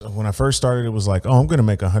when I first started, it was like, oh, I'm going to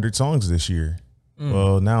make 100 songs this year.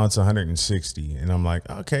 Well, now it's 160. And I'm like,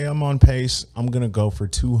 okay, I'm on pace. I'm going to go for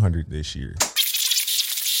 200 this year.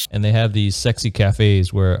 And they have these sexy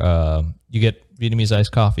cafes where you get Vietnamese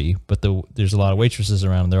iced coffee, but there's a lot of waitresses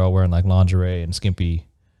around and they're all wearing like lingerie and skimpy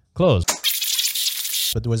clothes.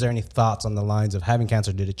 But was there any thoughts on the lines of having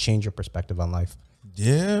cancer? Did it change your perspective on life?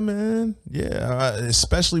 Yeah, man. Yeah.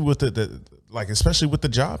 Especially with especially with the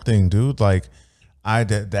job thing, dude. Like at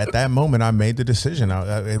that moment, I made the decision.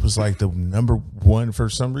 It was like the number one, for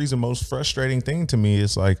some reason, most frustrating thing to me.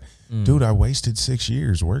 Is like, dude, I wasted 6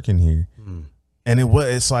 years working here. And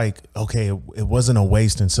it's like, okay, it wasn't a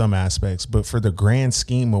waste in some aspects, but for the grand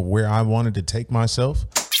scheme of where I wanted to take myself,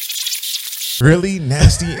 really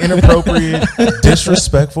nasty, inappropriate,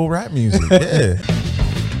 disrespectful rap music. Yeah.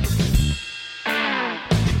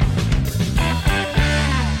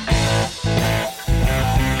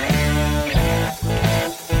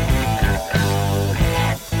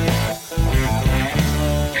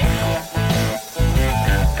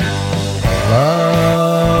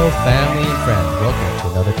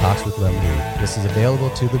 Talks with Lim Lee. This is available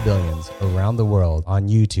to the billions around the world on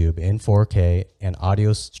YouTube in 4K and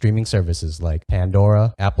audio streaming services like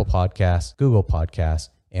Pandora, Apple Podcasts, Google Podcasts,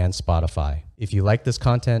 and Spotify. If you like this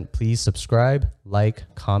content, please subscribe,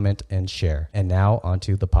 like, comment, and share. And now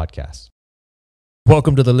onto the podcast.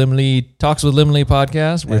 Welcome to the Lim Lee Talks with Lim Lee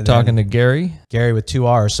podcast. We're talking to Gary. Gary with 2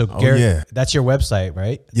 R's. So Gary, that's your website,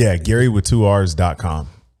 right? Yeah, GaryWith2Rs.com.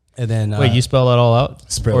 And then wait, you spell that all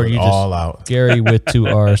out? Spell it all out.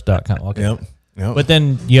 GaryWith2Rs.com. Okay. Yep. But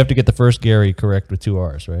then you have to get the first Gary correct with 2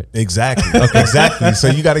 R's, right? Exactly. Exactly. So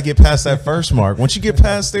you got to get past that first mark. Once you get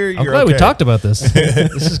past there, you're glad we talked about this.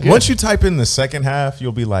 This is good. Once you type in the second half,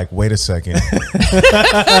 you'll be like, wait a second.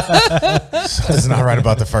 It's not right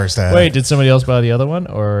about the first half. Wait, did somebody else buy the other one?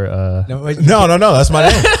 Or No. That's my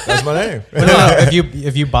name. That's my name. No.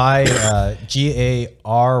 If you buy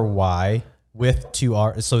GARY with 2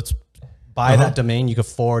 R's, so it's buy that domain, you could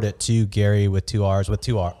forward it to Gary with 2 R's with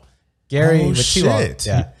 2 R. Gary with 2 R's.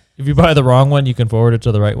 Yeah. If you buy the wrong one, you can forward it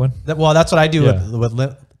to the right one. Well, that's what I do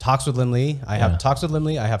with Talks with Lim Lee. I have Talks with Lim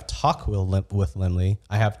Lee. I have Talk with Lim Lee.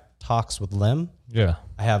 I have Talks with Lim. Yeah.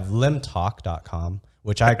 I have limtalk.com,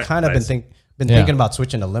 which I kind of been thinking about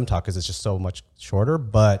switching to Lim Talk because it's just so much shorter,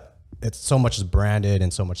 but it's so much is branded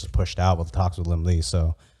and so much is pushed out with Talks with Lim Lee.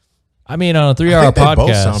 So, I mean, on a 3-hour podcast,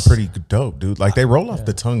 both sound pretty dope, dude. Like they roll off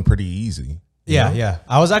the tongue pretty easy. Yeah.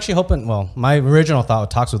 I was actually hoping. Well, my original thought with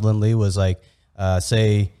Talks with Lim Lee was like,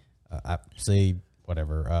 say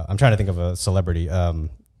whatever. I'm trying to think of a celebrity.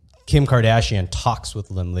 Kim Kardashian talks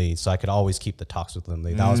with Lim Lee, so I could always keep the Talks with Lim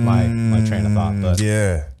Lee. That was my train of thought. But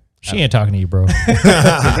yeah. She ain't talking to you, bro.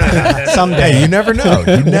 Someday. Hey, you never know.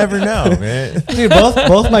 You never know, man. Dude,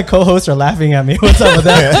 both my co-hosts are laughing at me. What's up with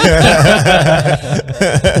that?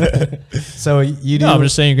 So you do. No, I'm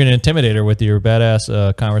just saying you're going to intimidate her with your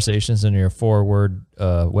badass conversations and your 4-word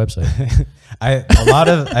website. I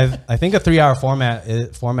think a 3-hour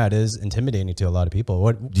format is intimidating to a lot of people.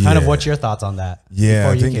 What's your thoughts on that?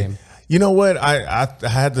 Yeah, before you came? You know what? I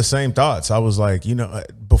had the same thoughts. I was like,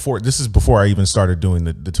 before I even started doing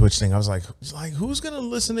the Twitch thing, I was like, who's going to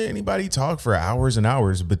listen to anybody talk for hours and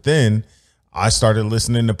hours? But then I started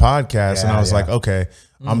listening to podcasts and I was like, okay,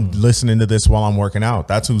 I'm listening to this while I'm working out.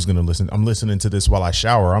 That's who's going to listen. I'm listening to this while I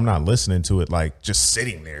shower. I'm not listening to it like just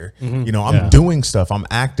sitting there. I'm doing stuff. I'm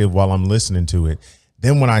active while I'm listening to it.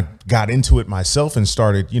 Then when I got into it myself and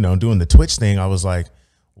started, doing the Twitch thing, I was like,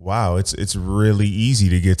 wow, it's really easy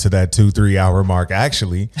to get to that 2-3 hour mark,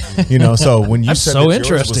 actually. So when you said so that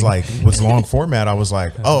yours interesting. was long format, I was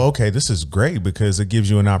like, oh, okay, this is great because it gives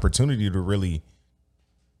you an opportunity to really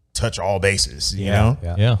touch all bases, you know?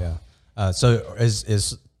 Yeah. So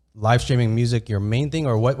is live streaming music your main thing,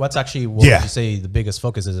 or what's actually would you say the biggest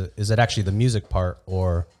focus? Is it actually the music part,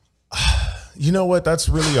 or? You know what? That's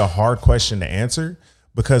really a hard question to answer.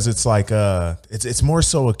 Because it's like it's more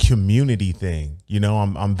so a community thing,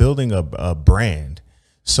 I'm building a brand,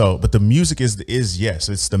 so but the music is yes,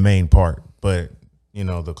 it's the main part, but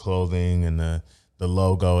the clothing and the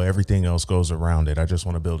logo, everything else goes around it. I just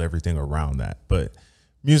want to build everything around that, but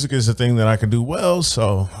music is the thing that I can do well,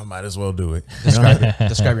 so I might as well do it.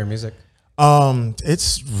 Describe your music.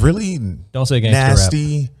 It's really Don't say gangster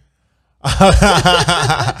nasty.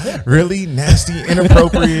 Really nasty,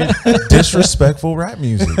 inappropriate, disrespectful rap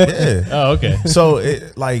music. Yeah. Oh, okay. So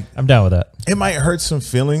I'm down with that. It might hurt some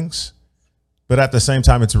feelings, but at the same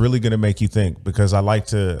time, it's really going to make you think because I like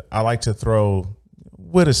to throw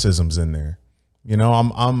witticisms in there.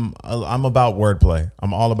 I'm about wordplay.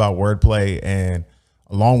 I'm all about wordplay, and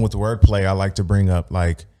along with wordplay, I like to bring up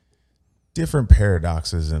like different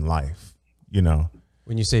paradoxes in life, you know.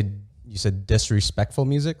 When you said disrespectful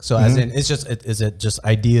music, so as in, is it just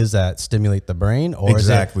ideas that stimulate the brain, or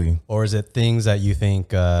Exactly. is it things that you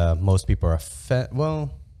think most people are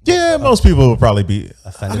Yeah, most people would probably be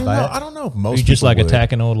offended by it? I don't know if Are most you just people like would.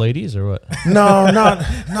 attacking old ladies or what? No,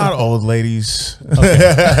 not old ladies.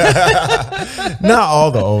 Not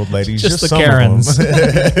all the old ladies. Just the some Karens. Of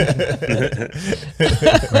them.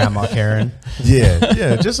 Grandma Karen.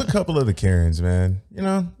 Yeah, just a couple of the Karens, man. You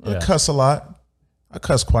know, I Yeah. cuss a lot. I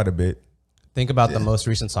cuss quite a bit. Think about the most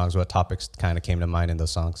recent songs. What topics kind of came to mind in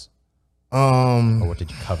those songs, or what did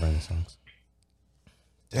you cover in the songs?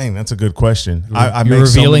 Dang, that's a good question. I You're make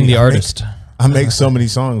so revealing many- the artist. I make so many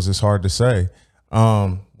songs. It's hard to say.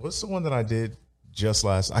 What's the one that I did just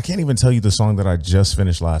last? I can't even tell you the song that I just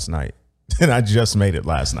finished last night. And I just made it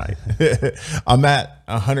last night. I'm at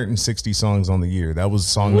 160 songs on the year. That was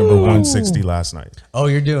song number 160 last night. Oh,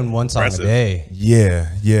 you're doing one song Impressive. a day.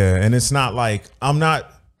 Yeah. And it's not like, I'm not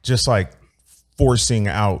just like forcing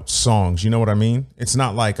out songs. You know what I mean? It's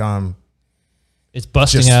not like I'm It's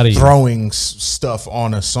busting just out of you. throwing stuff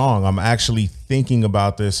on a song. I'm actually thinking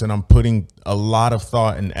about this and I'm putting a lot of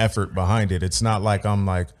thought and effort behind it. It's not like I'm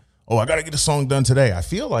like, oh, I got to get a song done today. I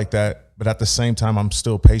feel like that, but at the same time, I'm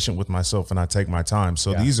still patient with myself and I take my time.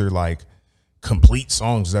 So these are like complete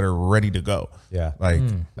songs that are ready to go. Yeah. Like,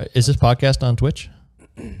 Is this podcast on Twitch?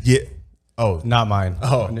 yeah. Oh, Not mine.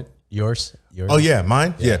 Oh. Yours? oh yeah.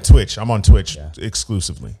 Mine. Yeah. Twitch. I'm on Twitch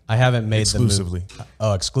exclusively. I haven't made Exclusively. the move.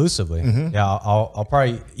 Oh, exclusively. Yeah, I'll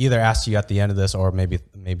probably either ask you at the end of this, or maybe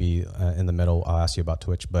in the middle. I'll ask you about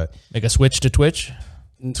Twitch. But Make a switch to Twitch?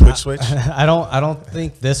 Twitch. I don't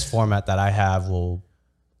think this format that I have will.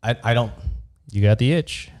 I don't. You got the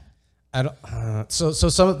itch. I don't. So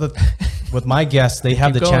some of the with my guests, they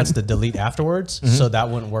have the Keep chance going. to delete afterwards. So that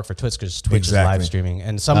wouldn't work for Twitch because Twitch is Exactly. live streaming.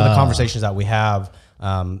 And some of the conversations that we have,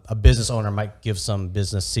 a business owner might give some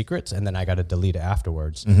business secrets, and then I got to delete it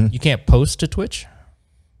afterwards. You can't post to Twitch?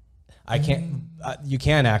 I can't. You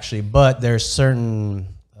can actually, but there's certain.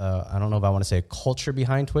 I don't know if I want to say a culture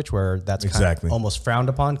behind Twitch where that's kind Exactly. of almost frowned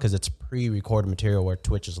upon because it's pre-recorded material where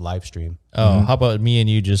Twitch is live stream. Oh, how about me and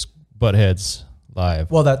you just butt heads live?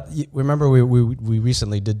 Well, remember we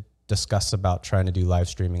recently did discuss about trying to do live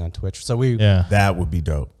streaming on Twitch. So we Yeah. That would be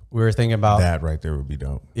dope. we were thinking about That right there would be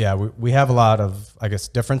dope. yeah we have a lot of I guess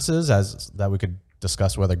differences as that we could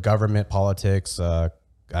discuss, whether government, politics, I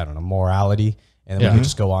don't know, morality, and then Yeah. we could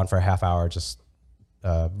just go on for a half hour just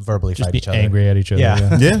verbally Just fight be each other. angry at each other.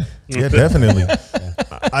 Yeah. Yeah, definitely.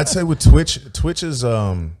 I'd say with Twitch is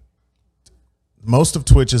most of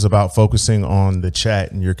Twitch is about focusing on the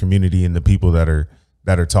chat and your community and the people that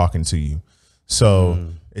are talking to you. So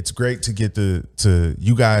it's great to get to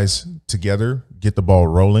you guys together, get the ball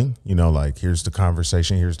rolling. You know, like here's the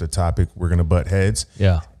conversation, here's the topic. We're gonna butt heads,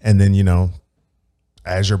 Yeah. and then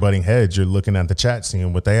as you're butting heads, you're looking at the chat,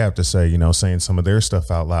 seeing what they have to say, saying some of their stuff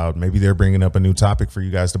out loud. Maybe they're bringing up a new topic for you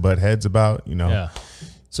guys to butt heads about, Yeah.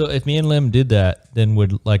 So if me and Lim did that, then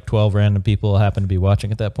would like 12 random people happen to be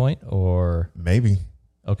watching at that point? Or, Maybe.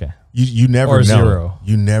 okay. You never Or know. zero.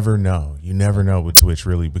 You never know. You never know with Twitch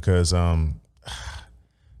really because Or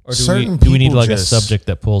do certain we need people like just- a subject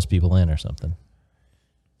that pulls people in or something?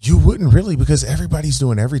 you wouldn't really because everybody's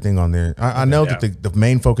doing everything on there. I know that the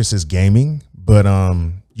main focus is gaming, but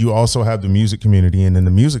you also have the music community, and in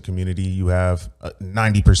the music community you have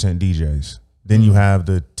 90% DJs. Then you have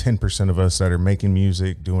the 10% of us that are making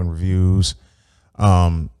music, doing reviews.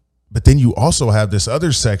 But then you also have this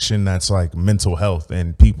other section that's like mental health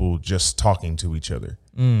and people just talking to each other,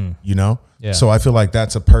 Yeah. So I feel like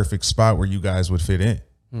that's a perfect spot where you guys would fit in.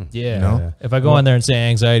 Yeah. know? If I go on there and say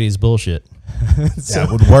anxiety is bullshit. That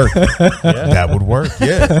would work. That would work.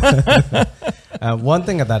 Yeah. One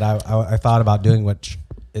thing that I thought about doing, which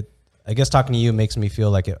I guess talking to you makes me feel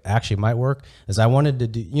like it actually might work, is I wanted to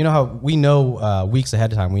do, you know how we know weeks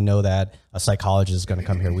ahead of time, we know that a psychologist is going to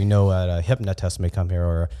come here. We know that a hypnotist may come here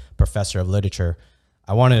or a professor of literature.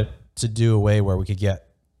 I wanted to do a way where we could get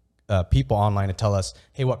people online to tell us,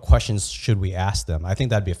 hey, what questions should we ask them? I think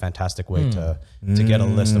that'd be a fantastic way to get a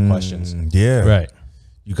list of questions. Yeah. Right.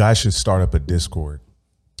 You guys should start up a Discord.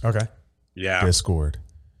 Okay. Yeah. Discord.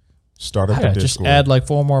 Start up a Yeah, Discord. just add like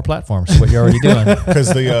 4 more platforms to what you're already doing. Because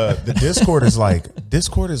the Discord is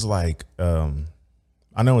like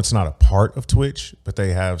I know it's not a part of Twitch, but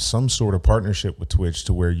they have some sort of partnership with Twitch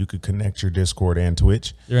to where you could connect your Discord and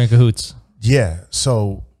Twitch. They're in cahoots. Yeah.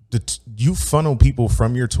 So you funnel people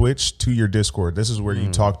from your Twitch to your Discord. This is where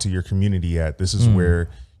you talk to your community at. This is where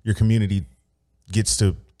your community gets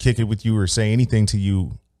to kick it with you or say anything to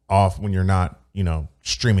you off when you're not,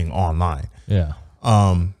 streaming online. Yeah.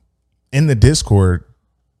 in the Discord,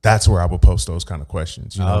 that's where I would post those kind of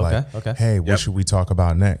questions. You know, okay. hey, what should we talk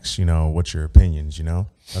about next? You know, what's your opinions? You know.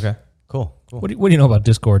 Okay. Cool. What do you know about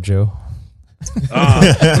Discord, Joe?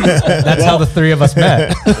 That's how the three of us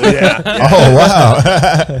met. Oh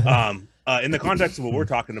wow. In the context of what we're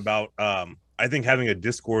talking about, I think having a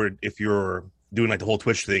Discord, if you're doing like the whole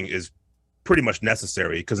Twitch thing, is pretty much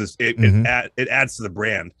necessary because it adds to the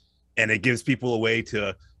brand, and it gives people a way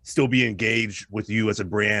to still be engaged with you as a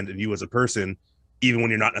brand and you as a person, even when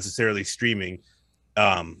you're not necessarily streaming.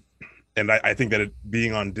 And I think that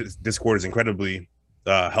being on Discord is incredibly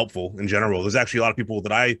helpful in general. There's actually a lot of people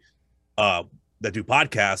that that do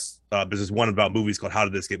podcasts. There's one about movies called How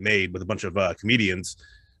Did This Get Made with a bunch of comedians,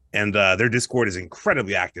 and their Discord is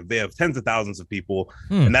incredibly active. They have tens of thousands of people,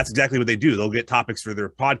 and that's exactly what they do. They'll get topics for their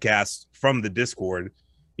podcasts from the Discord,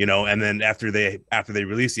 you know, and then after they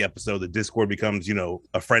release the episode, the Discord becomes, you know,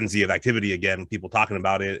 a frenzy of activity again, people talking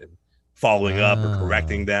about it and following up or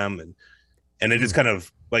correcting them, and it just kind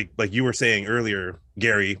of like you were saying earlier,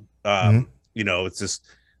 Gary. You know, it's just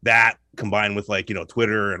that combined with like, you know,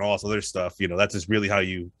 Twitter and all this other stuff, you know, that's just really how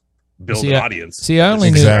you build an audience. I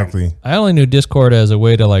only knew Discord as a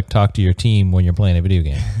way to like talk to your team when you're playing a video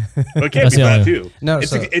game. But it can't be that too. No,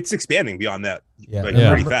 it's expanding beyond that. Yeah,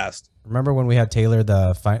 pretty fast. Remember when we had Taylor,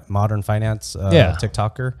 the modern finance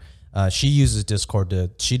TikToker? She uses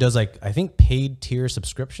Discord she does like, I think paid tier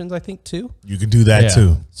subscriptions, I think too. You can do that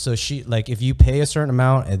too. So she, like, if you pay a certain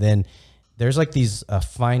amount, and then there's like these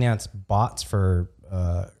finance bots for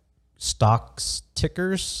stocks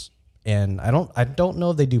tickers, and I don't know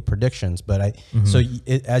if they do predictions, but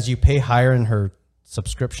as you pay higher in her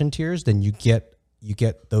subscription tiers, then you get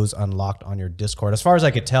those unlocked on your Discord. As far as I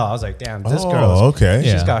could tell, I was like, damn, this girl,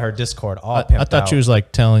 she's got her Discord all pimped I thought she was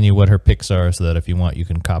like telling you what her picks are, so that if you want, you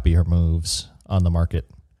can copy her moves on the market.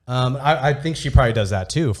 I think she probably does that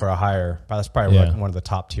too for a higher. That's probably like one of the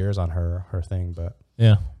top tiers on her thing. But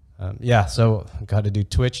so got to do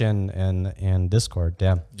Twitch and Discord.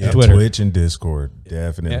 Damn. Yeah, Twitter. Twitch and Discord,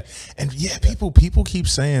 definitely. Yeah. And people keep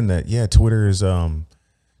saying that. Yeah, Twitter is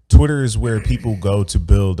where people go to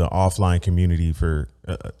build an offline community for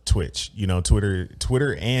Twitch. You know, Twitter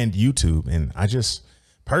and YouTube. And I just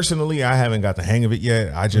personally, I haven't got the hang of it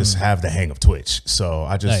yet. I just have the hang of Twitch, so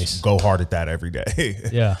I just go hard at that every day.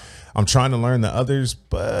 Yeah, I'm trying to learn the others,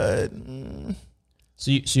 but. So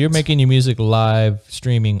you're making your music live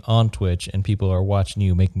streaming on Twitch, and people are watching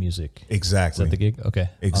you make music. Exactly. Is that the gig? Okay.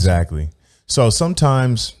 Exactly. Awesome. So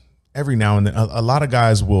sometimes, every now and then, a lot of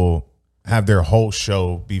guys will have their whole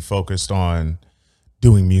show be focused on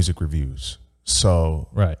doing music reviews. So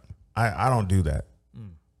I don't do that.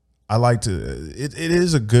 I like to. It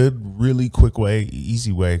is a good, really quick way,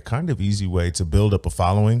 easy way to build up a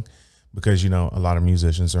following, because, you know, a lot of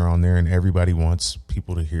musicians are on there, and everybody wants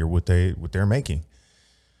people to hear what they're making.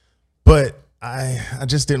 But I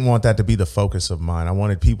just didn't want that to be the focus of mine. I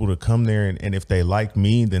wanted people to come there, and if they like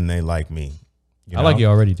me, then they like me. You know? I like you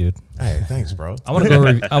already, dude. Hey, thanks, bro. I want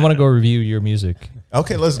to go review your music.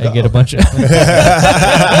 Okay, let's go. And get a bunch of.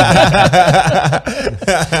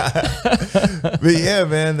 But yeah,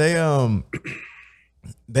 man,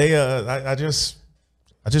 I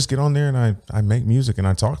just get on there and I make music and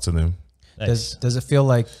I talk to them. Nice. Does it feel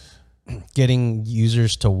like getting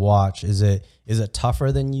users to watch? Is it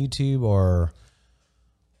tougher than YouTube, or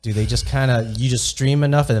do they just you just stream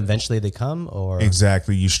enough and eventually they come? Or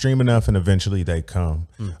exactly, you stream enough and eventually they come.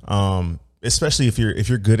 Especially if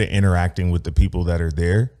you're good at interacting with the people that are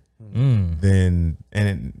there, then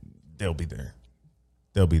they'll be there.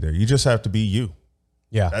 They'll be there. You just have to be you.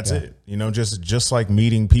 Yeah, that's it. You know, just like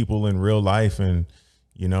meeting people in real life and,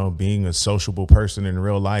 you know, being a sociable person in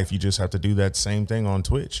real life, you just have to do that same thing on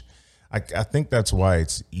Twitch. I think that's why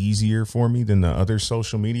it's easier for me than the other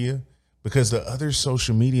social media, because the other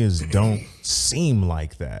social medias don't seem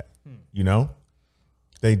like that. You know,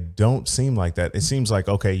 they don't seem like that. It seems like,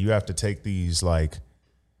 okay, you have to take these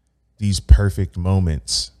perfect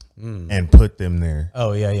moments and put them there.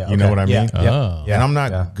 Oh yeah. You know what I mean? Yeah. And I'm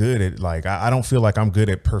not good at, like, I don't feel like I'm good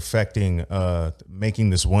at perfecting,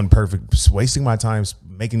 wasting my time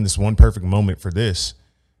making this one perfect moment for this,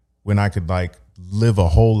 when I could like live a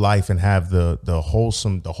whole life and have the whole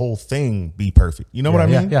thing be perfect. You know what I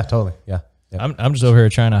mean? Yeah, totally. Yeah. I'm just over here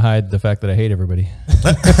trying to hide the fact that I hate everybody.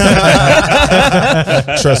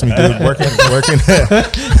 Trust me, dude.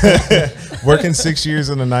 Working 6 years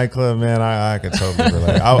in a nightclub, man, I could totally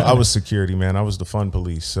relate. I was security, man. I was the fun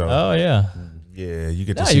police. So yeah, you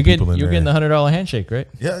get to see people in there. You're getting the $100 handshake, right?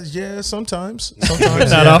 Yeah. Sometimes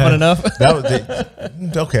not often enough.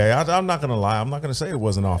 Okay, I'm not gonna lie. I'm not gonna say it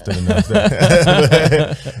wasn't often enough.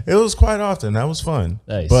 It was quite often. That was fun.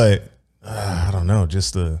 Nice. But I don't know,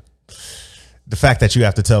 just the fact that you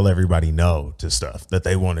have to tell everybody no to stuff that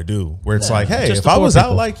they want to do, where it's like, hey, if I was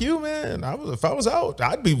out like you, man, if I was out,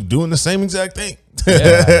 I'd be doing the same exact thing.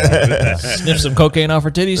 Sniff some cocaine off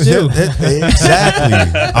her titties too.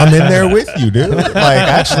 Exactly. I'm in there with you, dude. Like,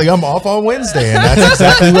 actually, I'm off on Wednesday, and that's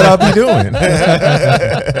exactly what I'll be doing.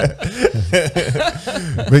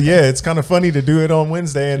 But yeah, it's kind of funny to do it on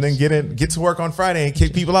Wednesday and then get to work on Friday and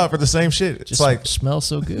kick people out for the same shit. It's Just like, smells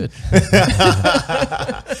so good.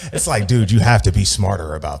 it's like, dude, you have to be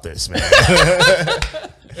smarter about this, man.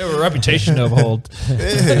 They have a reputation to uphold.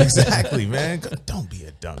 Exactly, man. Don't be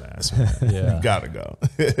a dumbass, man. Yeah. You gotta go.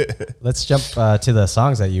 Let's jump to the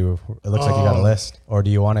songs that it looks like you got a list, or do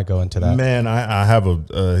you want to go into that? Man, I have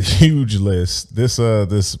a huge list. This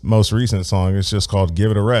most recent song is just called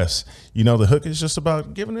 "Give It a Rest." You know, the hook is just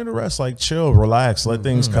about giving it a rest, like chill, relax, let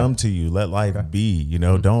things come to you, let life be. You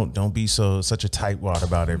know, don't be such a tightwad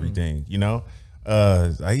about everything. You know,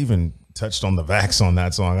 I even touched on the Vax on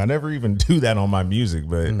that song. I never even do that on my music,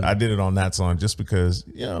 but I did it on that song just because,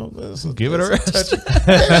 you know, Give it a rest. It's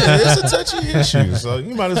a touchy issue, so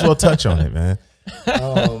you might as well touch on it, man.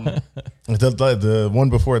 The one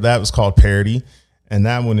before that was called Parody, and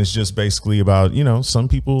that one is just basically about, you know, some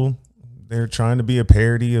people, they're trying to be a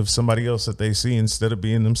parody of somebody else that they see instead of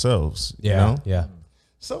being themselves. Yeah, you know? yeah.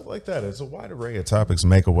 Stuff like that. It's a wide array of topics.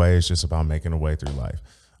 Make a way. It's just about making a way through life.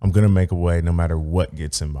 I'm gonna make a way no matter what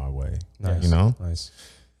gets in my way. Nice. You know? Nice.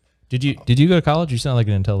 Did you go to college? You sound like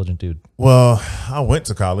an intelligent dude. Well, I went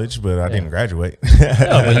to college, but I didn't graduate. No,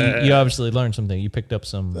 but you obviously learned something. You picked up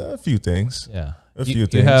some. A few things. Yeah. A few You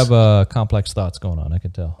things. have complex thoughts going on. I can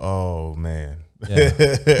tell. Oh man. Yeah.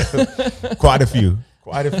 Quite a few.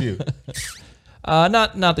 Quite a few.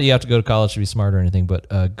 Not that you have to go to college to be smart or anything,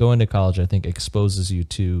 but going to college, I think, exposes you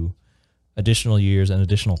to additional years and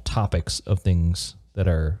additional topics of things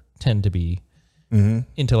that tend to be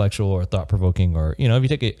intellectual or thought provoking, or, you know, if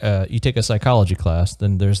you take a psychology class,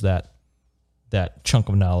 then there's that chunk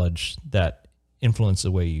of knowledge that influence the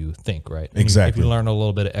way you think, right? I mean, Exactly. if you learn a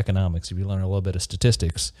little bit of economics, if you learn a little bit of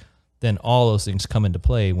statistics, then all those things come into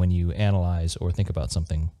play when you analyze or think about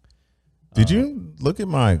something. Did you look at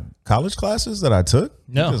my college classes that I took?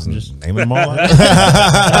 No, just just- naming them all out. It's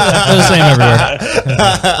the same everywhere.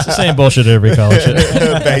 It's the same bullshit at every college.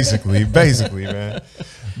 basically, man.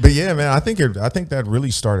 But yeah, man, I think that really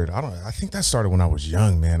started. I think that started when I was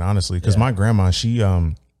young, man. Honestly, because my grandma, she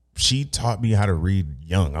taught me how to read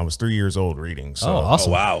young. I was 3 years old reading. So, Oh,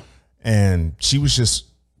 awesome. Oh, wow. and she was just,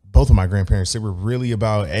 both of my grandparents, they were really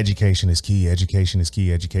about education is key. Education is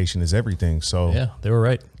key. Education is everything. So Yeah, they were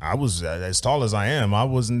right. I was, as tall as I am, I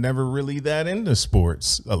was never really that into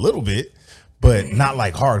sports. A little bit, but not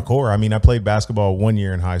like hardcore. I mean, I played basketball 1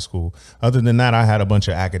 year in high school. Other than that, I had a bunch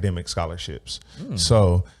of academic scholarships.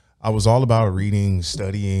 So I was all about reading,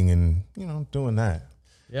 studying, and, you know, doing that.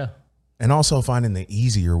 Yeah. And also finding the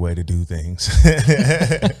easier way to do things.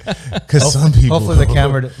 Because some people. Hopefully the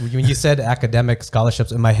camera, when you said academic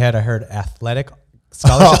scholarships, in my head I heard athletic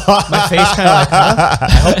scholarship. My face kind of like, huh? I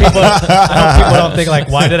hope people don't think like,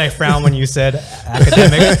 why did I frown when you said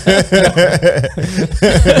academic?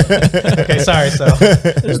 Okay, sorry. So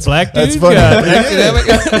This black dude That's funny. got academic.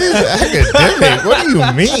 Academic? What do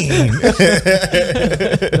you mean?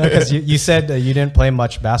 because you said you didn't play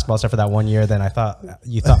much basketball except for that 1 year. Then I thought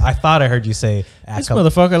I heard you say This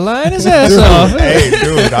motherfucker lying his ass off. Hey,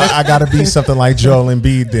 dude, I got to be something like Joel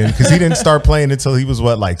Embiid then, because he didn't start playing until he was,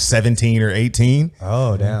 what, like 17 or 18?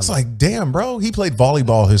 Oh damn! It's like, damn, bro, he played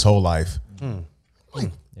volleyball his whole life.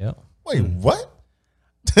 Yeah. Wait, what?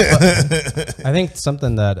 I think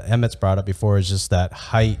something that Emmett's brought up before is just that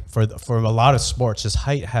height for a lot of sports. Just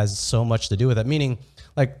height has so much to do with it. Meaning,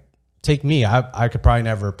 like, take me. I could probably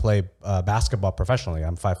never play basketball professionally.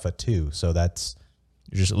 I'm 5'2", so that's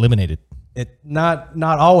You're just eliminated. it. Not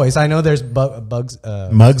always. I know there's bugs.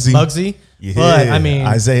 Muggsy. Yeah, but I mean,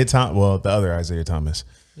 Isaiah Thomas. Well, the other Isaiah Thomas.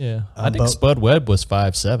 Yeah. I think but- Spud Webb was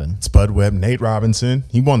 5'7". Spud Webb, Nate Robinson.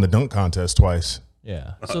 He won the dunk contest twice.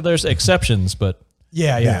 Yeah. So there's exceptions, but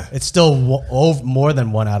yeah. It's still more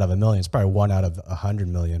than 1 out of a million. It's probably 1 out of 100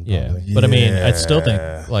 million. yeah. Probably. But I mean, I still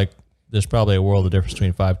Yeah. think like there's probably a world of difference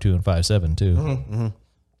between 5'2" and 5'7" too.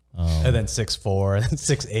 And then 6'4", and then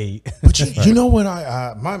 6'8". But you know what?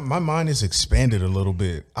 My mind is expanded a little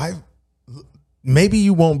bit. Maybe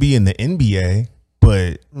you won't be in the NBA,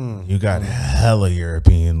 but you got hella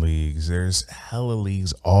European leagues. There's hella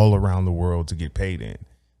leagues all around the world to get paid in,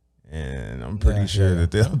 and I'm pretty sure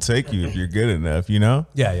that they'll take you if you're good enough. You know?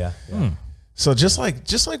 Yeah. So just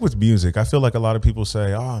like with music, I feel like a lot of people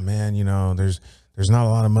say, "Oh man, you know, there's not a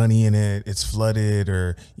lot of money in it. It's flooded,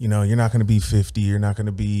 or you know, you're not going to be 50. You're not going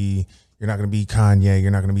to be you're not going to be Kanye,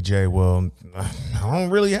 you're not going to be Jay. Well, I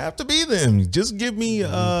don't really have to be them. Just give me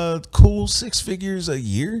cool 6 figures a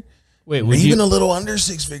year. Wait, or even a little under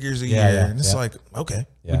 6 figures a year. Yeah, and it's like, okay.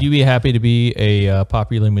 Yeah. Would you be happy to be a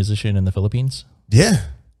popular musician in the Philippines? Yeah.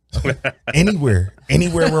 Anywhere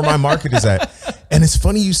where my market is at. And it's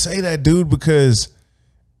funny you say that, dude, because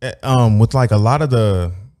with like a lot of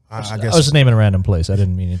the, I guess I was just naming a random place. I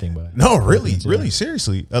didn't mean anything by it. no, really,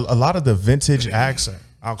 seriously, a lot of the vintage acts,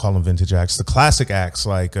 I'll call them vintage acts, the classic acts,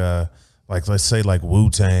 like let's say like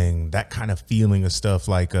Wu-Tang, that kind of feeling of stuff,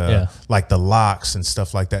 like like the Locks and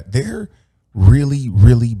stuff like that. They're really,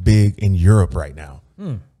 really big in Europe right now.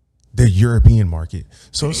 The European market.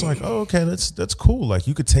 So it's like, oh, okay, that's cool. Like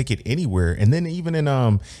you could take it anywhere. And then even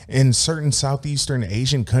in certain Southeastern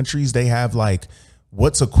Asian countries, they have like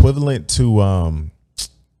what's equivalent to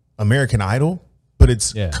American Idol, but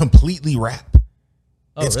it's completely rap.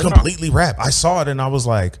 Oh, it's really? completely rap. I saw it and I was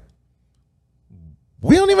like,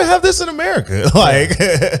 we don't even have this in America. Like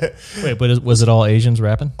Wait, but was it all Asians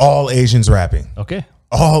rapping? all Asians rapping. Okay.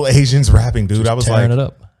 All Asians rapping, dude. I was Tearing like, it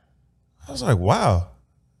up. I was like, wow,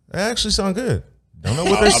 that actually sound good. Don't know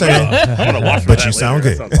what they're saying. I'm gonna watch for But that you sound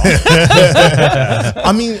later. good. That sounds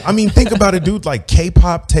awesome. I mean, think about it, dude. Like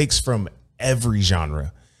K-pop takes from every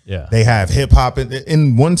genre. Yeah. They have hip hop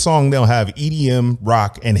in one song. They'll have EDM,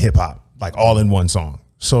 rock, and hip hop, like all in one song.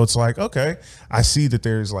 So it's like, okay, I see that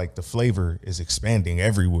there's like the flavor is expanding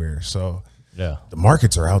everywhere. So Yeah. the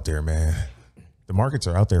markets are out there, man. The markets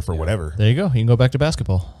are out there for whatever. There you go. You can go back to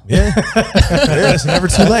basketball. Yeah, yeah, it's never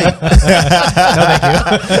too late.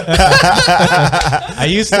 I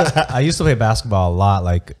used to play basketball a lot.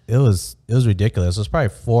 Like it was ridiculous. It was probably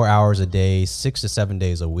 4 hours a day, 6 to 7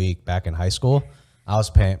 days a week back in high school. I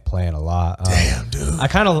was playing a lot. Damn, dude. I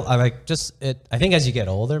think as you get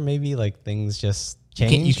older, maybe like things just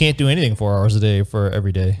change. You can't do anything 4 hours a day for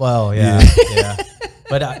every day. Well, yeah.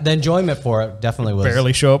 But the enjoyment for it definitely was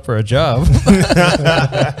Barely show up for a job.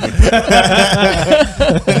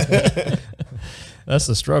 That's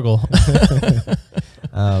the struggle.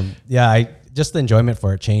 Just the enjoyment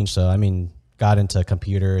for it changed. So I mean, got into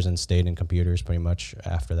computers and stayed in computers pretty much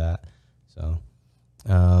after that. So,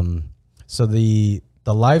 so the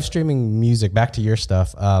live streaming music. Back to your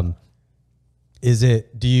stuff. You're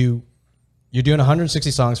doing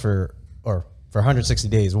 160 songs for 160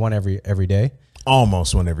 days, one every day.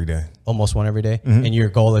 Almost one every day. Almost one every day. And your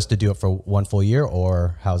goal is to do it for one full year,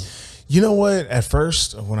 or how's? You know what? At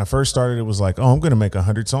first, when I first started, it was like, oh, I'm going to make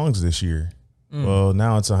 100 songs this year. Well,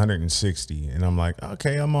 now it's 160. And I'm like,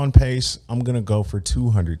 okay, I'm on pace. I'm going to go for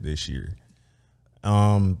 200 this year.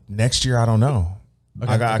 Next year, I don't know.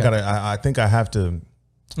 I think I have to.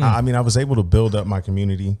 I mean, I was able to build up my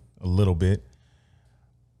community a little bit.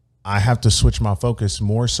 I have to switch my focus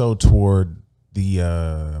more so toward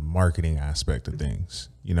the marketing aspect of things,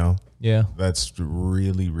 you know? Yeah. That's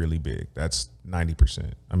really, really big. That's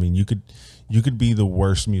 90%. I mean, you could be the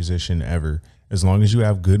worst musician ever. As long as you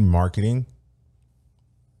have good marketing,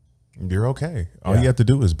 you're okay. All you have to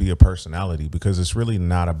do is be a personality, because it's really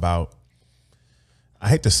not about, I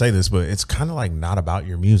hate to say this, but it's kind of like not about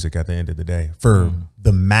your music at the end of the day for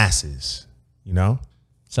the masses, you know?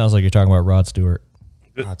 Sounds like you're talking about Rod Stewart.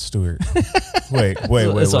 Rod Stewart. Wait.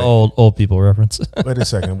 It's an old people reference. Wait a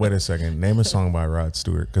second. Name a song by Rod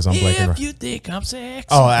Stewart, because I'm blanking. If you think I'm sexy.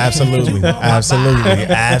 Oh, absolutely. Absolutely.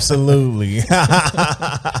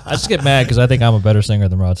 I just get mad because I think I'm a better singer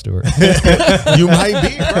than Rod Stewart. You might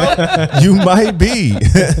be, bro. You might be.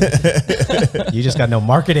 You just got no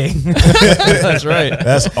marketing. That's right.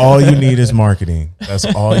 That's all you need is marketing.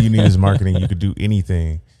 You could do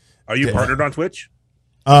anything. Are you partnered on Twitch?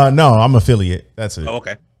 No, I'm affiliate. That's it. Oh,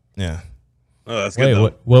 okay. Yeah. Oh, that's good.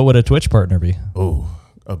 Wait, what would a Twitch partner be? Oh,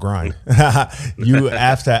 a grind. You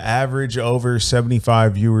have to average over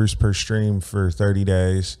 75 viewers per stream for 30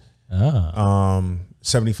 days.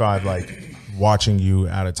 75 like watching you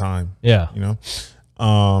at a time. Yeah. You know?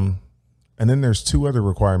 And then there's 2 other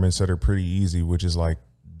requirements that are pretty easy, which is like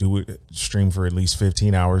stream for at least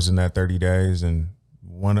 15 hours in that 30 days. And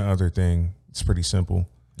one other thing, it's pretty simple.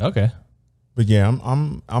 Okay. But yeah,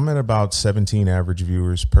 I'm at about 17 average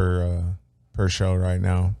viewers per show right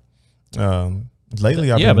now. Lately,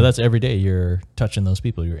 but that's every day. You're touching those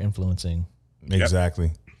people. You're influencing.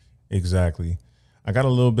 Exactly. I got a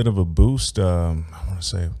little bit of a boost. I want to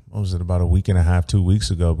say, what was it, about a week and a half, 2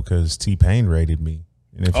 weeks ago, because T-Pain rated me.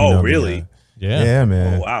 And if you know really? Me, Yeah,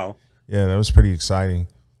 man. Oh, wow. Yeah, that was pretty exciting.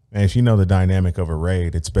 And if you know the dynamic of a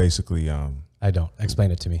raid, it's basically I don't.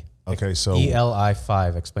 Explain it to me. okay. So ELI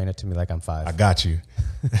 5. Explain it to me like I'm 5. I got you.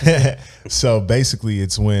 So basically,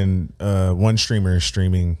 it's when one streamer is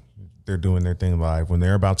streaming they're doing their thing live. When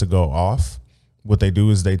they're about to go off, what they do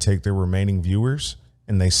is they take their remaining viewers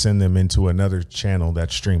and they send them into another channel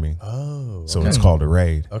that's streaming. Oh, So it's called a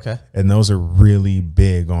raid. okay. And those are really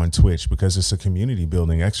big on Twitch because it's a community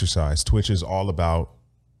building exercise. Twitch is all about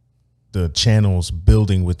the channels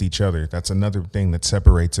building with each other. That's another thing that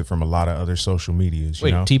separates it from a lot of other social medias. Wait,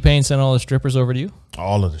 You know? T-Pain sent all the strippers over to you?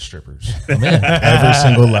 All of the strippers. Every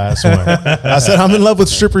single last one. I said, I'm in love with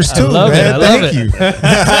strippers too, love man. it. I love Thank you.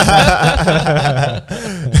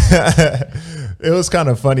 It was kind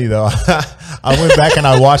of funny though. I went back and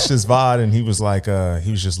I watched his VOD and he was like, he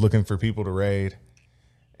was just looking for people to raid.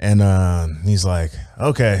 And he's like,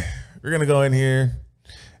 okay, we're going to go in here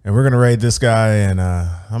and we're going to raid this guy and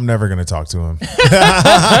I'm never going to talk to him.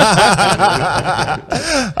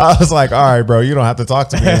 I was like, all right, bro, you don't have to talk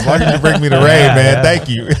to me. As long as you bring me to raid, man, thank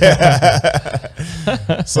you.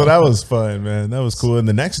 So that was fun, man. That was cool. And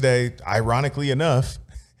the next day, ironically enough,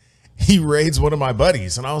 he raids one of my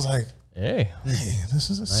buddies. And I was like, Hey. this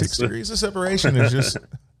is 6 degrees of separation. It's just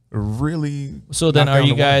really. So then knocked are down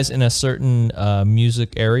you the wall. guys in a certain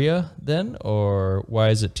music area then? Or why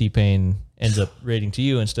is it T-Pain ends up rating to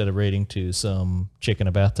you instead of rating to some chick in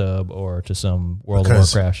a bathtub or to some World of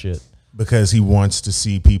Because- Warcraft shit? Because he wants to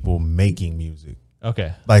see people making music.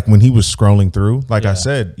 Okay. Like when he was scrolling through, like Yeah. I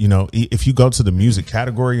said, you know, if you go to the music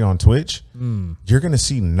category on Twitch, you're going to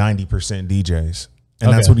see 90% DJs.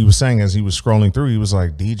 And that's Okay. what he was saying as he was scrolling through. He was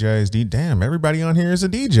like, DJs, damn, everybody on here is a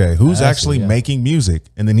DJ. Who's I see, actually yeah. making music?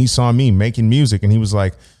 And then he saw me making music and he was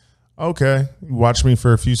like, okay, watch me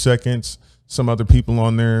for a few seconds. Some other people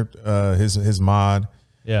on there, his mod,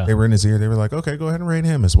 Yeah. they were in his ear. They were like, okay, go ahead and rate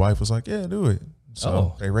him. His wife was like, yeah, do it. So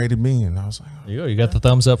Oh. they rated me and I was like, oh, There you go. You got the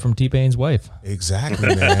thumbs up from T-Pain's wife.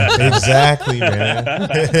 exactly, man. Exactly, man.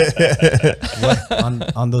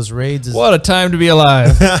 on those raids, What a time to be alive.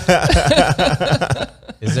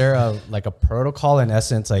 is there a protocol in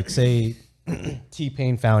essence? Like, say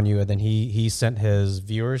T-Pain found you and then he sent his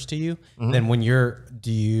viewers to you. Then when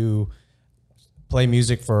do you play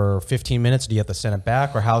music for 15 minutes? Do you have to send it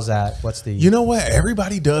back, or how's that? What's the? You know what?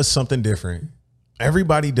 Everybody does something different.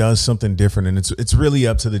 Everybody does something different, and it's really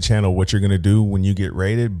up to the channel what you're gonna do when you get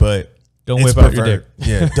rated. But Don't it's whip out your preferred. dick.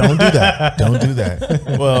 Yeah, don't do that. Don't do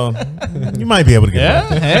that. Well, you might be able to get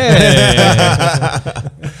Yeah. Hey.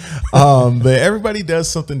 but everybody does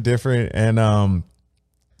something different, and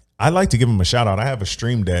I like to give them a shout out. I have a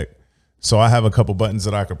stream deck, so I have a couple buttons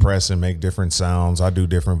that I could press and make different sounds. I do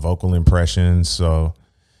different vocal impressions, so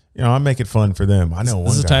you know I make it fun for them. I know one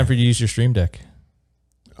This is guy. time for you to use your stream deck.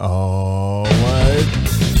 Oh, what?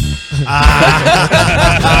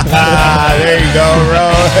 There you go,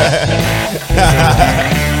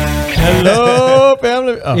 Hello,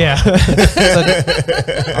 family. Oh. Yeah. So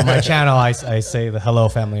on my channel, I say the hello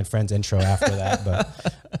family and friends intro after that,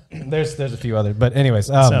 but there's a few others. But anyways,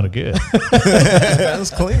 Sounded good. That was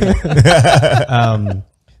clean.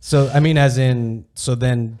 so I mean, so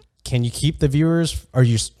then can you keep the viewers?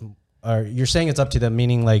 You're saying it's up to them,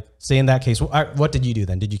 meaning like, say in that case, what did you do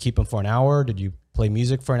then? Did you keep them for an hour? Did you play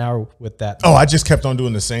music for an hour with that? Oh, I just kept on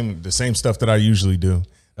doing the same stuff that I usually do.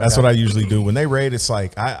 That's what I usually do. When they raid, it's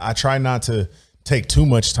like I try not to take too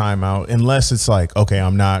much time out unless it's like, okay,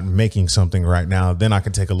 I'm not making something right now. Then I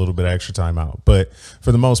can take a little bit of extra time out. But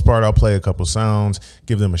for the most part, I'll play a couple sounds,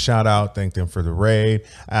 give them a shout out, thank them for the raid,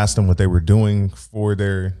 ask them what they were doing for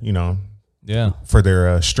their, Yeah. for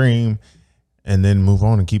their stream, and then move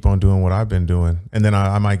on and keep on doing what I've been doing. And then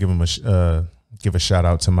I might give them give a shout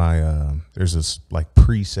out to my, there's this like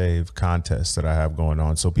pre-save contest that I have going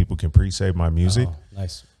on so people can pre-save my music. Oh,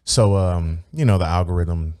 nice. So, the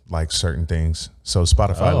algorithm likes certain things. So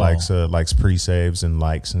Spotify likes pre-saves and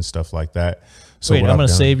likes and stuff like that. So Wait, what I'm I've going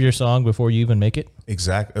to done- save your song before you even make it?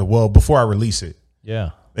 Exactly. Well, before I release it, Yeah.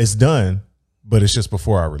 it's done, but it's just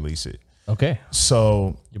before I release it. Okay.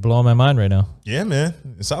 So You're blowing my mind right now. yeah, man,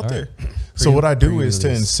 it's out there. So what I do is to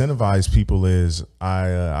incentivize people is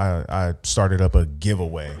I started up a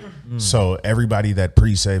giveaway. So everybody that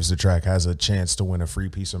pre-saves the track has a chance to win a free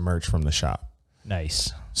piece of merch from the shop.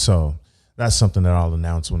 Nice. So that's something that I'll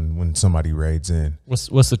announce when somebody raids in. What's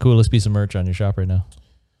the coolest piece of merch on your shop right now?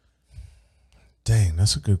 Dang,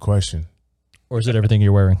 that's a good question. Or is it everything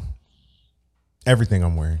you're wearing? Everything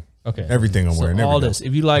I'm wearing. Okay. Everything I'm wearing. There all we go. this.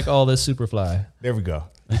 If you like all this Superfly. There we go.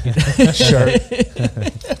 Shirt,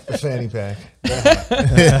 the fanny pack.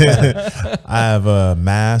 I have a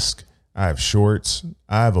mask. I have shorts.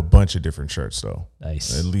 I have a bunch of different shirts though.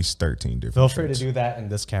 Nice. At least 13 different. Feel free to shirts. do that in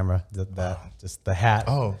this camera. Just the hat.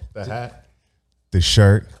 Oh, the hat, the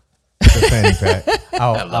shirt, the fanny pack.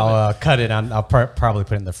 I'll cut it on. I'll probably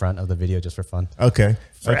put it in the front of the video just for fun. Okay.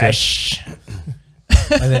 Fresh.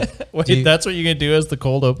 And then, Wait, that's what you're gonna do as the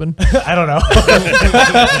cold open? I don't know.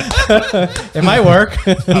 It might work.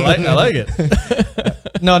 I like it.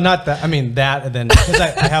 No, not that. I mean that, and then because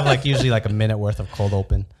I have like usually like a minute worth of cold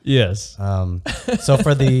open. Yes. So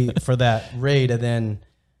for that raid, and then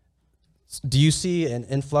do you see an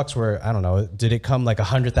influx where, I don't know, did it come like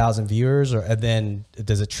 100,000 viewers, and then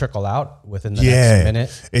does it trickle out within the next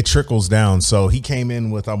minute? It trickles down. So he came in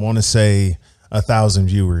with, I want to say, 1,000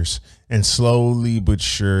 viewers, and slowly but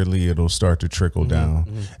surely it'll start to trickle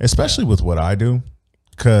down, especially with what I do.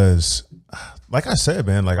 Because like I said,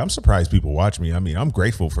 man, like I'm surprised people watch me. I mean, I'm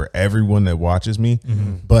grateful for everyone that watches me,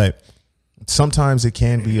 but sometimes it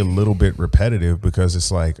can be a little bit repetitive because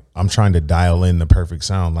it's like I'm trying to dial in the perfect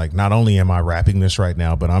sound. Like not only am I rapping this right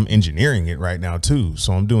now, but I'm engineering it right now too.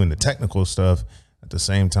 So I'm doing the technical stuff at the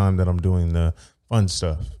same time that I'm doing the fun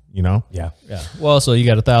stuff, you know? Yeah. Well, so you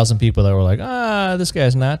got 1,000 people that were like, this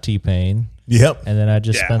guy's not T-Pain. Yep. And then I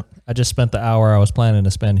just spent the hour I was planning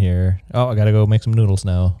to spend here. Oh, I got to go make some noodles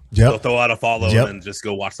now. They'll throw out a follow and just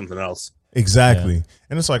go watch something else. Exactly. Yeah.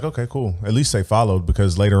 And it's like, okay, cool. At least they followed,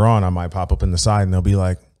 because later on I might pop up in the side and they'll be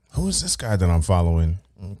like, who is this guy that I'm following?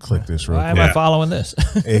 Click this real Why quick. am I following this?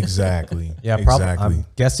 Exactly. Yeah, exactly. I'm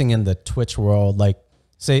guessing in the Twitch world, like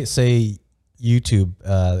say YouTube,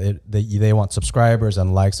 they want subscribers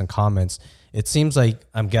and likes and comments. It seems like,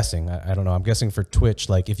 I'm guessing, I don't know, I'm guessing for Twitch,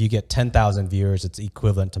 like if you get 10,000 viewers, it's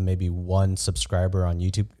equivalent to maybe 1 subscriber on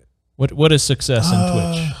YouTube. What is success in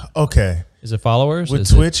Twitch? Okay. Is it followers? With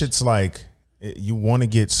Twitch, it's like you want to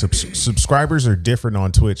get subscribers are different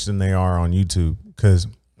on Twitch than they are on YouTube, because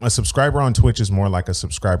a subscriber on Twitch is more like a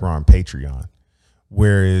subscriber on Patreon,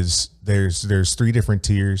 whereas there's 3 different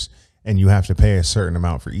tiers and you have to pay a certain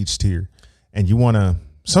amount for each tier. And you want to,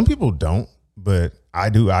 some people don't, but I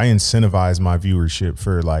do. I incentivize my viewership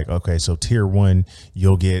for like, okay, so tier 1,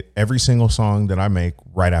 you'll get every single song that I make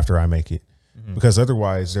right after I make it. Because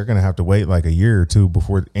otherwise they're going to have to wait like a year or 2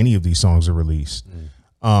 before any of these songs are released.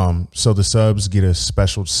 So the subs get a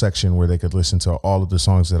special section where they could listen to all of the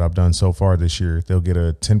songs that I've done so far this year. They'll get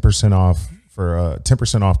a 10% off for a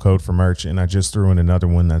 10% off code for merch. And I just threw in another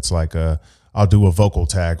one that's like I'll do a vocal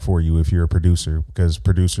tag for you if you're a producer, because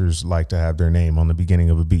producers like to have their name on the beginning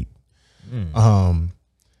of a beat.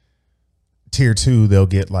 Tier 2, they'll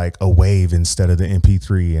get like a wave instead of the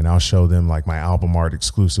MP3, and I'll show them like my album art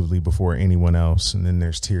exclusively before anyone else. And then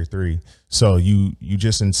there's tier 3. So you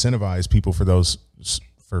just incentivize people for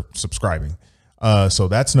subscribing. So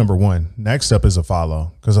that's number 1. Next up is a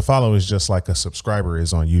follow, because a follow is just like a subscriber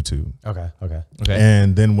is on YouTube. Okay.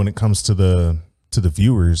 And then when it comes to the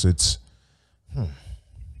viewers, it's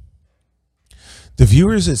the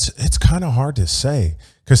viewers. It's kind of hard to say,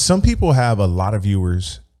 because some people have a lot of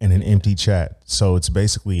viewers in an empty chat. So it's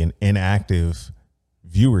basically an inactive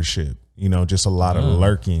viewership, you know, just a lot of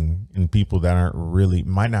lurking and people that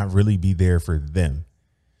might not really be there for them.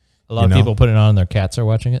 A lot of people putting it on, their cats are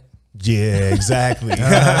watching it. Yeah, exactly.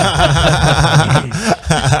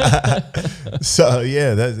 So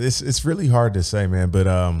yeah, it's really hard to say, man. But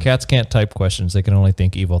Cats can't type questions; they can only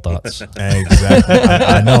think evil thoughts. Exactly.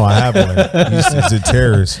 I know. I have one. He's a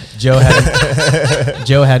terrorist. Joe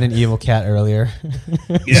had an evil cat earlier.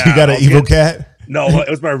 Yeah, you got an evil cat? No, it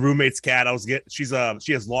was my roommate's cat. She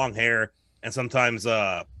has long hair, and sometimes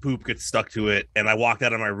poop gets stuck to it. And I walked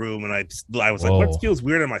out of my room and I was like, what feels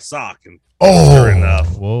weird in my sock? And sure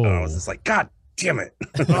enough, and I was just like, God damn it.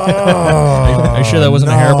 Are you sure that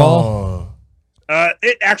wasn't a hairball?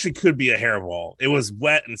 It actually could be a hairball. It was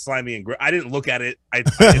wet and slimy and I didn't look at it.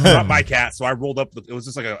 It's not my cat, so I rolled up. It was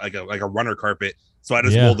just like a runner carpet. So I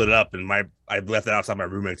just rolled it up and I left it outside my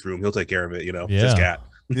roommate's room. He'll take care of it. You know, it's his cat.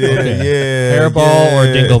 Yeah, Hairball or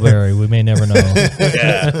dingleberry, we may never know.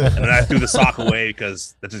 Yeah, and then I threw the sock away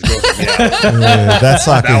because that just grosses me out. Yeah, that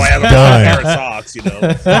sock Now I have a pair of socks, you know.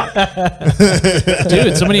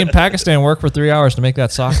 Dude, somebody in Pakistan worked for 3 hours to make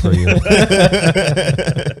that sock for you. Yeah,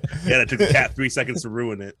 it took the cat 3 seconds to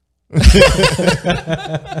ruin it.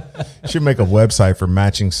 Should make a website for a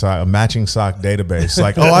matching sock database.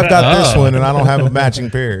 Like, I've got this one and I don't have a matching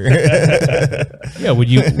pair. Yeah, would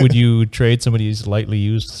you trade somebody's lightly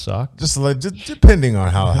used sock? Just depending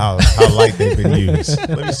on how light they've been used.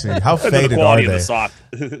 Let me see. How faded are they? Of the sock.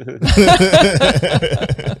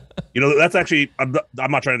 You know, that's actually, I'm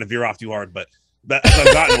not trying to veer off too hard, but as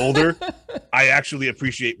I've gotten older, I actually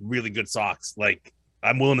appreciate really good socks. Like,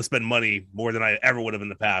 I'm willing to spend money more than I ever would have in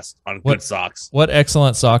the past on good socks. What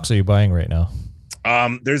excellent socks are you buying right now?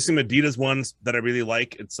 There's some Adidas ones that I really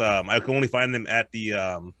like. It's I can only find them at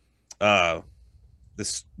the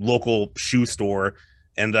this local shoe store,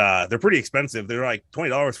 and they're pretty expensive. They're like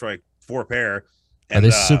 $20 for like 4 pair. And, are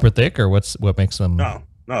they super thick, or what makes them? No,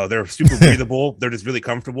 No, they're super breathable. They're just really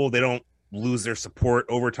comfortable. They don't lose their support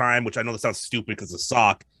over time, which I know that sounds stupid because it's a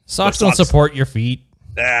sock. Socks don't support your feet.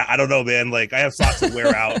 I don't know, man. Like I have socks that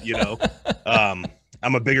wear out, you know.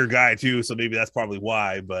 I'm a bigger guy too, so maybe that's probably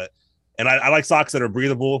why. But I like socks that are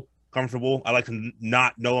breathable, comfortable. I like to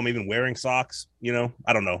not know I'm even wearing socks. You know,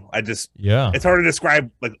 I don't know. It's hard to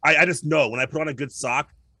describe. Like I just know when I put on a good sock,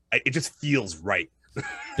 it just feels right.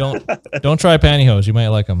 Don't try pantyhose. You might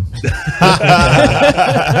like them.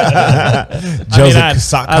 Joe's a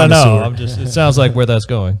sock I don't know. connoisseur. It sounds like where that's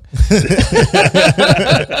going. They're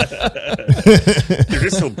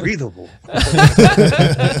just so breathable.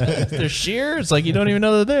 They're sheer. It's like you don't even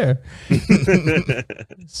know they're there.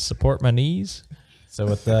 Support my knees. So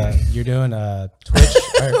with you're doing Twitch.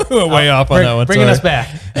 We're way off on that one. Bringing sorry. us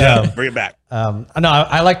back. Bring it back. No,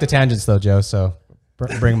 I like the tangents though, Joe. So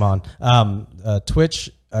bring them on. Twitch.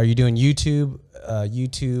 Are you doing YouTube?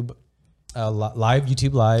 YouTube live?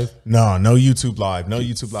 YouTube live? No YouTube live. No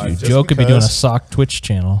YouTube live. Joe could be doing a sock Twitch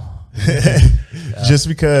channel. Just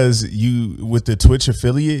because you with the Twitch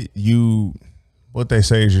affiliate, what they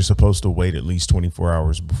say is you're supposed to wait at least 24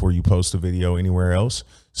 hours before you post a video anywhere else.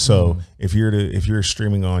 So if you're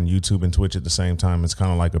streaming on YouTube and Twitch at the same time, it's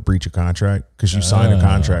kind of like a breach of contract because you sign a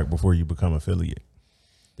contract before you become affiliate.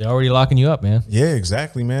 They're already locking you up, man. Yeah,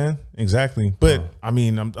 exactly, man. Exactly. But I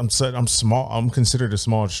mean, I'm small. I'm considered a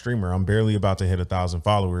small streamer. I'm barely about to hit 1,000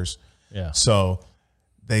 followers. Yeah. So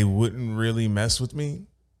they wouldn't really mess with me.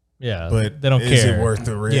 Yeah. But they don't is care. it worth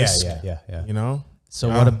the risk? Yeah. You know? So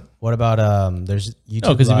what about there's YouTube?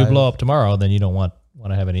 No, because if you Live, blow up tomorrow, then you don't want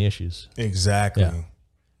to have any issues. Exactly. Yeah.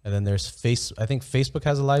 and then there's I think Facebook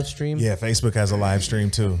has a live stream. Yeah, Facebook has a live stream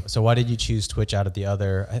too. So why did you choose Twitch out of the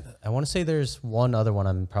other? I want to say there's one other one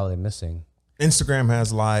I'm probably missing. Instagram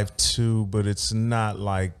has live too, but it's not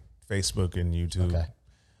like Facebook and YouTube. Okay.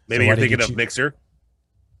 Maybe you're thinking of Mixer.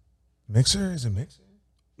 Mixer? Is it Mixer?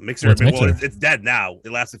 Mixer. What's Well, Mixer? it's dead now.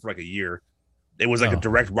 It lasted for like a year. It was like a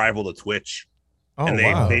direct rival to Twitch. Oh, And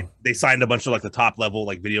wow. they signed a bunch of like the top level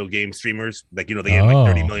like video game streamers. Like, you know, they gave like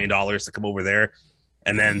 $30 million to come over there.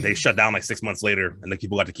 And then they shut down like 6 months later, and the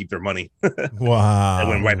people got to keep their money. Wow. They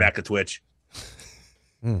went right back to Twitch.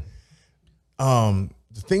 The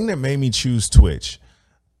thing that made me choose Twitch,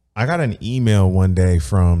 I got an email one day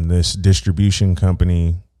from this distribution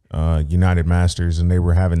company, United Masters, and they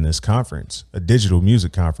were having this conference, a digital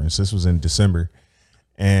music conference. This was in December,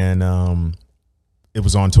 and it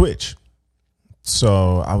was on Twitch.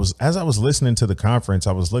 So as I was listening to the conference,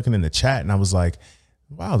 I was looking in the chat, and I was like,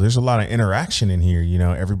 wow, there's a lot of interaction in here. You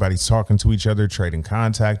know, everybody's talking to each other, trading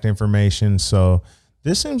contact information. So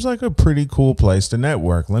this seems like a pretty cool place to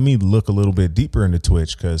network. Let me look a little bit deeper into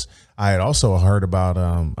Twitch, because I had also heard about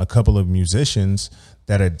a couple of musicians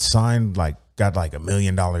that had signed, got like $1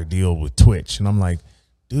 million deal with Twitch. And I'm like,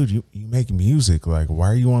 dude, you make music. Like, why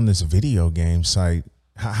are you on this video game site?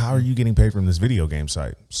 How are you getting paid from this video game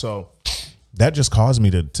site? So that just caused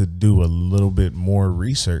me to do a little bit more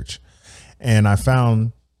research. And I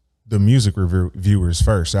found the music reviewers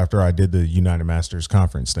first after I did the United Masters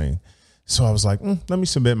conference thing. So I was like, let me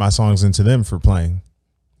submit my songs into them for playing.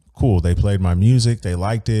 Cool. They played my music. They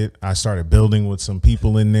liked it. I started building with some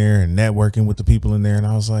people in there and networking with the people in there. And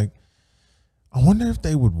I was like, I wonder if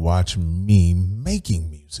they would watch me making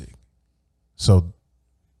music. So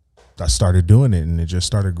I started doing it, and it just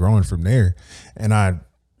started growing from there. And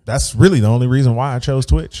that's really the only reason why I chose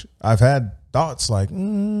Twitch. I've had thoughts like,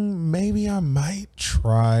 maybe I might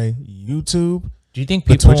try YouTube. Do you think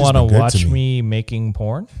But people Twitch has want to been good to watch me. me making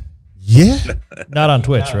porn? Yeah, Not on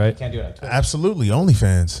Twitch, right? Can't do it on Twitch. absolutely.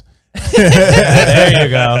 OnlyFans. There you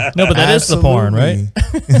go. No, but that is the porn, right?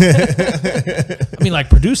 I mean, like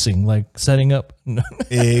producing, like setting up.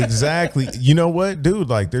 Exactly. You know what, dude?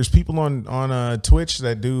 Like, there's people on Twitch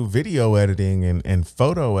that do video editing and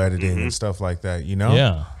photo editing and stuff like that. You know?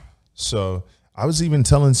 Yeah. So I was even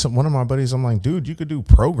telling one of my buddies, I'm like, dude, you could do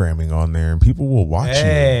programming on there, and people will watch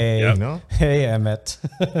Hey. you. You know? Hey, Emmett.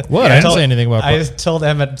 What? I didn't say anything about. I told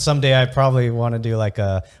Emmett someday I probably want to do like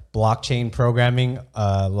a blockchain programming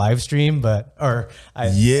live stream, I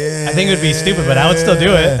think it would be stupid, but I would still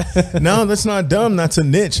do it. No, that's not dumb. That's a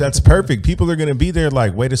niche. That's perfect. People are going to be there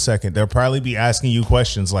like, wait a second. They'll probably be asking you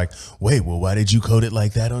questions like, wait, well, why did you code it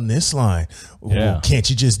like that on this line? Yeah. Well, can't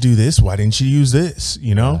you just do this? Why didn't you use this?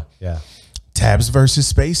 You know? Yeah. Tabs versus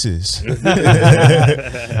spaces. Nice.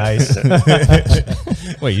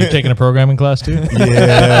 Wait, you're taking a programming class too?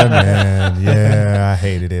 Yeah, man. Yeah, I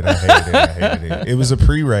hated it. It was a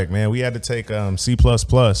prereq, man. We had to take C++,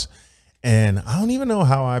 and I don't even know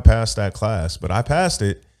how I passed that class, but I passed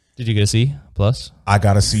it. Did you get a C plus? I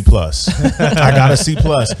got a C plus. I got a C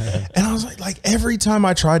plus. And I was like every time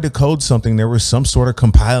I tried to code something, there was some sort of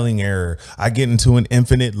compiling error. I get into an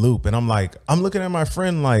infinite loop, and I'm looking at my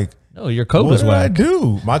friend like, No, your code what was did I whack.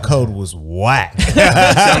 do? My code was whack.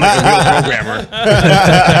 Sound like a real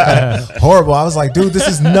programmer. Horrible. I was like, dude, this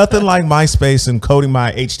is nothing like MySpace and coding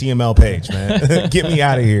my HTML page, man. Get me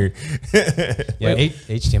out of here. Yeah,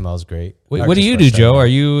 HTML is great. Wait, Not what do just you for do, studying. Joe? Are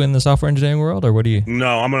you in the software engineering world, or what do you?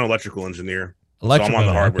 No, I'm an electrical engineer. Electrical, so I'm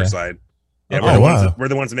on the hardware okay. side. Yeah, Oh, we're, the ones wow. that, we're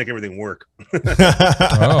the ones that make everything work.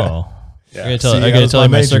 Oh, Yeah. I gotta See, tell that was you my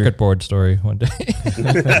my major. circuit board story one day.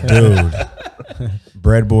 Dude.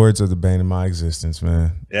 Breadboards are the bane of my existence,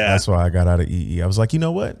 man. Yeah. That's why I got out of EE. I was like, you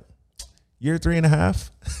know what? Year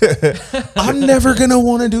 3.5. I'm never going to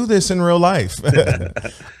want to do this in real life.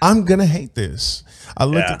 I'm going to hate this. I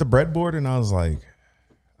looked Yeah. at the breadboard and I was like,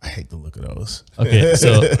 I hate the look of those. Okay,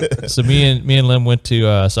 so me and Lim went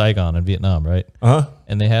to Saigon in Vietnam, right? Uh-huh.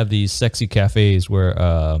 And they have these sexy cafes where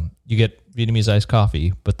you get Vietnamese iced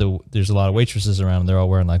coffee, but there's a lot of waitresses around, and they're all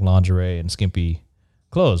wearing like lingerie and skimpy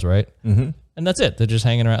clothes, right? Mm-hmm. And that's it. They're just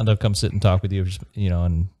hanging around. They'll come sit and talk with you, just,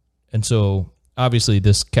 and so obviously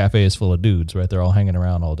this cafe is full of dudes, right? They're all hanging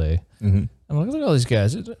around all day. Mm-hmm. I'm like, look at all these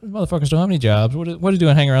guys. Motherfuckers don't have any jobs. What are you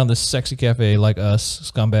doing hanging around this sexy cafe like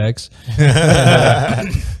us, scumbags?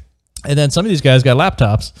 And then some of these guys got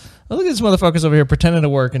laptops. Oh, look at these motherfuckers over here pretending to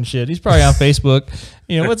work and shit. He's probably on Facebook.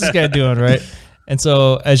 What's this guy doing, right? And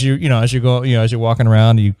so as you're walking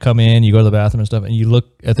around, you come in, you go to the bathroom and stuff, and you look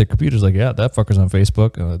at the computers like, yeah, that fucker's on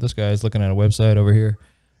Facebook. This guy's looking at a website over here.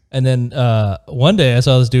 And then one day I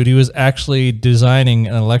saw this dude. He was actually designing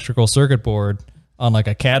an electrical circuit board on like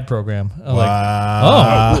a CAD program. I'm like,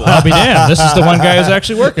 oh, I'll be damned. This is the one guy who's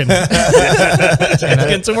actually working.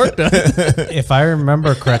 Getting some work done. If I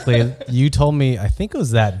remember correctly, you told me, I think it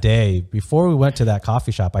was that day before we went to that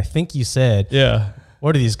coffee shop. I think you said, Yeah.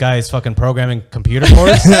 what are these guys fucking programming computer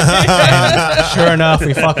boards? And sure enough,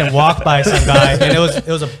 we fucking walked by some guy, and it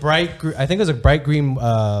was a bright, I think it was a bright green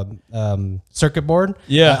circuit board.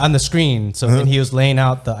 Yeah. On the screen. So and he was laying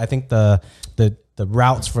out the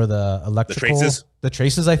routes for the electrical, the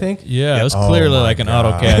traces, I think. Yeah, it was Oh clearly my like an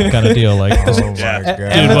God. AutoCAD kind of deal. Like, Oh my Yeah. God.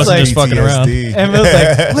 And dude wasn't just fucking around. PTSD. And it was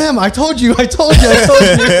like, Lim, I told you. Found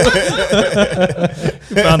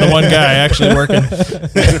the one guy actually working.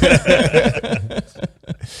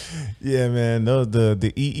 Yeah, man.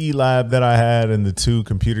 The EE lab that I had and the two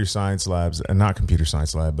computer science labs, not computer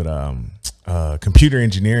science lab, but computer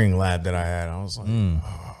engineering lab that I had, I was like,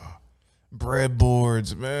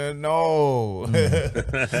 breadboards, man, no.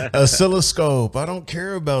 Oscilloscope, I don't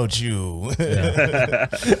care about you.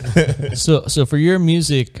 So for your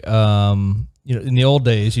music, in the old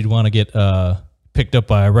days, you'd want to get picked up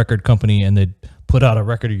by a record company and they'd put out a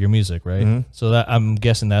record of your music, right? Mm-hmm. So that I'm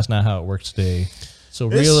guessing that's not how it works today. So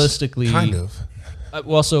realistically, kind of.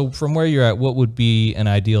 So from where you're at, what would be an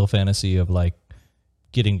ideal fantasy of like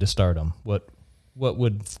getting to stardom? What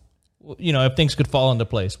would, if things could fall into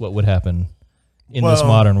place, what would happen in this Well-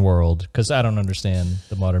 modern world? Because I don't understand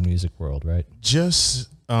the modern music world, right? Just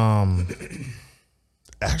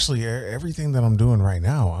actually everything that I'm doing right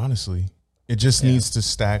now, honestly, it just needs to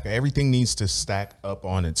stack. Everything needs to stack up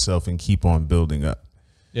on itself and keep on building up.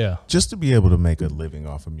 Yeah. Just to be able to make a living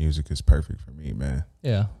off of music is perfect for me, man.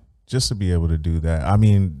 Yeah. Just to be able to do that. I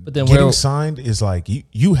mean, But then getting where- signed is like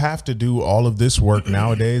you have to do all of this work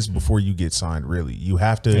nowadays before you get signed. Really, you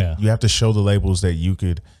have to show the labels that you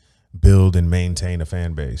could build and maintain a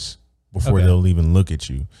fan base before Okay. they'll even look at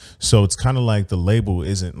you. So it's kind of like the label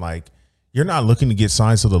isn't like, you're not looking to get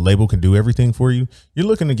signed so the label can do everything for you. You're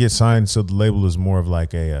looking to get signed so the label is more of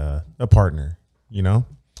like a partner,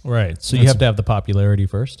 Right. So you have to have the popularity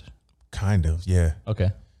first. Kind of, yeah. Okay.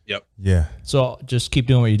 Yep. Yeah, So just keep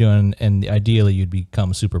doing what you're doing, and ideally you'd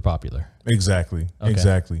become super popular. exactly. Okay.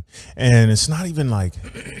 Exactly. And it's not even like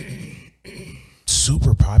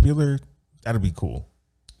super popular. That'd be cool.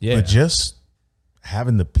 Yeah. But just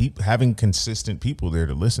having having consistent people there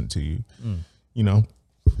to listen to you,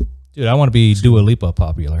 Dude, I want to be Dua Lipa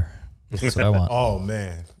popular. That's what I want.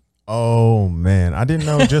 Oh man, I didn't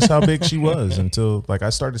know just how big she was until like I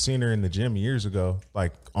started seeing her in the gym years ago,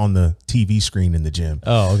 like on the TV screen in the gym.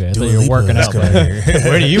 Oh, okay. I thought Dua you were Lipa working is out. coming There. here.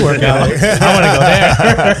 Where do you work out? I want to go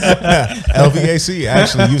there. LVAC,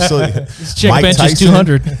 actually, you still Chick Mike bench is Tyson.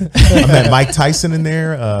 200. I met Mike Tyson in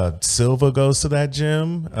there. Silva goes to that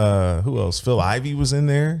gym. Who else? Phil Ivey was in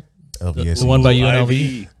there. LVAC. The one by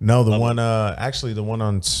UNLV. IV. No, the one. Actually, the one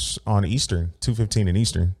on Eastern, 215 in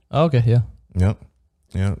Eastern. Oh, okay, yeah. Yep.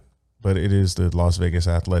 But it is the Las Vegas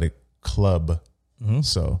Athletic Club.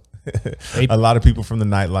 So A lot of people from the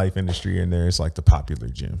nightlife industry in there. It's like the popular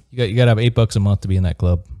gym. You got to have $8 a month to be in that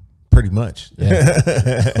club. Pretty much. Yeah.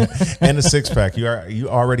 And a 6-pack. You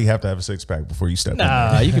already have to have a 6-pack before you step in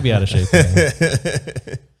there. You could be out of shape.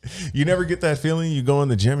 You never get that feeling. You go in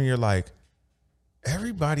the gym and you're like,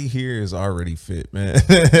 everybody here is already fit, man.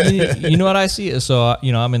 You know what I see? So,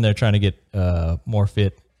 I'm in there trying to get more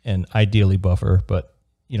fit and ideally buffer, but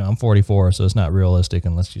I'm 44, so it's not realistic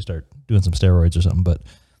unless you start doing some steroids or something. But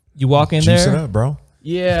you walk in Juice there. it up, bro.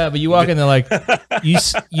 Yeah, but you walk in there like,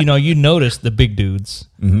 you notice the big dudes,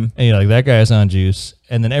 and you're like, that guy's on juice.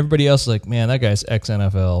 And then everybody else is like, man, that guy's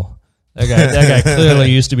ex-NFL. That guy clearly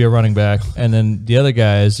used to be a running back. And then the other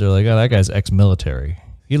guys are like, oh, that guy's ex-military.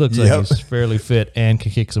 He looks like he's fairly fit and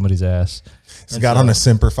can kick somebody's ass. He's got on a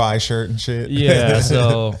Simplify shirt and shit. Yeah,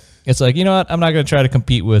 so it's like, you know what? I'm not going to try to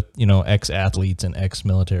compete with, ex-athletes and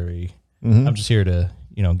ex-military. I'm just here to,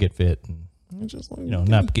 get fit and, just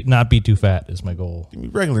like, not be too fat is my goal. Give me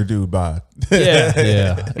regular dude bod.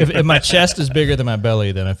 Yeah. If my chest is bigger than my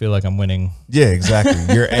belly, then I feel like I'm winning. Yeah,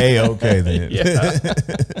 exactly. You're A-okay then. Yeah.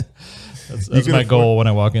 That's my goal when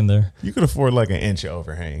I walk in there. You could afford like an inch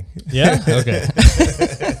overhang. Yeah? Okay.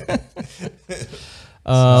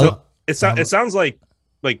 So it sounds like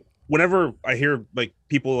whenever I hear like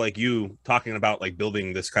people like you talking about like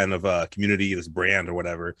building this kind of community, this brand or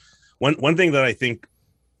whatever, one thing that I think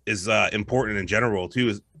is important in general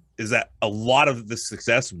too is that a lot of the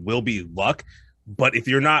success will be luck, but if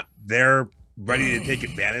you're not there ready to take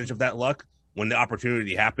advantage of that luck when the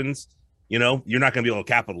opportunity happens, you're not going to be able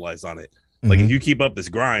to capitalize on it. Like if you keep up this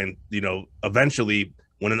grind, eventually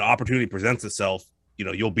when an opportunity presents itself,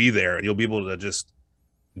 you'll be there and you'll be able to just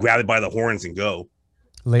grab it by the horns and go.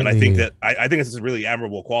 And I think that I think it's a really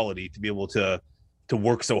admirable quality to be able to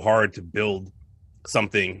work so hard to build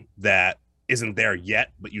something that isn't there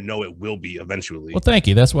yet, but it will be eventually. Well, thank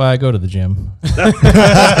you. That's why I go to the gym. Is that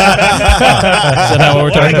not what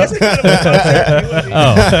we're talking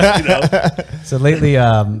about? So lately,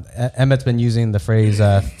 Emmett's been using the phrase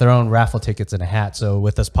throwing raffle tickets in a hat. So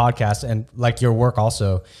with this podcast and like your work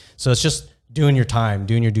also, so it's just doing your time,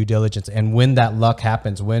 doing your due diligence. And when that luck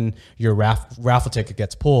happens, when your raffle ticket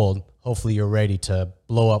gets pulled, hopefully you're ready to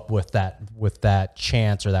blow up with that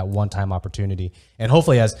chance or that one-time opportunity. And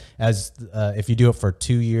hopefully as if you do it for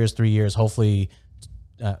 2 years, 3 years, hopefully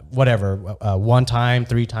one time,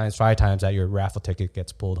 3 times, 5 times that your raffle ticket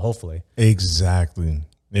gets pulled, hopefully. Exactly.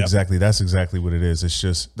 Yep. Exactly. That's exactly what it is. It's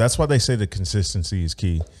just, that's why they say the consistency is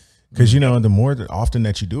key. Because, the more often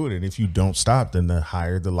that you do it, and if you don't stop, then the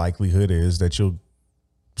higher the likelihood is that you'll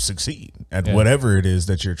succeed at whatever it is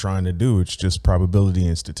that you're trying to do. It's just probability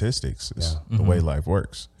and statistics. It's the way life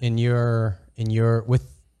works. In your with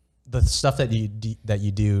the stuff that you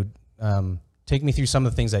do, take me through some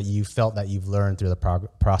of the things that you felt that you've learned through the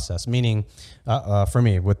process. Meaning, for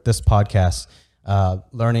me, with this podcast,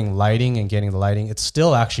 learning lighting and getting the lighting,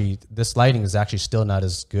 this lighting is actually still not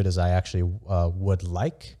as good as I actually would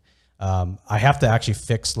like. I have to actually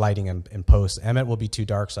fix lighting in post. Emmett will be too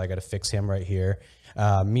dark, so I got to fix him right here.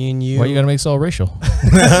 Me and you. Why you got to make it all racial? I'm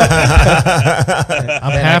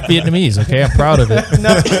half Vietnamese. Okay, I'm proud of it.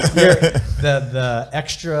 No, the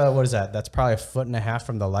extra, what is that? That's probably 1.5 feet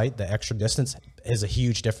from the light. The extra distance is a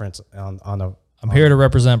huge difference on a. I'm here to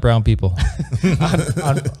represent brown people.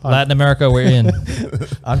 on Latin America, we're in.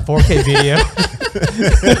 On 4K video.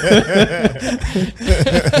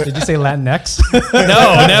 Did you say Latinx?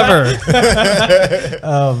 No, never.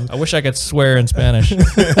 I wish I could swear in Spanish.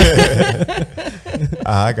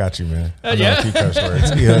 I got you, man. I know Yeah. a few curse words.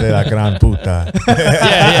 Hijo de la gran puta.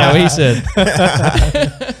 Yeah, what he said.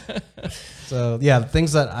 So yeah, the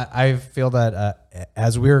things that I feel that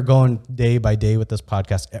as we're going day by day with this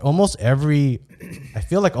podcast, I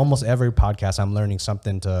feel like almost every podcast I'm learning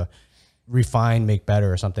something to refine, make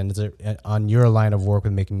better or something. Is it on your line of work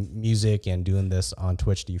with making music and doing this on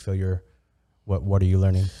Twitch? Do you feel what are you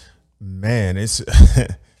learning? Man, it's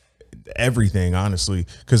everything, honestly.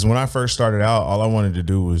 Because when I first started out, all I wanted to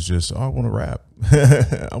do was just, I want to rap.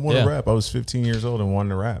 I want to rap. I was 15 years old and wanted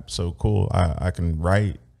to rap. So cool. I can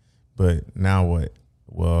write. But now what?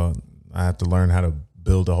 Well, I have to learn how to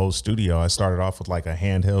build a whole studio. I started off with like a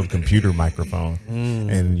handheld computer microphone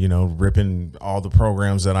and, ripping all the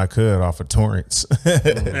programs that I could off of torrents.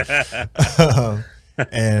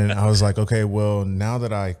 And I was like, okay, well, now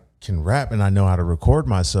that I can rap and I know how to record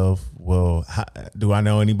myself, well, do I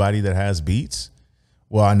know anybody that has beats?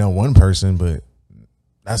 Well, I know one person, but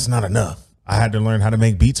that's not enough. I had to learn how to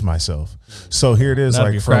make beats myself. So here it is. Now,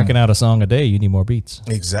 if you're cracking out a song a day, you need more beats.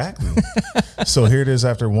 Exactly. So here it is.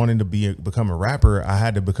 After wanting to become a rapper, I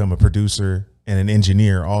had to become a producer and an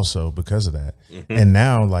engineer also because of that. And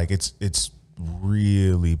now like it's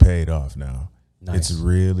really paid off now. Nice. It's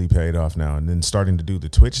really paid off now. And then starting to do the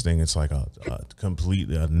Twitch thing, it's like a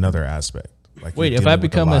completely another aspect. Like Wait, you're if I dealing with a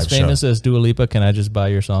become as live show. famous as Dua Lipa, can I just buy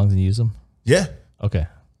your songs and use them? Yeah. Okay.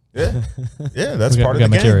 Yeah. Yeah. That's We part got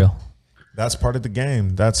of the material. game. That's part of the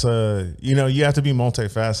game. That's you know, you have to be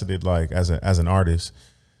multifaceted like as an artist.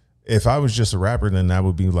 If I was just a rapper, then that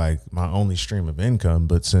would be like my only stream of income.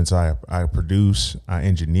 But since I produce, I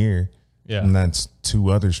engineer, Yeah. and that's 2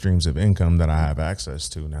 other streams of income that I have access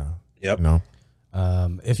to now. Yep. You know?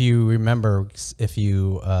 If you remember, if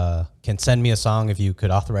you can send me a song, if you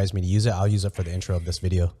could authorize me to use it, I'll use it for the intro of this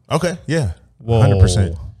video. Okay. Yeah. Whoa.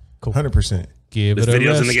 100%. Cool. 100%. Give This it a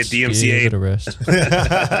video's rest. gonna get DMCA'd. Give it a rest.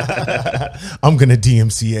 I'm going to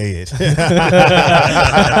DMCA it.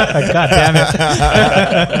 God damn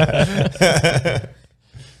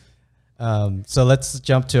it. So let's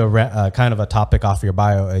jump to a kind of a topic off your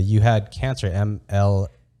bio. You had cancer,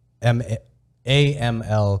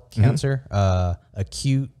 AML cancer,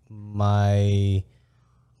 acute myeloid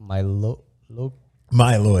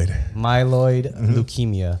Myeloid.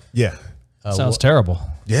 leukemia. Yeah. Sounds terrible.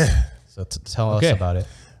 Yeah. So tell Okay. us about it.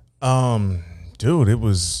 Dude, it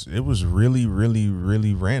was really, really,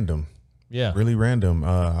 really random. Yeah. Really random.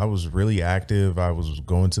 I was really active. I was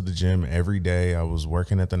going to the gym every day. I was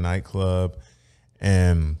working at the nightclub,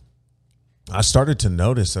 and I started to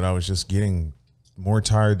notice that I was just getting more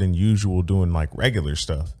tired than usual doing like regular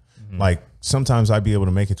stuff. Like sometimes I'd be able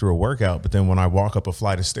to make it through a workout, but then when I walk up a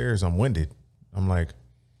flight of stairs, I'm winded. I'm like,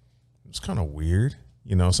 it's kind of weird.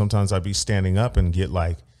 You know, sometimes I'd be standing up and get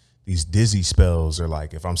like these dizzy spells, or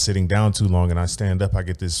like if I'm sitting down too long and I stand up, I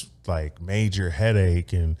get this like major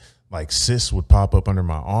headache, and like cysts would pop up under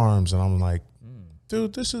my arms, and I'm like,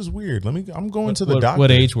 dude, this is weird. I'm going to the doctor.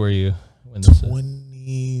 What age were you when this?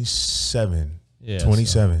 27. Yeah,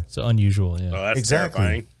 27. So unusual. Yeah. Oh, that's Exactly.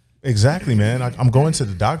 terrifying. Exactly, man. I'm going to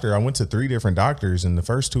the doctor. I went to 3 different doctors, and the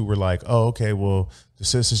first 2 were like, oh, okay, well, the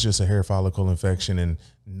cyst is just a hair follicle infection, and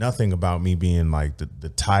nothing about me being like the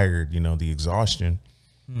tired, you know, the exhaustion.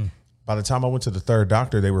 By the time I went to the 3rd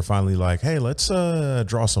doctor, they were finally like, hey, let's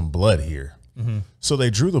draw some blood here. So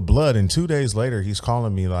they drew the blood, and 2 days later, he's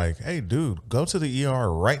calling me like, hey, dude, go to the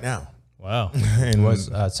ER right now. Wow. And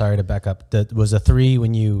Sorry to back up. Was a 3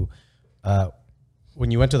 when you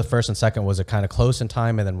went to the first and second? Was it kind of close in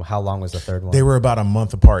time, and then how long was the 3rd one? they were about a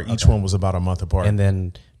month apart. Each one was about a month apart. And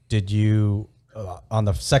then did you on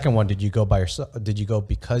the second one? Did you go by yourself? Did you go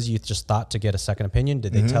because you just thought to get a second opinion?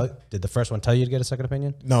 Did they Did the first one tell you to get a second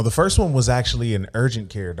opinion? No, the first one was actually an urgent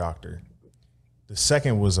care doctor. The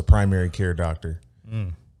second was a primary care doctor.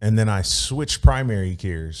 And then I switched primary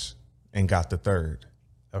cares and got the 3rd.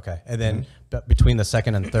 Okay, and then between the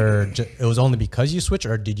second and third, it was only because you switched,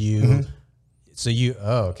 or did you? So you?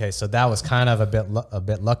 Oh, okay. So that was kind of a bit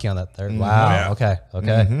lucky on that 3rd. Wow. Yeah. Okay.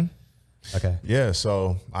 Okay. Okay. Yeah,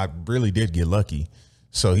 so I really did get lucky.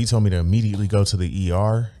 So he told me to immediately go to the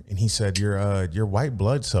ER, and he said your white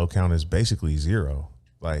blood cell count is basically 0.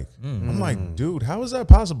 Like I'm like, dude, how is that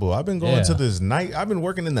possible? I've been going to I've been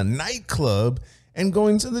working in the nightclub and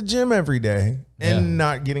going to the gym every day and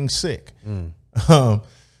not getting sick.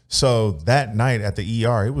 So that night at the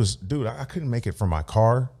ER, it was, dude, I couldn't make it from my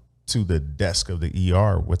car to the desk of the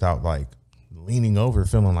ER without like leaning over,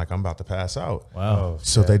 feeling like I'm about to pass out. Wow.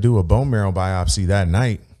 So they do a bone marrow biopsy that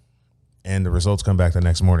night, and the results come back the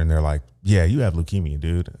next morning. They're like, yeah, you have leukemia,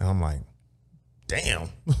 dude. And I'm like, damn.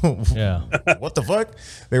 Yeah. What the fuck?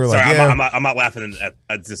 They were Sorry, like, yeah, I'm not laughing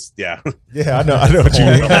at just, yeah. yeah, I know what you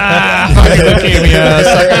mean. Leukemia,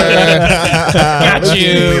 sucker. Got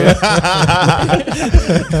you.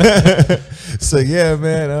 So yeah,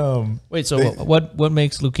 man. Wait, so what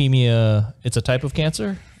makes leukemia? It's a type of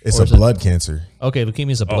cancer? It's Or a is it- blood cancer. Okay,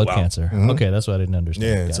 leukemia is a blood wow. cancer. Okay, that's what I didn't understand.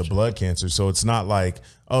 Yeah, it's a Gotcha. blood cancer. So it's not like,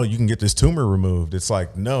 oh, you can get this tumor removed. It's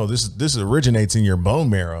like, no, this originates in your bone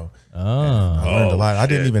marrow. Oh, I learned a lot. I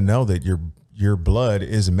didn't shit. even know that your blood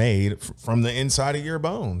is made from the inside of your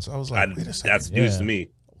bones. I was like, wait a second. That's news Yeah. to me.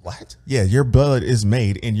 What? Yeah, your blood is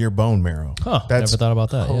made in your bone marrow. Huh, That's never thought about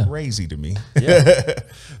that, yeah. crazy to me.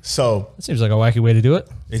 So that seems like a wacky way to do it.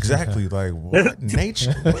 exactly, like what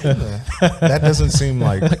nature? What in the- that doesn't seem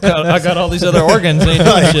like I got all these other organs. Ain't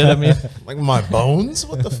doing shit. I mean, like my bones.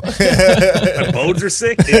 What the fuck? My bones are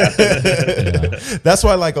sick. Yeah. That's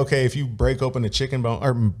why, like, okay, if you break open a chicken bone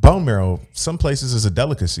or bone marrow, some places is a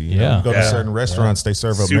delicacy. You know? Yeah. You go to Yeah. certain restaurants, they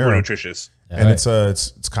serve up Super marrow, nutritious. and Right.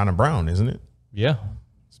 it's kind of brown, isn't it? yeah,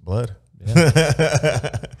 It's blood.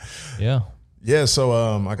 yeah. Yeah, so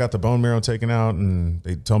I got the bone marrow taken out, and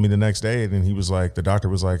they told me the next day, and he was like, the doctor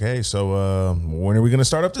was like, hey, so when are we going to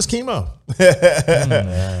start up this chemo?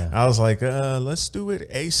 I was like, let's do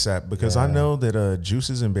it ASAP, because I know that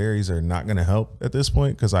juices and berries are not going to help at this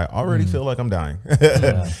point, because I already feel like I'm dying.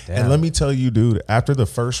 And let me tell you, dude, after the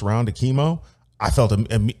first round of chemo, I felt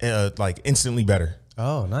like instantly better.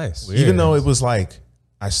 Oh, nice. Even though it was like,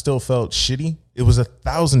 I still felt shitty. It was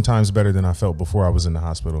 1,000 times better than I felt before I was in the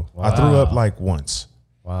hospital. Wow. I threw up like once.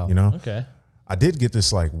 Wow. You know? Okay. I did get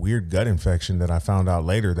this like weird gut infection that I found out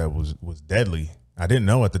later that was deadly. I didn't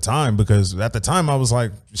know at the time, because at the time I was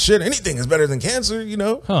like, shit, anything is better than cancer, you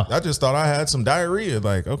know? Huh. I just thought I had some diarrhea.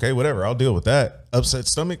 Like, okay, whatever, I'll deal with that. Upset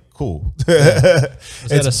stomach, cool. Is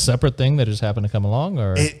that a separate thing that just happened to come along,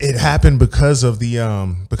 or it happened because of the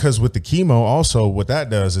because with the chemo also, what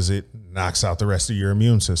that does is it knocks out the rest of your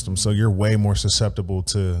immune system. So you're way more susceptible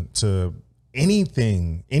to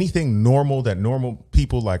anything normal that normal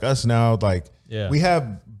people like us now, like we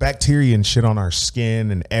have bacteria and shit on our skin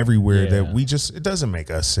and everywhere that it doesn't make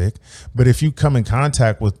us sick. But if you come in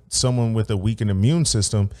contact with someone with a weakened immune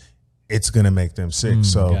system, it's going to make them sick.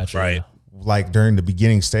 So gotcha. Right. like during the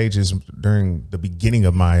beginning stages, during the beginning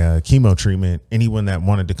of my chemo treatment, anyone that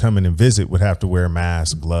wanted to come in and visit would have to wear a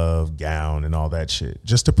mask, glove, gown, and all that shit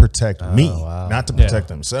just to protect me, not to protect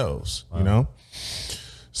themselves, you know?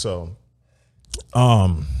 So,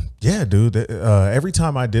 yeah, dude, every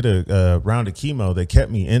time I did a round of chemo, they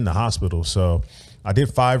kept me in the hospital. So I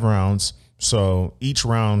did 5 rounds. So each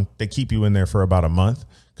round, they keep you in there for about a month,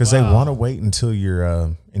 because they want to wait until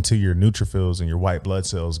your neutrophils and your white blood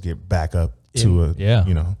cells get back up to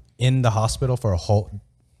you know, in the hospital for a whole,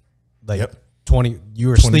 like 20. You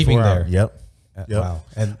were sleeping there. Yep. Wow.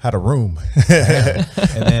 And had a room.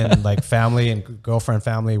 and then like family and girlfriend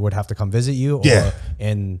family would have to come visit you. Or,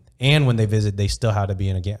 and when they visit, they still had to be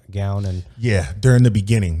in a gown. And during the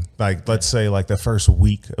beginning, like let's say like the first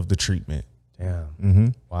week of the treatment.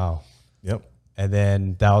 Wow. Yep. And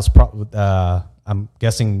then that was I'm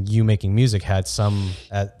guessing you making music had some.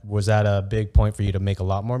 Was that a big point for you to make a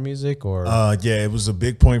lot more music, or? Yeah, it was a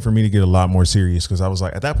big point for me to get a lot more serious, because I was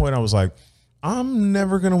like, at that point, I was like, I'm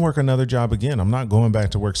never gonna work another job again. I'm not going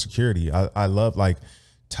back to work security. I love, like,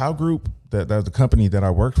 Tao Group, that the company that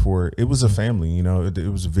I worked for. It was a family, you know.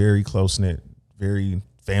 It was very close knit, very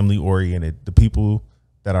family oriented. The people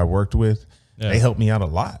that I worked with, they helped me out a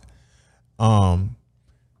lot.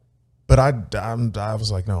 But I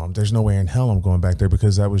was like, no, there's no way in hell I'm going back there,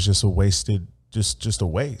 because that was just a wasted, just a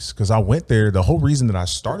waste. Because I went there, the whole reason that I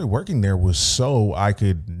started working there was so I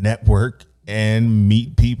could network and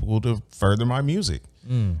meet people to further my music.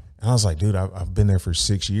 And I was like, dude, I've been there for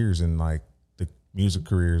 6 years, and like the music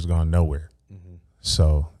career has gone nowhere.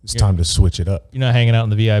 So it's time to switch it up. You're not hanging out in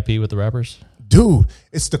the VIP with the rappers? Dude,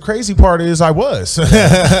 it's the crazy part is I was.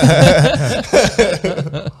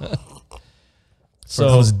 So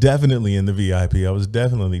I was definitely in the VIP. I was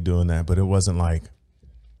definitely doing that, but it wasn't like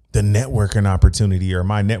the networking opportunity, or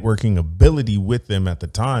my networking ability with them at the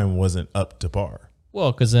time wasn't up to par.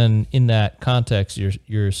 Well, because then in that context,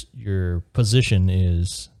 your position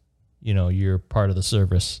is, you know, you're part of the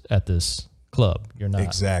service at this club. You're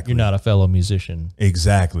not You're not a fellow musician.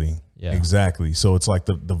 Exactly. Yeah. Exactly. So it's like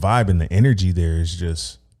the vibe and the energy there is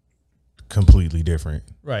just completely different.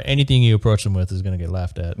 Right. Anything you approach them with is going to get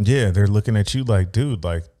laughed at. Yeah, they're looking at you like, dude,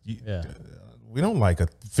 like, we don't like a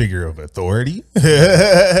figure of authority.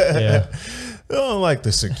 I don't like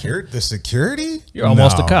the security. You're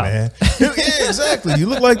almost a cop, man. Yeah, exactly. You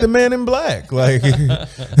look like the Man in Black. Like,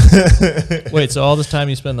 wait. So all this time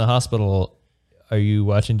you spend in the hospital, are you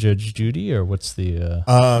watching Judge Judy, or what's the?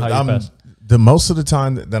 The most of the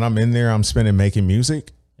time that I'm in there, I'm spending making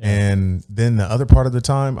music. And then the other part of the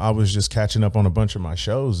time, I was just catching up on a bunch of my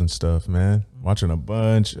shows and stuff, man. Watching a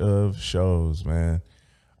bunch of shows, man.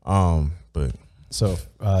 But so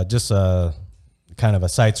just kind of a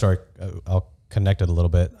side story. I'll connect it a little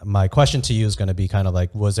bit. My question to you is going to be kind of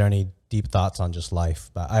like, was there any deep thoughts on just life?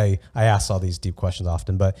 But I ask all these deep questions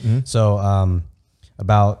often. But so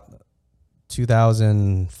about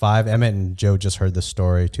 2005, Emmett and Joe just heard this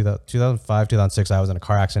story. 2005, 2006, I was in a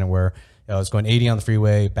car accident where I was going 80 on the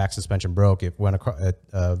freeway, back suspension broke. It went across.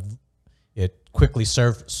 It quickly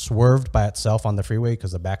swerved by itself on the freeway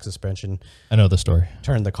because the back suspension. I know the story.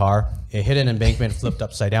 Turned the car. It hit an embankment, flipped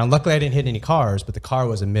upside down. Luckily, I didn't hit any cars, but the car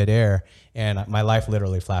was in midair, and my life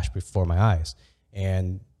literally flashed before my eyes.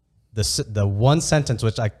 And the one sentence,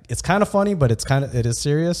 which it's kind of funny, but it is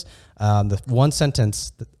serious. The one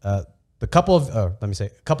sentence, a couple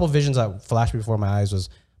of visions that flashed before my eyes was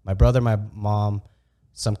my brother, my mom,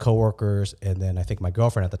 some coworkers, and then I think my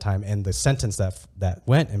girlfriend at the time. And the sentence that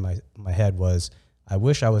went in my head was, "I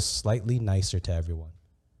wish I was slightly nicer to everyone."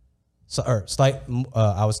 So, or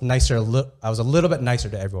I was nicer. I was a little bit nicer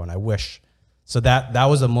to everyone. I wish. So that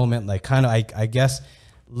was a moment, like kind of, I guess,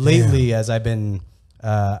 lately as I've been.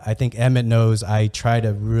 I think Emmett knows. I try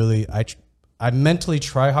to really. I mentally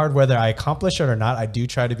try hard, whether I accomplish it or not. I do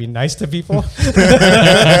try to be nice to people. So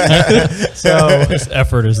this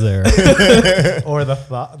effort is there. Or the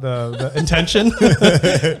thought, the intention.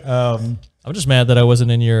 I'm just mad that I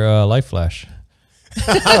wasn't in your life flash.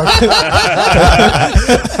 Because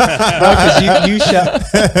you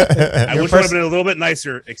I wish I would have been a little bit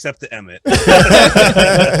nicer, except to Emmett.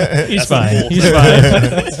 He's fine. He's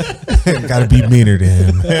fine. Got to be meaner to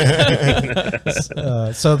him.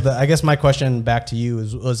 I guess my question back to you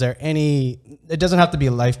is: was there any? It doesn't have to be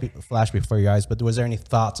a life flash before your eyes, but was there any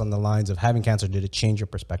thoughts on the lines of having cancer? Did it change your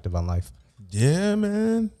perspective on life? Yeah,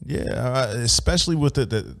 man. Yeah, especially with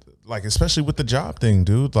especially with the job thing,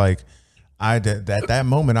 dude. Like, at that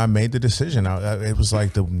moment, I made the decision. It was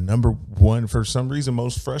like the number one, for some reason,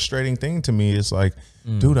 most frustrating thing to me. Is like,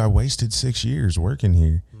 dude, I wasted 6 years working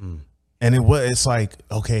here. And it's like,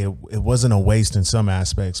 okay, it wasn't a waste in some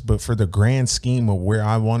aspects, but for the grand scheme of where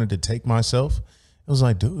I wanted to take myself, it was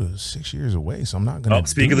like, dude, it was 6 years of waste. I'm not going to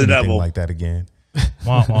speak do of the anything devil like that again.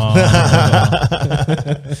 Wah, wah.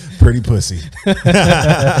 Pretty pussy.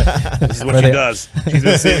 This is what she does. She's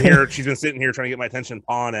been sitting here trying to get my attention,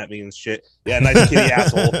 pawing at me and shit. Yeah, nice kitty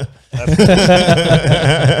asshole.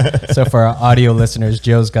 So for our audio listeners,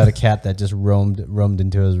 Joe's got a cat that just roamed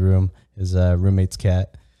into his room. His roommate's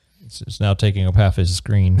cat. It's now taking up half his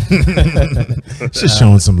screen. Just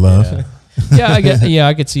showing some love. Yeah,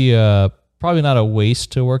 I could see probably not a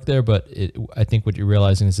waste to work there, but I think what you're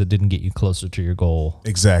realizing is it didn't get you closer to your goal.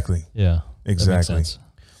 Exactly. Yeah, exactly. That makes sense.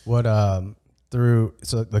 What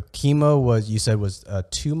so the chemo was, you said, was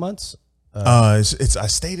 2 months? I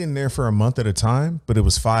stayed in there for a month at a time, but it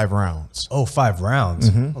was 5 rounds. Oh, 5 rounds.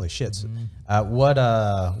 Holy shit.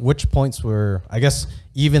 Which points were, I guess,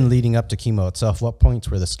 even leading up to chemo itself, what points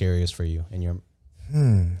were the scariest for you in your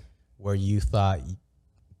where you thought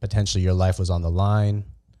potentially your life was on the line?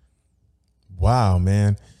 Wow,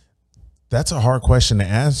 man. That's a hard question to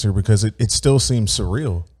answer because it still seems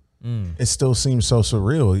surreal. It still seems so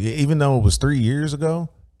surreal. Even though it was 3 years ago,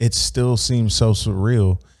 it still seems so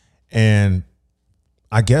surreal. And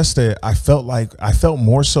I guess that I felt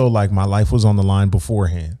more so like my life was on the line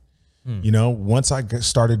beforehand. You know, once I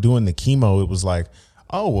started doing the chemo, it was like,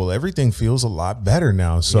 oh, well, everything feels a lot better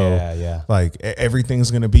now. So like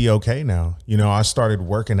everything's going to be okay now. You know, I started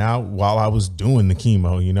working out while I was doing the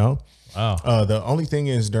chemo, you know. Wow. The only thing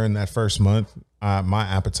is during that first month, my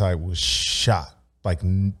appetite was shot, like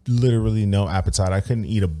literally no appetite. I couldn't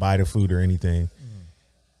eat a bite of food or anything.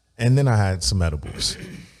 And then I had some edibles.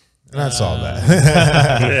 And that's all that.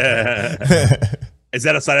 Is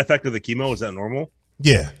that a side effect of the chemo? Is that normal?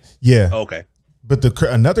 Yeah. Oh, okay. But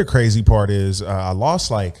another crazy part is I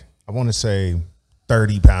lost I want to say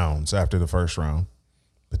 30 pounds after the first round.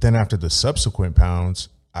 But then after the subsequent pounds,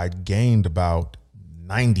 I gained about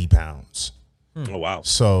 90 pounds. Oh, wow.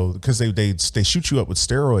 So because they shoot you up with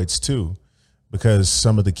steroids too, because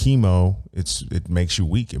some of the chemo, it makes you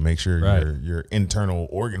weak. It makes your internal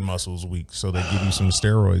organ muscles weak. So they give you some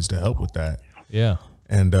steroids to help with that. Yeah.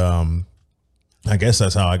 And I guess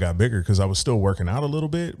that's how I got bigger, because I was still working out a little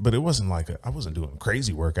bit, but it wasn't like I wasn't doing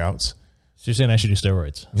crazy workouts. So you're saying I should do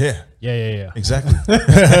steroids? Yeah. Yeah. Exactly. A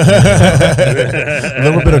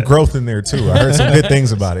little bit of growth in there too. I heard some good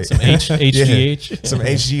things about it. Some HGH. Yeah, some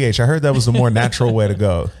HGH. I heard that was the more natural way to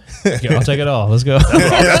go. Okay, I'll take it all. Let's go.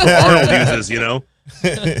 That's what Arnold uses, you know.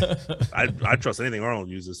 I trust anything Arnold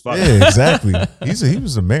uses. Fuck. Yeah, exactly. He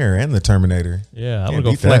was the mayor and the Terminator. Yeah, I'm gonna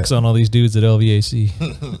go flex on all these dudes at LVAC.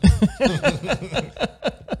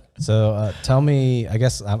 So tell me, I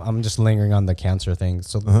guess I'm just lingering on the cancer thing.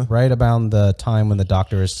 So right about the time when the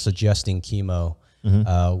doctor is suggesting chemo,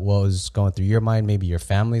 what was going through your mind, maybe your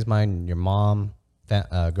family's mind, your mom,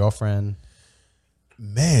 girlfriend?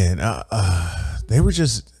 Man, they were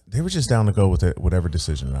just down to go with whatever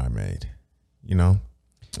decision I made. You know,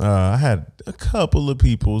 I had a couple of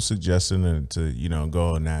people suggesting to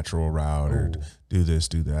go a natural route or do this,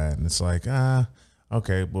 do that, and it's like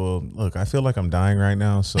okay, well, look, I feel like I'm dying right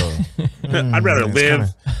now, so I'd rather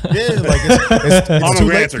live. It's too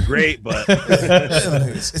late. Are great, but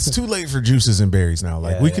it's too late for juices and berries now.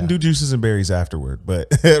 Like we can do juices and berries afterward, but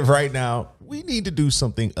right now we need to do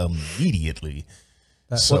something immediately.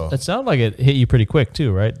 So it sounded like it hit you pretty quick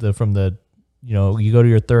too, right? You go to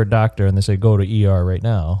your third doctor and they say go to ER right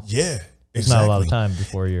now. Yeah. There's not a lot of time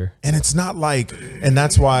before you're. And it's not like, and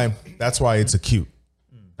that's why it's acute.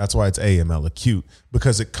 That's why it's AML, acute,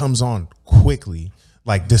 because it comes on quickly.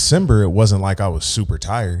 Like December, it wasn't like I was super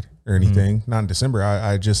tired or anything. Not in December.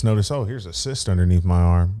 I just noticed, oh, here's a cyst underneath my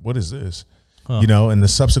arm. What is this? You know, in the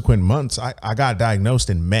subsequent months, I got diagnosed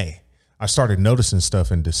in May. I started noticing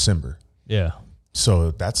stuff in December. Yeah.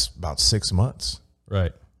 So that's about 6 months.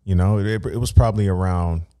 Right. You know, it was probably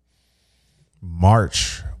around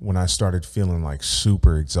March when I started feeling like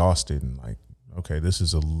super exhausted and like, okay, this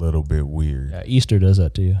is a little bit weird. Yeah, Easter does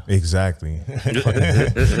that to you. Exactly.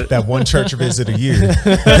 That one church visit a year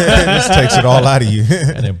just takes it all out of you.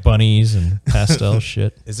 And then bunnies and pastel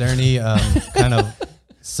shit. Is there any kind of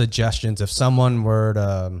suggestions if someone were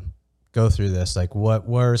to go through this? Like, what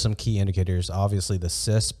were some key indicators? Obviously, the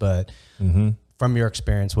cyst, but from your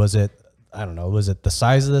experience, was it, I don't know, was it the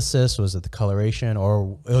size of the cyst? Was it the coloration?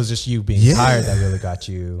 Or it was just you being tired that really got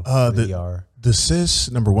you to the ER? The cysts,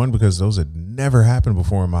 number one, because those had never happened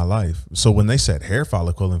before in my life. So when they said hair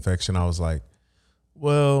follicle infection, I was like,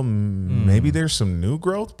 well, maybe there's some new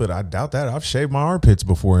growth, but I doubt that. I've shaved my armpits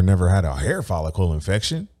before and never had a hair follicle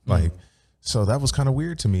infection. Like, so that was kind of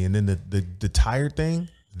weird to me. And then the tired thing,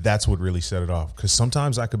 that's what really set it off. Because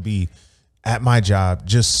sometimes I could be at my job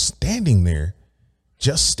just standing there,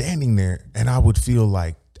 and I would feel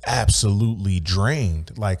like absolutely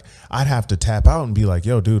drained. Like I'd have to tap out and be like,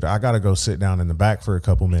 yo, dude, I got to go sit down in the back for a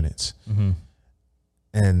couple minutes.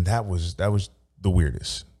 And that was the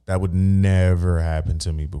weirdest. That would never happen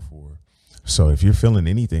to me before. So if you're feeling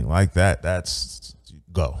anything like that, that's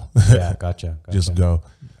go. Yeah, gotcha. Just go.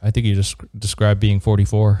 I think you just described being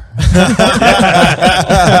 44.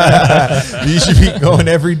 You should be going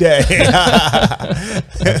every day.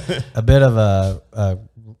 A bit of a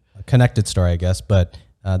connected story, I guess, but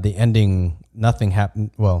the ending, nothing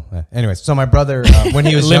happened. Well, anyways, so my brother, when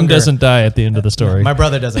he was Lim younger, doesn't die at the end of the story. my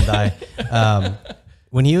brother doesn't die.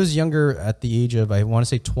 When he was younger, at the age of, I want to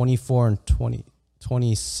say 24 and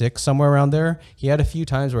 26, somewhere around there, he had a few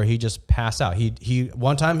times where he just passed out. He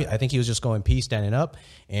one time, I think he was just going pee standing up,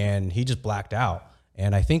 and he just blacked out.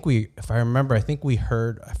 And I think if I remember, I think we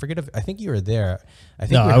heard, I think you were there. I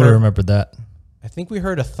think I would have remembered that. I think we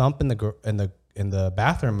heard a thump in the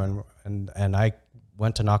bathroom, and I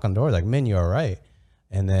went to knock on the door, like, Min, you all right?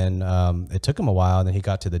 And then it took him a while, and then he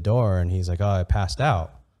got to the door, and he's like, oh, I passed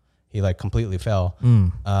out. He like completely fell.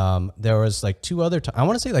 There was like two other times. I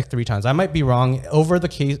want to say like 3 times. I might be wrong. Over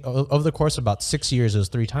the course of about 6 years, it was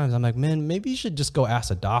 3 times. I'm like, man, maybe you should just go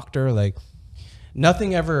ask a doctor. Like,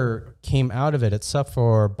 nothing ever came out of it except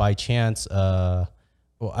for by chance. Well,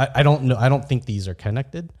 I don't know. I don't think these are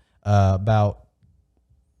connected. About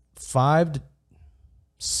 6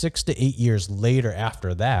 to 8 years later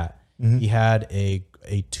after that, he had a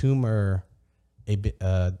tumor. Is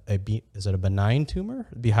it a benign tumor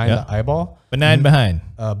behind the eyeball? Benign behind.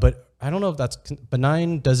 But I don't know if that's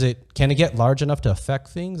benign. Can it get large enough to affect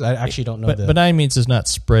things? I actually don't know. But benign means it's not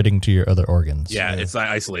spreading to your other organs. Yeah, it's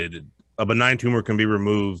isolated. A benign tumor can be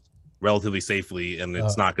removed relatively safely, and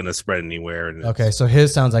it's not going to spread anywhere. And okay, so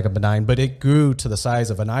his sounds like a benign, but it grew to the size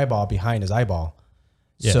of an eyeball behind his eyeball.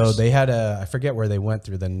 Yes. So they had I forget where they went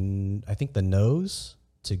through I think the nose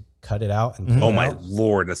to cut it out. And oh my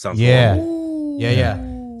Lord, that sounds horrible.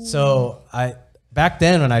 Yeah. So back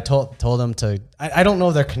then when I told them to, I don't know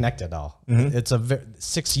if they're connected at all. It's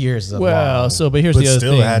 6 years. But here's the other thing.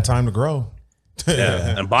 Still had time to grow.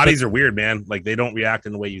 Yeah. And bodies are weird, man. Like they don't react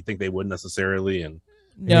in the way you think they would necessarily. And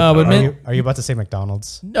no, but are you about to say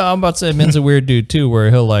McDonald's? No, I'm about to say Min's a weird dude too, where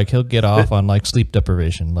he'll get off on like sleep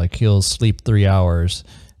deprivation. Like he'll sleep 3 hours.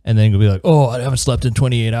 And then he'll be like, "Oh, I haven't slept in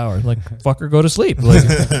 28 hours." Like, fucker, go to sleep. Like,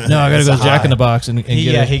 no, I gotta go to Jack in the Box and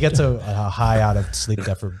get it. He gets a high out of sleep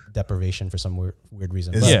deprivation for some weird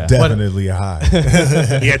reason. It's definitely a high.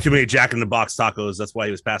 He had too many Jack in the Box tacos. That's why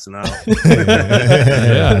he was passing out.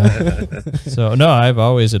 Yeah. So no, I've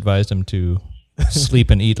always advised him to sleep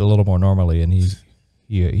and eat a little more normally, and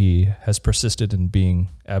he has persisted in being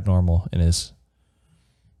abnormal in his.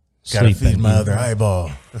 Gotta feed my other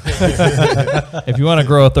eyeball. If you want to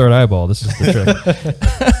grow a third eyeball, this is the trick.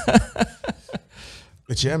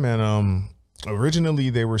 But yeah, man.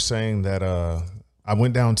 Originally they were saying that I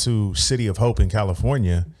went down to City of Hope in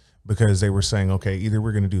California because they were saying, okay, either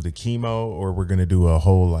we're going to do the chemo or we're going to do a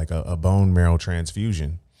whole like a bone marrow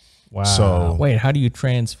transfusion. Wow. So wait, how do you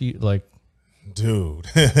transfuse? Like, dude,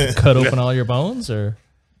 cut open all your bones or?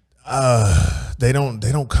 They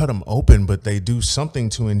don't cut them open, but they do something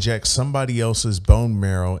to inject somebody else's bone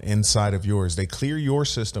marrow inside of yours. They clear your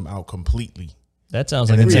system out completely. That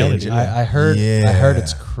sounds like insanity. I heard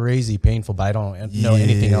it's crazy painful, but I don't know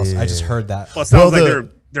anything else. I just heard that. Well, it sounds like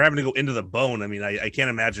they're having to go into the bone. I mean, I can't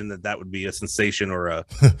imagine that would be a sensation or a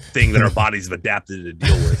thing that our bodies have adapted to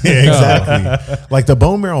deal with. Yeah, exactly. Like the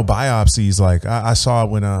bone marrow biopsies, like I saw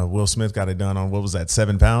when Will Smith got it done on, what was that,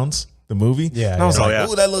 7 Pounds, the movie? Yeah. And I was like, yeah.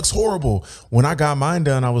 oh, that looks horrible. When I got mine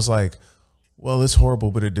done, I was like, well, it's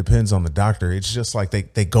horrible, but it depends on the doctor. It's just like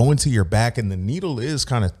they go into your back, and the needle is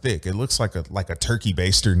kind of thick. It looks like a turkey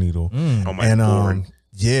baster needle. Oh my Lord.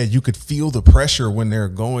 Yeah, you could feel the pressure when they're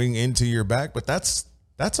going into your back, but that's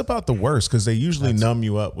about the worst because they usually numb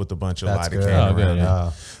you up with a bunch of lidocaine around it.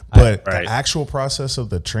 Yeah. But Right. the actual process of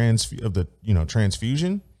the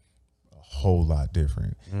transfusion, a whole lot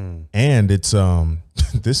different. And it's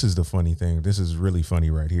this is the funny thing. This is really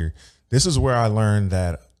funny right here. This is where I learned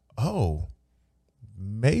that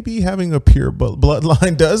maybe having a pure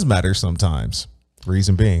bloodline does matter sometimes.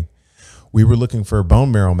 Reason being, we were looking for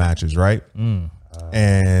bone marrow matches, right?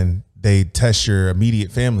 And they test your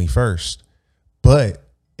immediate family first. But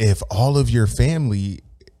if all of your family,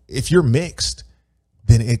 if you're mixed,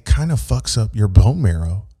 then it kind of fucks up your bone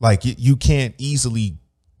marrow. Like you can't easily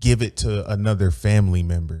give it to another family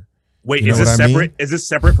member. Wait, You is know this what I mean? separate? Is this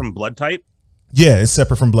separate from blood type? Yeah, it's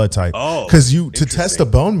separate from blood type. Oh, because to test interesting.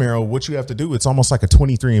 the bone marrow, what you have to do, it's almost like a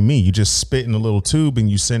 23andMe. You just spit in a little tube and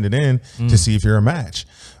you send it in to see if you're a match.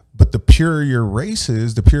 But the purer your race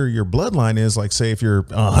is, the purer your bloodline is, like say if you're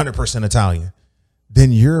 100% Italian,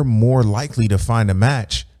 then you're more likely to find a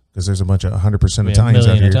match because there's a bunch of 100% Italians out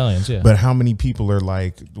million here. Italians, yeah. But how many people are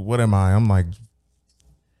like, what am I? I'm like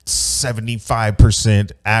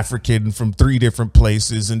 75% African from 3 different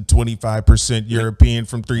places and 25% European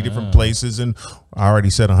from 3 different places. And I already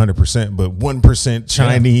said 100%, but 1%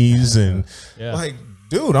 Chinese. And like,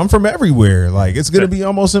 dude, I'm from everywhere. Like, it's going to be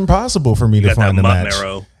almost impossible for me to Got that find a mutt match.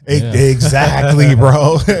 marrow. Exactly,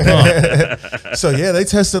 bro. So yeah, they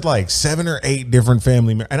tested like 7 or 8 different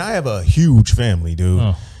family members. And I have a huge family,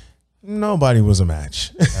 dude. Nobody was a match.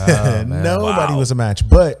 Nobody was a match.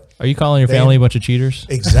 But Are you calling your family a bunch of cheaters?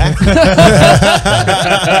 exactly.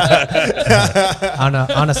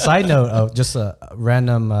 On a side note of just a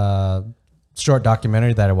random short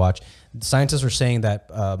documentary that I watched, scientists were saying that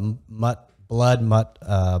blood,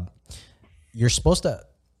 you're supposed to.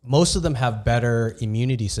 Most of them have better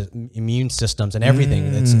immune systems and everything.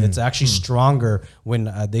 It's actually stronger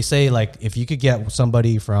when they say, like, if you could get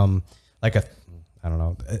somebody from like I don't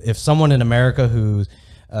know, if someone in America who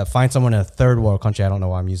finds someone in a third world country, I don't know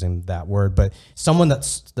why I'm using that word, but someone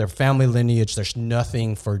that's their family lineage, there's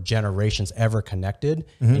nothing for generations ever connected,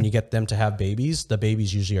 and you get them to have babies, the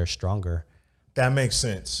babies usually are stronger. That makes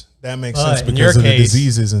sense. That makes But sense in your because of the case-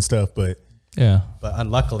 diseases and stuff. But Yeah. But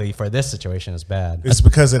unluckily for this situation, it's bad. it's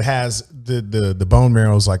because it has the bone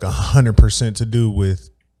marrow is like 100% to do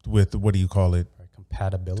with what do you call it?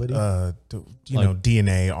 Compatibility.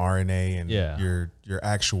 DNA, RNA, and Yeah. your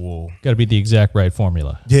actual. Got to be the exact right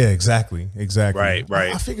formula. Yeah, exactly. Right.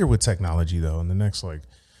 I figure with technology though, in the next like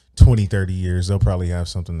 20, 30 years, they'll probably have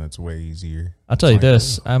something that's way easier. I'll tell you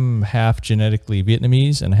this, I'm half genetically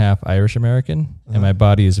Vietnamese and half Irish American, and my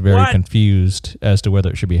body is very What? confused as to whether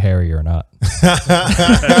it should be hairy or not.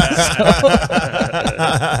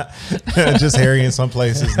 Just hairy in some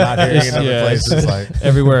places, not hairy in other Yeah, places. Like,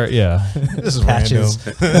 Everywhere, yeah. this is Patches.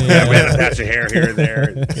 random. Yeah, we have a patch of hair here and there.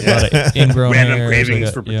 A lot of ingrown Random hairs. cravings We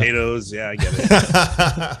got- for yeah. potatoes. Yeah, I get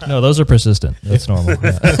it. No, those are persistent. That's normal.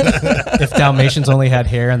 Yeah. If Dalmatians only had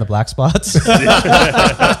hair and the black spots.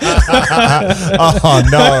 Oh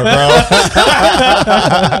no, bro.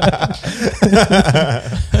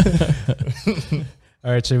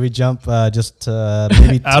 All right, should we jump just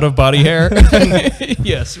maybe? Out of body hair?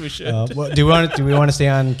 Yes, we should. Do we want to stay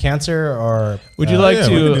on cancer or Would you like yeah,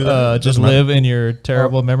 we can do that. to just Doesn't matter. live in your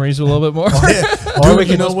terrible memories a little bit more? Dude, Or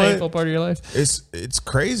you know most what? painful part of your life? It's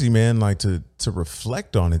crazy, man. Like to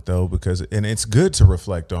reflect on it though, because and it's good to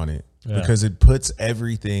reflect on it because it puts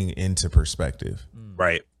everything into perspective.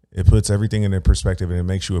 Right. It puts everything into perspective and it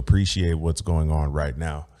makes you appreciate what's going on right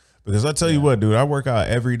now. Because I tell you what, dude, I work out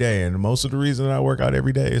every day, and most of the reason I work out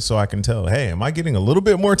every day is so I can tell, hey, am I getting a little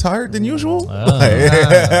bit more tired than usual?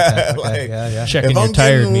 Like, yeah. Checking if your I'm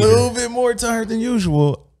tired getting a meter. little bit more tired than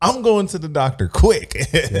usual, I'm going to the doctor quick.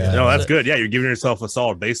 No, that's good. Yeah, you're giving yourself a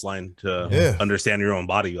solid baseline to Yeah. understand your own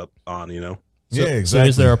body up on, Yeah, So exactly.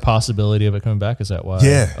 is there a possibility of it coming back? Is that why?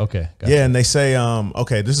 Yeah. Okay. Gotcha. Yeah, and they say,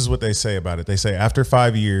 okay, this is what they say about it. They say after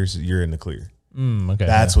 5 years, you're in the clear. Okay.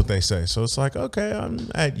 That's what they say. So it's like, okay, I'm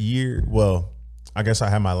at year. Well, I guess I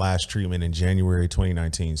had my last treatment in January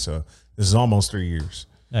 2019. So this is almost 3 years.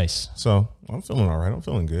 nice. So I'm feeling all right. I'm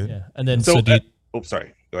feeling good. Yeah. And then So, do you,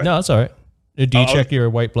 sorry. Go ahead. no, that's all right. Do you check your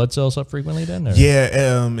white blood cells up frequently then? Or?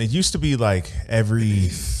 Yeah, it used to be like every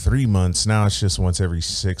 3 months. Now it's just once every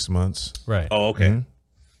 6 months. Right. Oh, okay.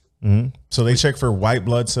 So they check for white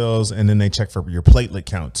blood cells, and then they check for your platelet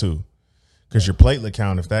count too. Because your platelet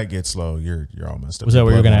count, if that gets low, you're all messed up. Was that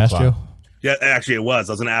what you were going to ask, Joe? Yeah, actually it was.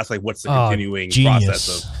 I was going to ask like what's the continuing genius.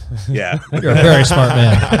 process of. Yeah, You're a very smart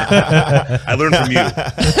man. I learned from you.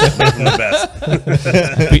 Learned from the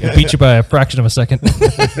best. Beat you by a fraction of a second.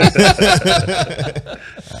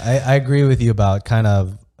 I agree with you about kind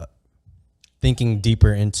of thinking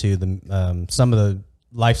deeper into the some of the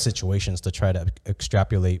life situations to try to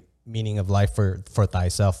extrapolate meaning of life for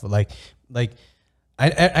thyself. Like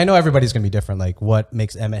I know everybody's gonna be different. Like what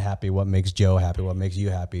makes Emmett happy, what makes Joe happy, what makes you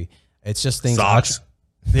happy. It's just things. Socks.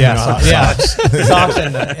 Socks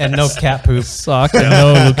and no cat poop. Sock and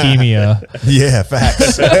no leukemia. Yeah,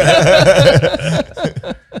 facts.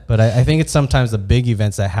 But I think it's sometimes the big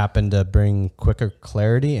events that happen to bring quicker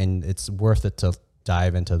clarity, and it's worth it to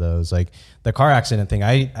dive into those. Like the car accident thing,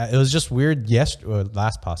 it was just weird. Last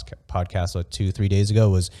podcast, like 2-3 days ago,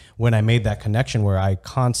 was when I made that connection where I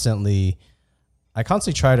constantly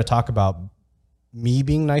try to talk about me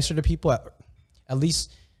being nicer to people, at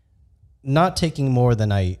least not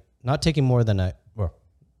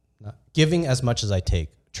giving as much as I take,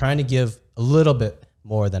 trying to give a little bit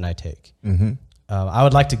more than I take. I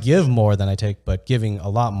would like to give more than I take, but giving a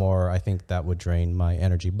lot more, I think that would drain my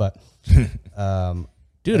energy. But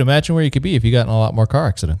dude, imagine where you could be if you got in a lot more car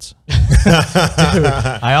accidents. Dude,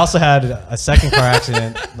 I also had a second car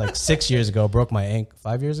accident like 6 years ago, broke my ankle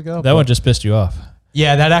 5 years ago. That one just pissed you off.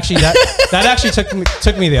 Yeah, that actually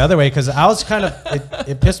took me the other way, because I was kind of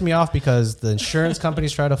it pissed me off because the insurance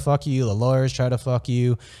companies try to fuck you, the lawyers try to fuck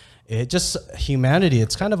you. It just humanity.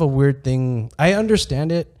 It's kind of a weird thing. I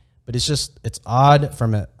understand it, but it's odd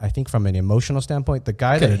from an emotional standpoint. The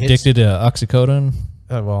guy that addicted to oxycodone.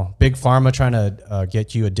 Big pharma trying to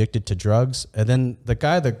get you addicted to drugs, and then the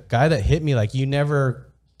guy that hit me, like, you never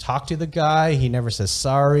talk to the guy. He never says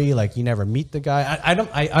sorry. Like, you never meet the guy.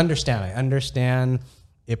 I understand.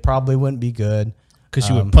 It probably wouldn't be good because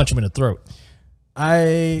you would punch him in the throat.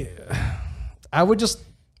 I would just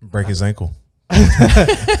break his ankle.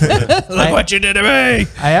 Look what you did to me.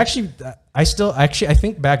 I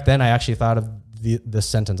think back then I actually thought of this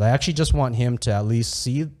sentence. I actually just want him to at least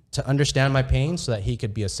to understand my pain so that he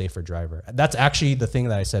could be a safer driver. That's actually the thing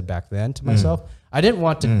that I said back then to myself. I didn't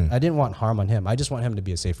want harm on him. I just want him to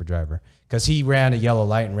be a safer driver, because he ran a yellow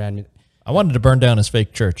light and ran me. I wanted to burn down his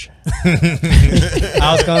fake church.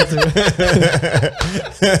 I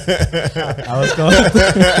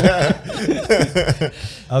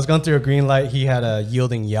was going through a green light. He had a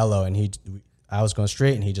yielding yellow, and I was going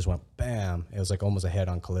straight, and he just went bam. It was like almost a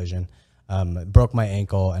head-on collision. It broke my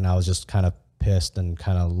ankle, and I was just kind of pissed and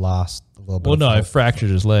kind of lost a little bit. Well, no, I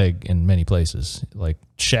fractured his leg in many places, like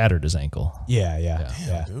shattered his ankle. Yeah.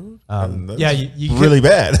 Dude. You really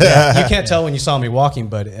bad. You can't tell when you saw me walking,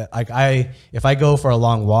 but if I go for a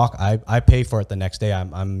long walk, I pay for it the next day.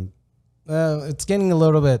 It's getting a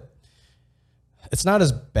little bit. It's not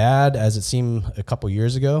as bad as it seemed a couple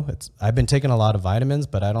years ago. I've been taking a lot of vitamins,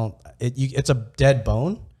 but it's a dead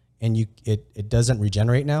bone, and it doesn't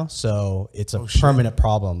regenerate now, so it's a permanent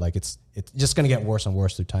problem. Like it's just gonna get worse and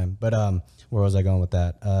worse through time. But where was I going with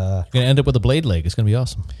that? You're gonna end up with a blade leg. It's gonna be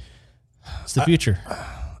awesome. It's the future.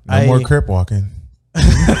 No more crip walking.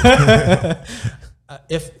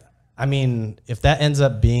 If that ends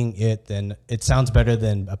up being it, then it sounds better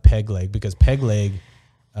than a peg leg, because peg leg,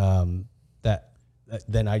 you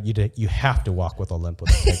have to walk with a limp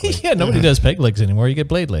with a peg leg. Yeah, nobody does peg legs anymore. You get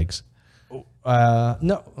blade legs.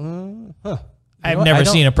 No. I've never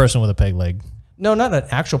seen a person with a peg leg. No, not an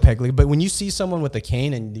actual peg leg, but when you see someone with a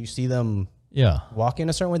cane and you see them walking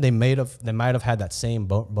a certain way, they might have had that same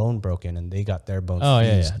bone broken, and they got their bones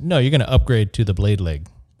fused. Yeah. No, you're going to upgrade to the blade leg.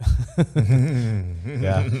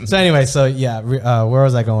 Yeah. So anyway, where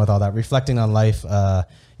was I going with all that? Reflecting on life.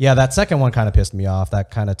 That second one kind of pissed me off. That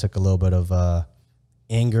kind of took a little bit of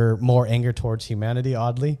more anger towards humanity,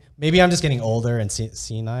 oddly. Maybe I'm just getting older and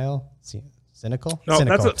senile. Cynical? No,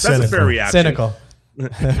 cynical. That's a fair reaction. Cynical.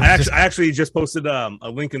 I actually just posted a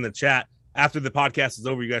link in the chat. After the podcast is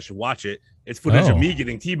over, you guys should watch it. It's footage of me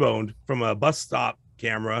getting T-boned from a bus stop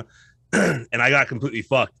camera, and I got completely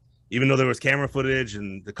fucked. Even though there was camera footage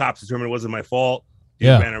and the cops determined it wasn't my fault,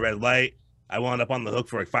 ran a red light, I wound up on the hook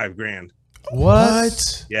for like $5,000.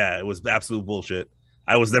 What? Yeah, it was absolute bullshit.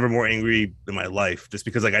 I was never more angry in my life, just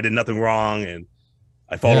because like I did nothing wrong and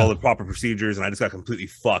I followed all the proper procedures, and I just got completely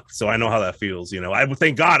fucked. So I know how that feels. I would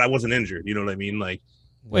thank God I wasn't injured. You know what I mean? Like,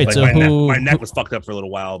 wait, like so my neck was fucked up for a little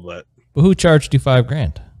while, but who charged you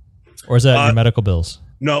 $5,000? Or is that your medical bills?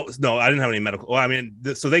 No, I didn't have any medical. Well, I mean,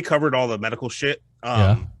 so they covered all the medical shit.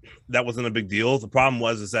 That wasn't a big deal. The problem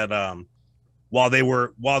was that while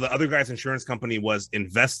the other guy's insurance company was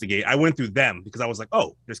investigating, I went through them because I was like,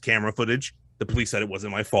 oh, there's camera footage. The police said it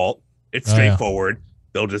wasn't my fault. It's straightforward.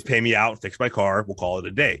 They'll just pay me out, fix my car. We'll call it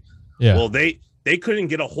a day. Yeah. Well, they couldn't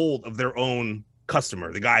get a hold of their own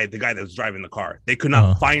customer, the guy that was driving the car. They could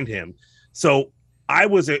not find him. So I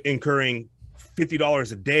was incurring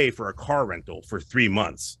 $50 a day for a car rental for 3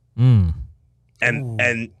 months. And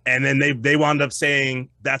then they wound up saying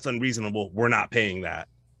that's unreasonable. We're not paying that.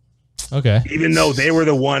 Okay. Even though they were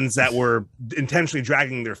the ones that were intentionally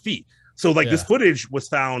dragging their feet. So this footage was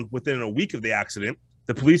found within a week of the accident.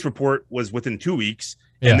 The police report was within 2 weeks.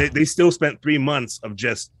 And they still spent 3 months of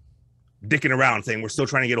just dicking around saying, we're still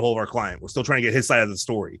trying to get a hold of our client. We're still trying to get his side of the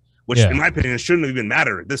story, which in my opinion shouldn't even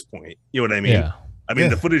matter at this point. You know what I mean? Yeah. I mean,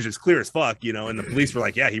 the footage is clear as fuck, and the police were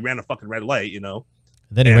like, yeah, he ran a fucking red light,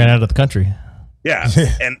 Then he ran out of the country. Yeah.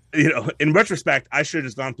 And, in retrospect, I should have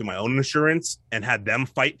just gone through my own insurance and had them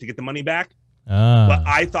fight to get the money back. But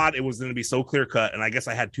I thought it was going to be so clear cut. And I guess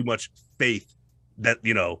I had too much faith that,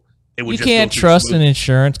 it would You can't trust an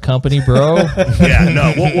insurance company, bro. Yeah,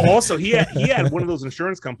 no. Well, also, he had one of those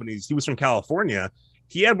insurance companies. He was from California.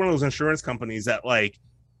 He had one of those insurance companies that,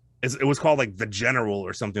 it was called the General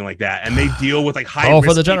or something like that, and they deal with high risk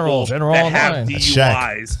for the General that have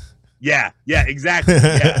DUIs. Yeah, exactly.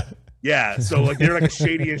 Yeah. So they're a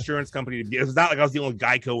shady insurance company. It was not like I was dealing with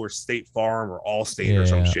Geico or State Farm or Allstate or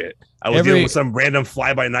some shit. I was dealing with some random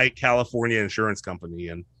fly by night California insurance company.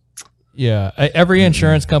 And every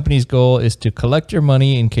insurance company's goal is to collect your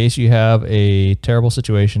money in case you have a terrible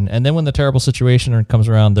situation, and then when the terrible situation comes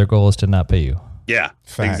around, their goal is to not pay you. Yeah,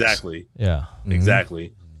 Facts. Exactly. Yeah,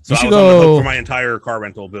 exactly. So I was on the hook for my entire car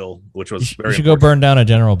rental bill, which was very. You should go burn down a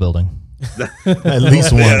General building. At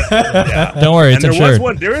least one. Yeah. Don't worry, it's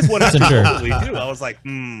insured. There is one insured too. I was like,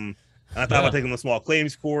 I thought about taking the small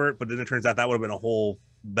claims court, but then it turns out that would have been a whole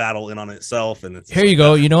battle in on itself. And here you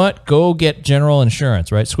go. You know what? Go get General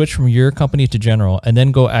Insurance, right? Switch from your company to General, and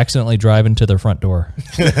then go accidentally drive into their front door.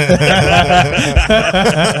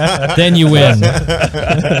 Then you win.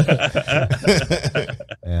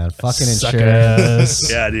 Man, fucking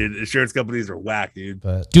insurance. Yeah, dude. Insurance companies are whack, dude.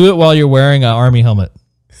 But do it while you're wearing an Army helmet.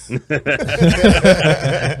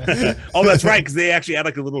 Oh, that's right, because they actually had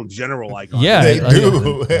a little General icon. Yeah, they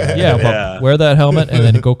do. Wear that helmet and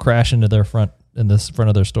then go crash into their front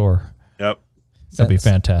of their store. Yep, that'd be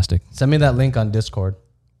fantastic. Send me that link on Discord.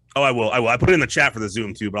 Oh, I will. I put it in the chat for the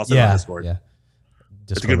Zoom too, but I'll send it on Discord. Yeah,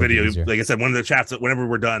 it's a good video. Like I said, one of the chats. Whenever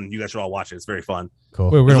we're done, you guys should all watch it. It's very fun. Cool.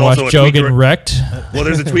 Wait, we're gonna watch Joe getting wrecked. Well,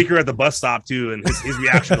 there's a tweaker at the bus stop too, and his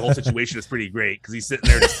reaction to the whole situation is pretty great because he's sitting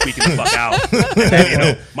there just tweaking the fuck out. And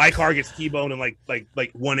then, my car gets T-boned and like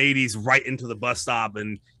 180s right into the bus stop,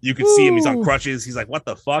 and you could see him. He's on crutches. He's like, "What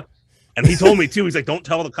the fuck?" And he told me too. He's like, "Don't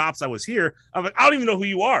tell the cops I was here." I'm like, "I don't even know who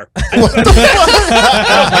you are." Like,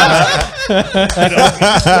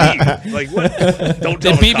 what? Don't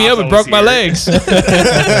tell. They beat me up and broke my legs.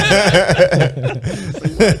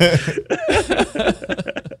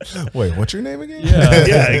 Wait, what's your name again?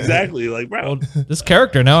 Yeah, exactly. Like, bro, this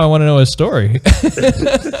character. Now I want to know his story.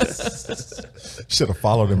 Should have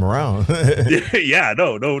followed him around. Yeah,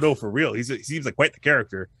 no, for real. He seems like quite the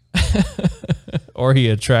character. Or he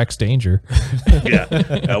attracts danger.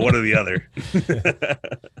 Yeah, one or the other.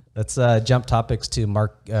 Let's jump topics to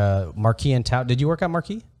Marquee and Tao. Did you work at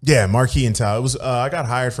Marquee? Yeah, Marquee and Tao. It was I got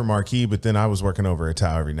hired for Marquee, but then I was working over at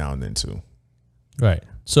Tao every now and then too. Right.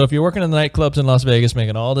 So if you're working in the nightclubs in Las Vegas,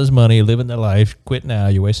 making all this money, living the life, quit now.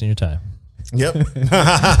 You're wasting your time. Yep.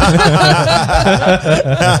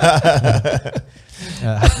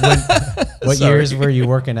 What years were you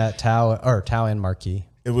working at Tao and Marquee?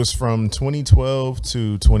 It was from 2012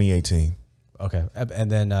 to 2018. Okay,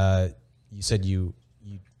 and then you said you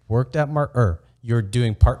worked at you're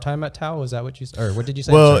doing part-time at Tao. Is that what you said? Or what did you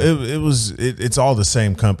say? Well, it's all the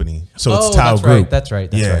same company. So it's Tao Group. Right. That's right.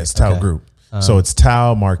 It's Tao Group. So it's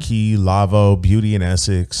Tao, Marquee, Lavo, Beauty in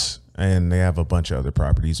Essex, and they have a bunch of other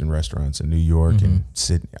properties and restaurants in New York and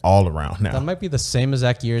Sydney, all around now. That might be the same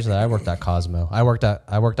exact years that I worked at Cosmo. I worked at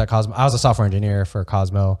Cosmo. I was a software engineer for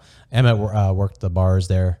Cosmo. Emmett worked the bars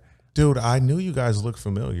there. Dude, I knew you guys looked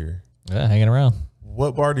familiar. Yeah, hanging around.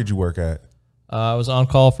 What bar did you work at? I was on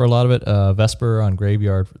call for a lot of it. Vesper on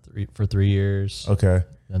Graveyard for 3 years. Okay.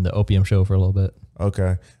 And the Opium Show for a little bit.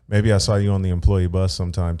 Okay. Maybe I saw you on the employee bus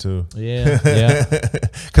sometime too. Yeah.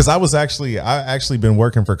 Because I actually been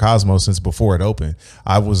working for Cosmo since before it opened.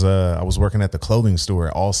 I was working at the clothing store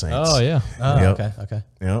at All Saints. Oh yeah. Oh, Yep. Okay.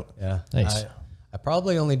 Yep. Yeah. Nice. I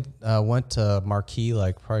probably only went to Marquee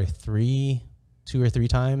like probably 2 or 3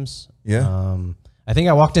 times. Yeah. I think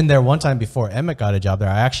I walked in there one time before Emmett got a job there.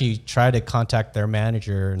 I actually tried to contact their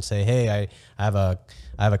manager and say, "Hey, I have a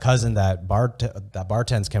cousin that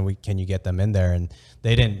bartends. Can you get them in there?" And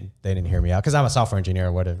they didn't hear me out because I'm a software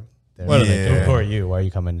engineer. What are they doing? Who are you? Why are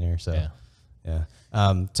you coming in here? So yeah.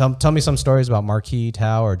 Tell me some stories about Marquee,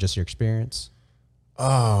 Tao, or just your experience.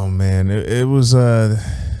 Oh man, it was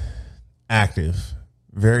active,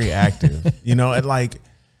 very active. You know, and like.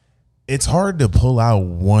 It's hard to pull out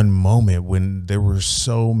one moment when there were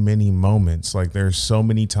so many moments. Like there's so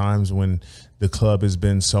many times when the club has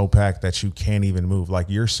been so packed that you can't even move. Like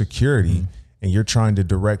you're security and you're trying to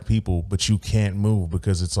direct people, but you can't move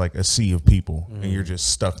because it's like a sea of people and you're just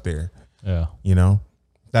stuck there. Yeah. You know,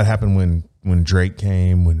 that happened when Drake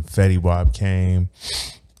came, when Fetty Wap came.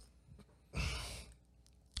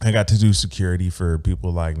 I got to do security for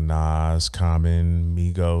people like Nas, Common,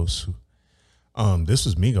 Migos. This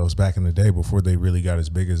was Migos back in the day before they really got as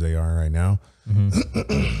big as they are right now.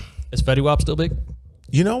 Is Fetty Wap still big?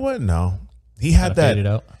 You know what? No, he had that. Faded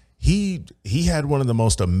out. He had one of the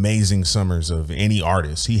most amazing summers of any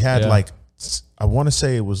artist. He had like, I want to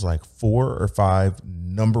say it was like 4 or 5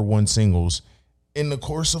 #1 singles in the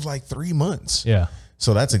course of like 3 months. Yeah.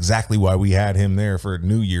 So that's exactly why we had him there for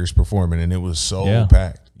New Year's performing, and it was so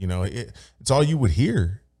packed. You know, it's all you would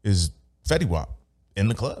hear is Fetty Wap in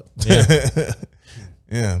the club. Yeah.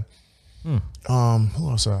 Yeah. Who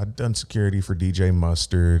else? I've done security for DJ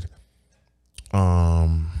Mustard. Do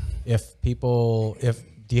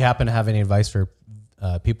you happen to have any advice for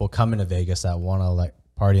people coming to Vegas that want to like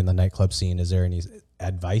party in the nightclub scene? Is there any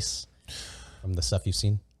advice from the stuff you've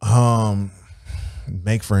seen?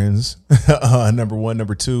 Make friends. Number 1,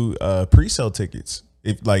 number 2, pre-sale tickets.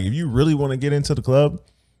 If you really want to get into the club,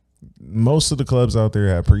 most of the clubs out there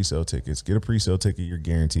have pre-sale tickets. Get a pre-sale ticket, you're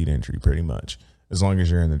guaranteed entry pretty much, as long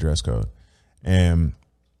as you're in the dress code. And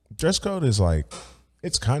dress code is like,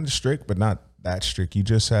 it's kind of strict, but not that strict. You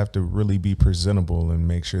just have to really be presentable and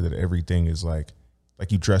make sure that everything is like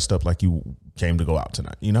you dressed up like you came to go out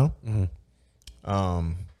tonight, you know?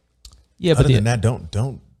 Yeah, other than that,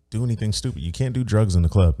 don't do anything stupid. You can't do drugs in the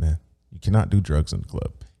club, man. You cannot do drugs in the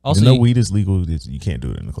club. Also, even though weed is legal, you can't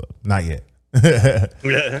do it in the club. Not yet.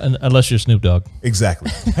 Unless you're Snoop Dogg.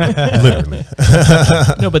 Exactly. Literally.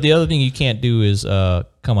 No, but the other thing you can't do is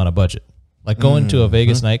come on a budget. Like going to a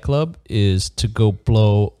Vegas nightclub is to go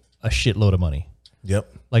blow a shitload of money.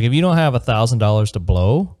 Yep. Like if you don't have $1,000 to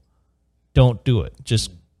blow, don't do it.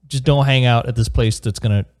 Just don't hang out at this place that's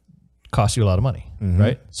gonna cost you a lot of money,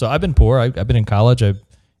 right? So I've been poor. I've been in college. I've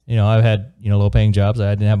had low paying jobs. I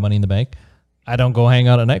didn't have money in the bank. I don't go hang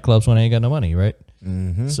out at nightclubs when I ain't got no money, right?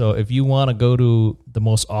 So if you want to go to the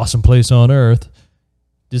most awesome place on earth,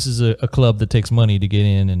 this is a club that takes money to get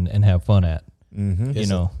in and have fun at. You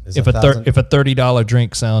know, if a $30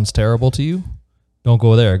 drink sounds terrible to you, don't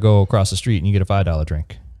go there. Go across the street and you get a $5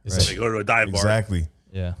 drink. Right? Go to a dive bar. Exactly.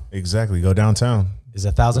 Yeah. Exactly. Go downtown. Is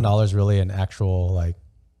 $1,000 really an actual like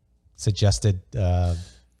suggested? Dang,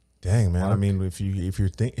 man. Mark? I mean, if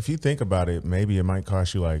you think about it, maybe it might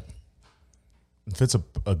cost you like, if it's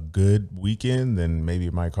a good weekend, then maybe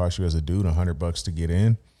it might cost you as a dude $100 to get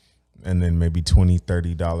in, and then maybe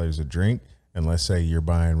 $20-$30 a drink. And let's say you're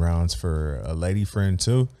buying rounds for a lady friend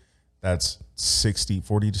too, that's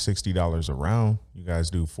 $40 to $60 a round. You guys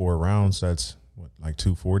do 4 rounds, that's what, like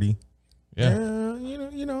 $240. Yeah,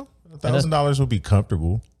 $1,000 would be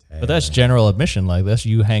comfortable. But that's general admission. Like that's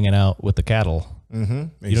you hanging out with the cattle.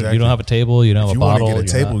 Exactly. You don't have a table. You don't have a bottle. If you want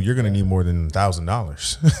to get a table, you're going to need more than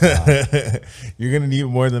 $1,000. You're going to need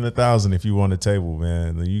more than $1,000 if you want a table,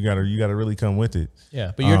 man. You got to really come with it.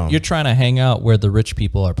 Yeah, but you're trying to hang out where the rich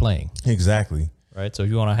people are playing. Exactly. Right. So if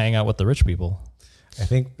you want to hang out with the rich people, I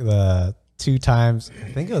think the 2 times,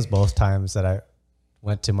 I think it was both times that I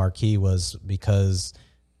went to Marquee was because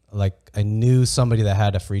like I knew somebody that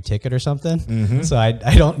had a free ticket or something. So I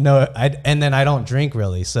don't know. And then I don't drink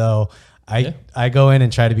really. So I go in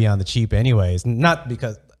and try to be on the cheap anyways. Not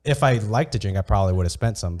because if I liked to drink, I probably would have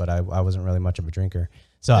spent some, but I wasn't really much of a drinker.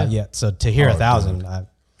 So so to hear 1,000,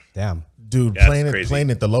 damn. Dude, playing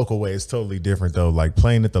it the local way is totally different though. Like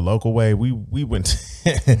playing it the local way, we went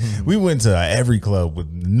we went to every club with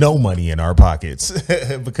no money in our pockets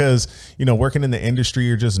because working in the industry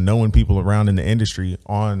or just knowing people around in the industry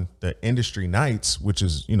on the industry nights, which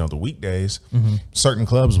is the weekdays, certain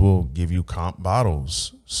clubs will give you comp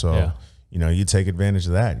bottles. So you take advantage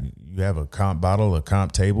of that. You have a comp bottle, a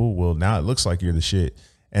comp table. Well, now it looks like you're the shit.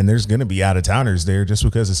 And there's going to be out-of-towners there just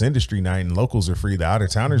because it's industry night and locals are free. The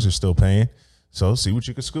out-of-towners are still paying. So see what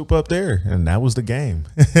you can scoop up there. And that was the game.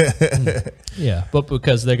 Yeah, but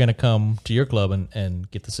because they're going to come to your club and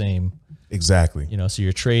get the same, Exactly. you know, so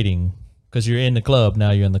you're trading because you're in the club.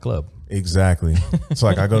 Now you're in the club. Exactly. It's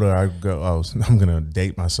like I'm going to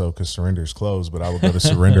date myself because Surrender's closed, but I would go to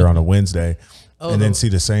Surrender on a Wednesday and then see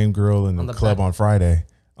the same girl in the club on Friday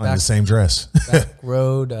on the same dress. Back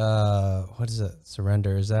Road, what is it?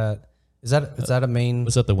 Surrender. Is that a main?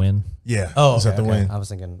 Was that the win? Yeah. Oh, Is that the win? I was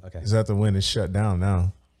thinking, okay. Is that the win? It's shut down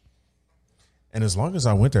now. And as long as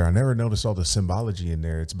I went there, I never noticed all the symbology in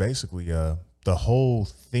there. It's basically the whole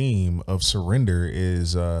theme of Surrender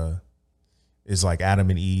is like Adam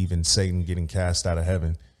and Eve and Satan getting cast out of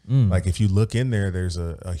heaven. Like if you look in there, there's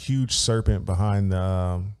a huge serpent behind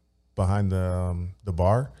the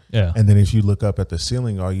bar. Yeah. And then if you look up at the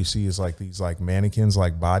ceiling, all you see is like these like mannequins,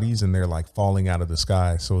 like bodies, and they're like falling out of the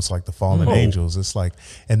sky. So it's like the fallen angels. It's like,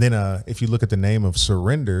 and then if you look at the name of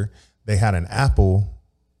Surrender, they had an apple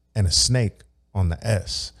and a snake on the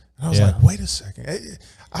S. And I was like, wait a second.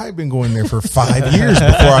 I've been going there for 5 years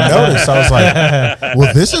before I noticed. I was like,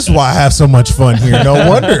 well, this is why I have so much fun here. No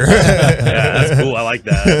wonder. Yeah, that's cool. I like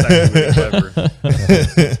that. That's actually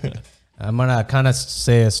really clever. I'm gonna kind of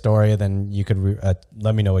say a story, then you could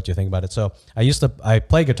let me know what you think about it. So I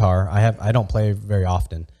play guitar. I don't play very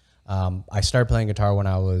often. I started playing guitar when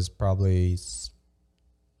I was probably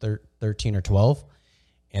 13 or 12,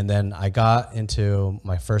 and then I got into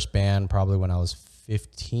my first band probably when I was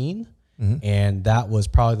 15, and that was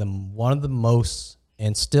probably one of the most,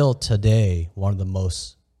 and still today, one of the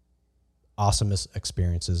most awesomest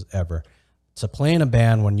experiences ever. To play in a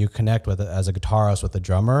band when you connect with it as a guitarist with a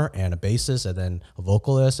drummer and a bassist and then a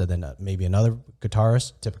vocalist and then maybe another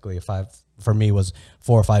guitarist, typically for me was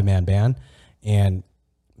 4 or 5 man band. And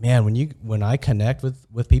man, when I connect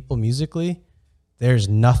with people musically, there's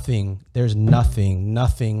nothing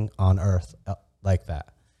on earth like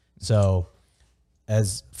that. So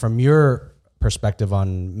as from your perspective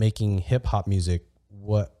on making hip hop music,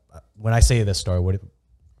 when I say this story,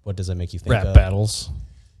 what does it make you think Rap of? battles.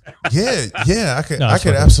 Yeah, I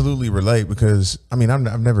could absolutely relate because I mean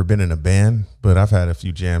I've never been in a band, but I've had a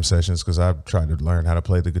few jam sessions because I've tried to learn how to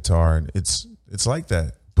play the guitar, and it's like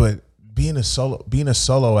that. But being a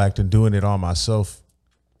solo act and doing it all myself,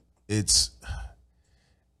 it's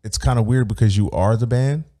kind of weird because you are the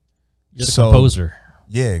band. You're the composer.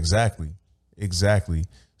 Yeah, exactly.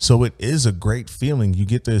 So it is a great feeling. You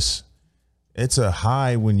get this. It's a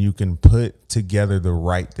high when you can put together the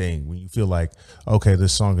right thing. When you feel like, okay,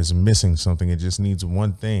 this song is missing something. It just needs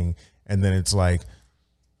one thing. And then it's like,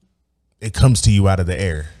 it comes to you out of the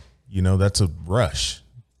air. You know, that's a rush.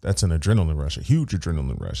 That's an adrenaline rush, a huge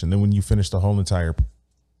adrenaline rush. And then when you finish the whole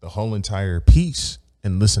entire piece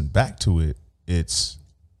and listen back to it, it's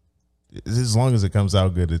as long as it comes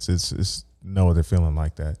out good, it's no other feeling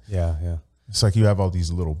like that. Yeah. It's like you have all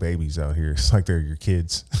these little babies out here. It's like they're your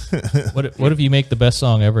kids. What if you make the best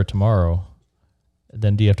song ever tomorrow?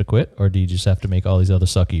 Then do you have to quit, or do you just have to make all these other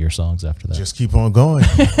suckier songs after that? Just keep on going.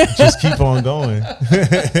 Just keep on going.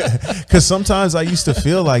 Because sometimes I used to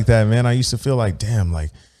feel like that, man. I used to feel like, damn,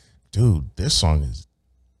 like, dude, this song is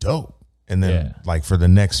dope. And then, like, for the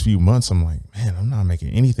next few months, I'm like, man, I'm not making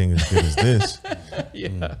anything as good as this.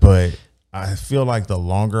 But I feel like the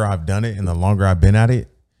longer I've done it and the longer I've been at it,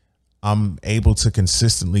 I'm able to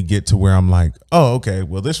consistently get to where I'm like, oh, okay,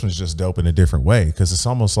 well, this one's just dope in a different way. Because it's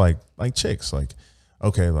almost like chicks. Like,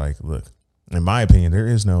 okay, like, look, in my opinion, there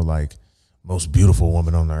is no, like, most beautiful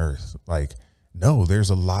woman on the earth. Like, no, there's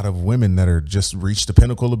a lot of women that are just reached the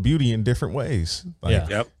pinnacle of beauty in different ways. Like,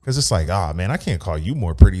 because it's like, oh, man, I can't call you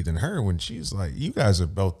more pretty than her when she's like, you guys are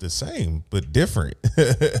both the same, but different.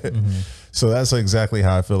 So that's exactly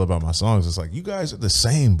how I feel about my songs. It's like, you guys are the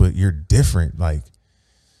same, but you're different. Like,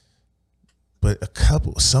 but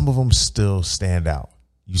some of them still stand out.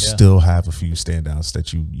 You still have a few standouts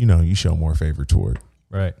that you show more favor toward.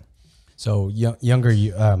 Right. So younger,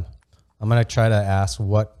 I'm gonna try to ask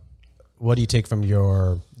what do you take from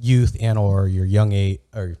your youth or your young age,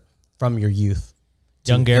 or from your youth?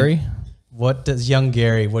 Young Gary? What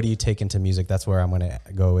do you take into music? That's where I'm gonna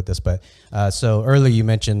go with this. But so earlier you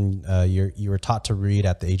mentioned you were taught to read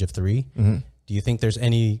at the age of 3. Mm-hmm. Do you think there's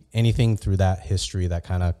anything through that history that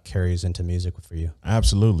kind of carries into music for you?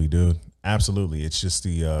 Absolutely, dude. Absolutely. It's just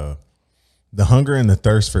the hunger and the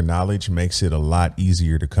thirst for knowledge makes it a lot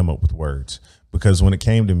easier to come up with words. Because when it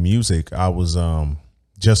came to music, I was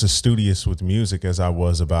just as studious with music as I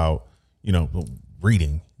was about,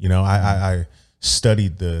 reading. I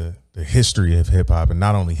studied the history of hip hop, and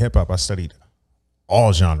not only hip hop, I studied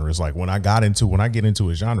all genres. Like when I get into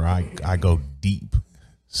a genre, I go deep.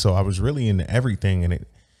 So I was really into everything, and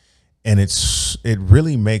and it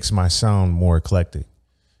really makes my sound more eclectic.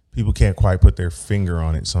 People can't quite put their finger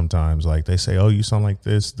on it sometimes. Like they say, oh, you sound like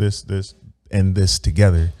this, and this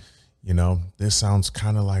together. You know, this sounds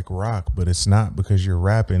kind of like rock, but it's not, because you're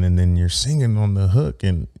rapping and then you're singing on the hook,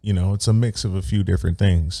 and you know, it's a mix of a few different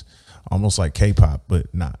things, almost like K-pop,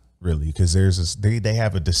 but not really, because they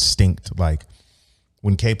have a distinct, like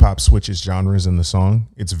when K-pop switches genres in the song,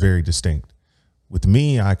 it's very distinct. With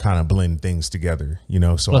me, I kind of blend things together, you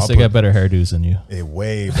know. So plus, they got better hairdos than you.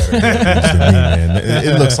 Way better hairdos than me, man.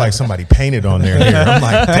 It looks like somebody painted on their hair. I'm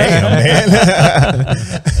like, damn,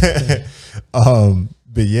 man.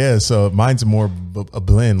 But yeah, so mine's more a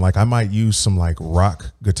blend. Like I might use some like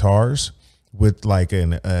rock guitars with like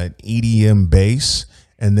an EDM bass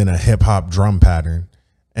and then a hip hop drum pattern.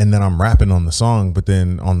 And then I'm rapping on the song, but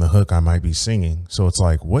then on the hook, I might be singing. So it's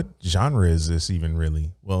like, what genre is this even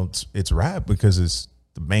really? Well, it's rap, because it's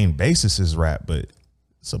the main basis is rap, but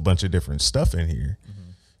it's a bunch of different stuff in here,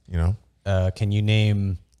 you know? Can you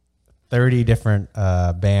name 30 different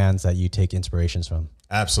bands that you take inspirations from?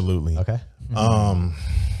 Absolutely. Okay.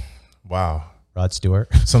 Wow. Rod Stewart.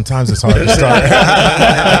 Sometimes it's hard to start.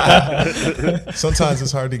 Sometimes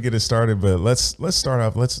it's hard to get it started, but let's start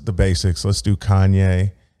off. The basics. Let's do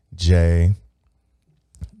Kanye, Jay.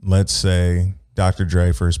 Let's say Dr.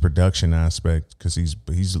 Dre for his production aspect, because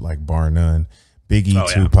he's like bar none. Biggie,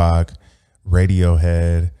 Tupac,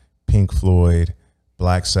 Radiohead, Pink Floyd,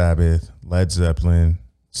 Black Sabbath, Led Zeppelin,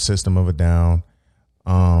 System of a Down,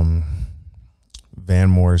 Van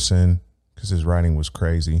Morrison, because his writing was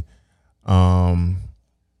crazy. Who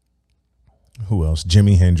else?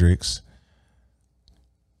 Jimi Hendrix.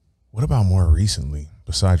 What about more recently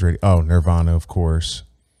besides Nirvana, of course.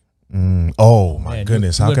 Oh my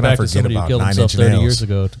goodness! How can I forget about 9 Inch 30 Nails? years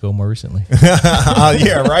ago to go more recently.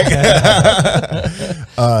 Yeah, right.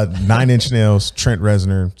 9 Inch Nails, Trent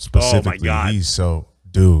Reznor specifically. Oh my God. He's so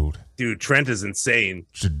dude, Trent is insane.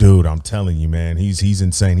 Dude, I'm telling you, man, he's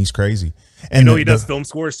insane. He's crazy. And you know he does film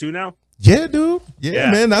scores too now. Yeah, dude. Yeah,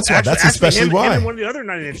 man. That's why. That's especially him, why. Him and one of the other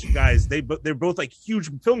 9 Inch guys, they're both like huge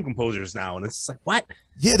film composers now, and it's just like, what?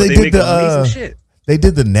 Yeah, but they did the amazing shit. They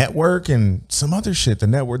did The Network and some other shit. The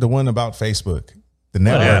Network, the one about Facebook. The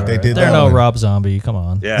Network. Whatever. They did. They're no Rob Zombie. Come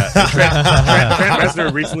on. Yeah. Trent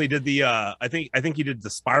Reznor recently did the. I think he did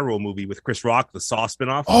the Spiral movie with Chris Rock, the Saw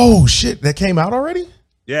spinoff. Oh shit, that came out already.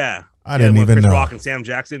 Yeah, I didn't even know. Chris Rock and Sam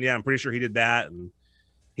Jackson. Yeah, I'm pretty sure he did that, and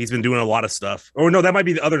he's been doing a lot of stuff. Or no, that might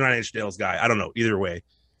be the other 9 Inch Nails guy. I don't know. Either way,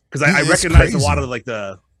 because I recognize a lot of like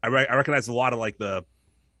the. I recognize a lot of like the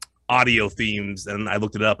audio themes, and I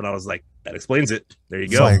looked it up, and I was like, that explains it. There you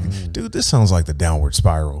go. It's like, dude, this sounds like the Downward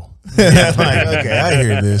Spiral. Like, okay, I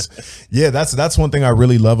hear this. Yeah, that's one thing I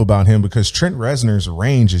really love about him, because Trent Reznor's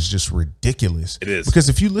range is just ridiculous. It is. Because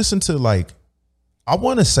if you listen to, like, I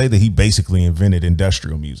want to say that he basically invented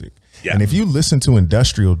industrial music. Yeah. And if you listen to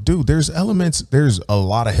industrial, dude, there's a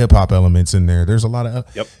lot of hip hop elements in there. There's a lot of,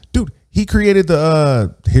 dude, he created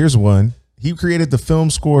here's one. He created the film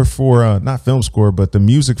score for, not film score, but the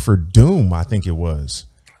music for Doom, I think it was.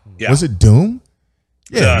 Yeah. Was it Doom?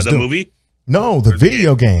 Yeah. The movie? No, the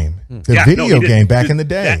video game. The video game back in the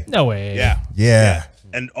day. No way. Yeah.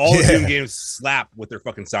 And all the Doom games slap with their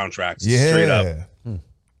fucking soundtracks. Yeah. Straight up.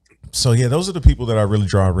 So, yeah, those are the people that I really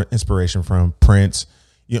draw inspiration from. Prince.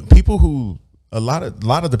 You know, people who, a lot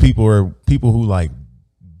of the people are people who, like,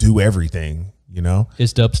 do everything, you know?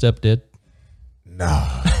 Is dubstep dead?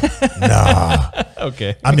 Nah.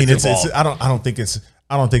 Okay. I mean,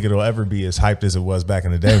 I don't think it'll ever be as hyped as it was back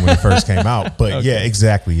in the day when it first came out. But okay. Yeah,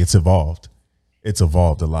 exactly. It's evolved. It's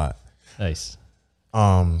evolved a lot. Nice.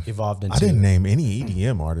 Evolved into. I didn't name any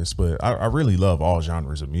EDM artists, but I really love all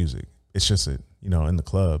genres of music. It's just that, you know, in the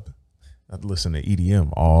club, I listen to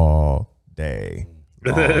EDM all day.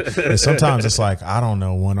 And sometimes it's like, I don't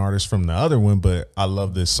know one artist from the other one, but I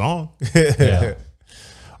love this song. Yeah.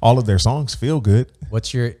 All of their songs feel good.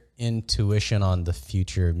 What's your intuition on the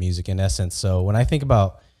future of music in essence? So when I think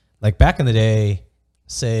about, like, back in the day,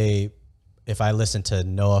 say if I listen to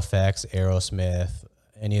NoFX, Aerosmith,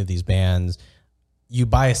 any of these bands, you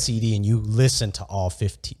buy a CD and you listen to all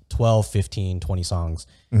 12, 15, 20 songs,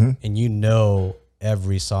 and you know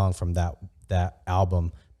every song from that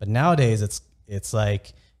album. But nowadays it's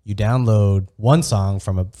like you download one song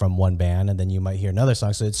from one band and then you might hear another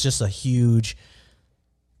song. So it's just a huge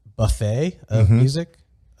buffet of music.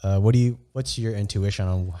 What's your intuition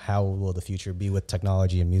on how will the future be with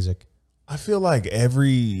technology and music? I feel like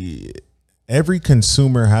every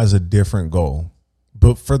consumer has a different goal,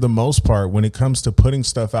 but for the most part, when it comes to putting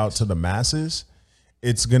stuff out to the masses,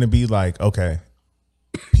 it's going to be like, okay,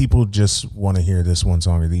 people just want to hear this one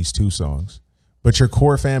song or these two songs. but your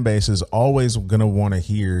core fan base is always going to want to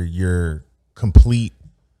hear your complete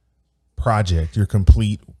project, your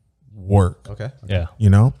complete work. Okay. Yeah. You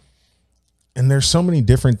know? And there's so many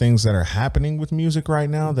different things that are happening with music right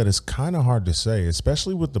now that it's kind of hard to say,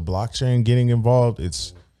 especially with the blockchain getting involved.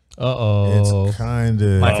 It's kind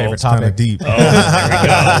of My favorite topic. deep. Oh, there we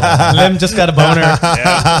go. Lim just got a boner.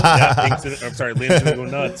 I'm sorry, Liam's gonna go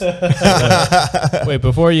nuts. Wait,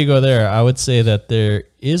 before you go there, I would say that there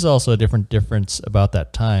is also a difference about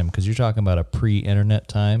that time, because you're talking about a pre-internet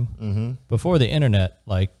time. Mm-hmm. Before the internet,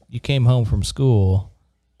 like you came home from school,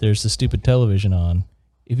 there's the stupid television on.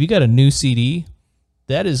 If you got a new CD,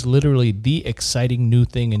 that is literally the exciting new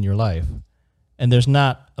thing in your life. And there's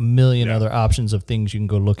not a million other options of things you can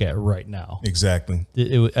go look at right now. Exactly.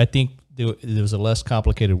 I think there was a less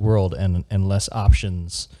complicated world and less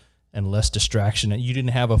options and less distraction. You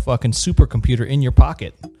didn't have a fucking supercomputer in your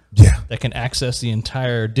pocket that can access the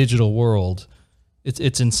entire digital world.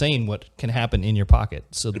 It's insane what can happen in your pocket.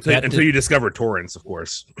 So until you discover torrents, of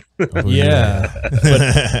course. Yeah.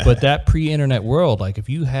 but that pre-internet world, like if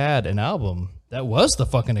you had an album, that was the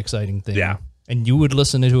fucking exciting thing. Yeah. And you would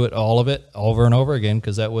listen to it, all of it, over and over again,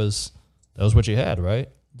 because that was what you had, right?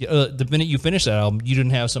 The minute you finished that album, you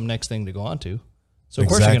didn't have some next thing to go on to. So of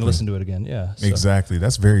course you're going to listen to it again. Yeah. So Exactly.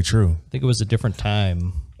 That's very true. I think it was a different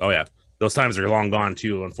time. Oh yeah, those times are long gone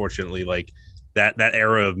too. Unfortunately, like that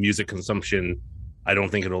era of music consumption, I don't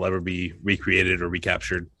think it'll ever be recreated or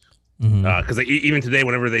recaptured. Because even today,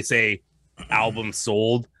 whenever they say album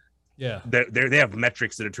sold, they have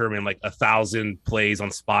metrics to determine like 1,000 plays on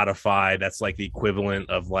Spotify. That's like the equivalent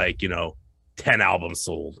of like 10 albums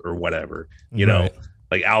sold or whatever. You know,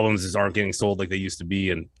 like albums just aren't getting sold like they used to be,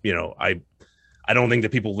 and I don't think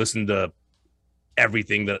that people listen to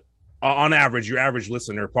everything. That on average, your average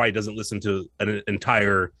listener probably doesn't listen to an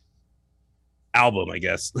entire album, I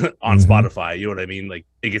guess, on Spotify. You know what I mean? Like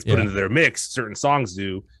it gets put into their mix. Certain songs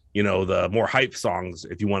do, the more hype songs,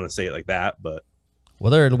 if you want to say it like that. But well,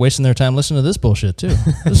 they're wasting their time listening to this bullshit too.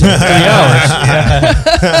 This is 3 hours.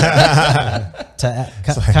 To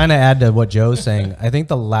kind of add to what Joe's saying, I think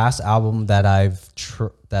the last album that I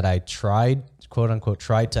tried, quote unquote,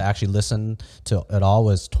 tried to actually listen to at all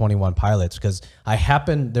was 21 Pilots, because I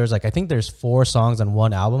think there's 4 songs on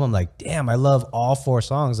one album. I'm like, damn, I love all 4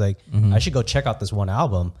 songs. Like I should go check out this one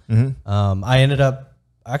album. I ended up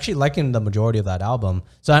actually liking the majority of that album.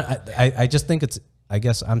 So I just think I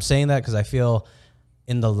guess I'm saying that because I feel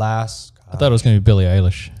in the last, I thought it was going to be Billie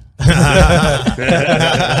Eilish. I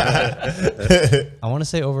want to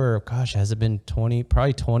say has it been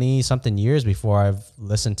 20 something years before I've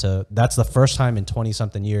listened to, that's the first time in 20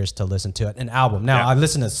 something years to listen to an album. Now I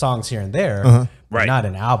listen to songs here and there, but not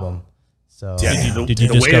an album. So Did you the way that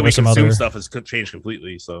we discover some consume other stuff has changed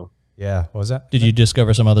completely. So yeah, what was that? Did you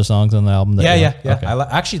discover some other songs on the album? Yeah. Okay.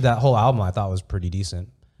 Actually, that whole album I thought was pretty decent.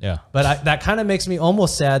 Yeah. But that kind of makes me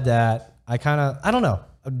almost sad that I don't know.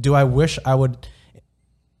 Do I wish I would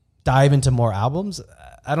dive into more albums?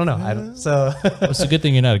 I don't know. So Well, it's a good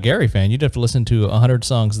thing you're not a Gary fan. You'd have to listen to 100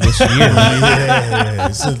 songs this year.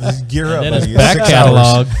 So gear up, And then his buddy. back 6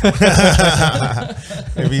 catalog. hours.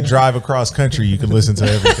 If you drive across country, you can listen to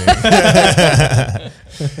everything.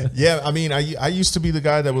 Yeah, I mean, I used to be the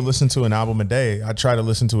guy that would listen to an album a day. I try to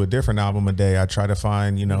listen to a different album a day. I try to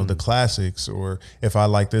find, the classics, or if I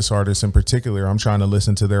like this artist in particular, I'm trying to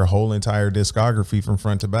listen to their whole entire discography from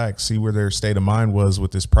front to back, see where their state of mind was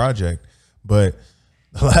with this project. But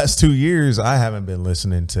the last 2 years, I haven't been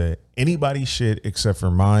listening to anybody's shit except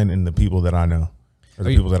for mine and the people that I know, or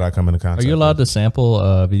the people that I come into contact with. Are you allowed to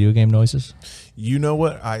sample video game noises? You know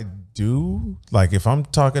what I do? Like if I'm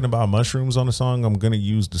talking about mushrooms on a song, I'm going to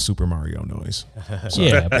use the Super Mario noise. So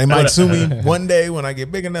Yeah. they might sue me one day when I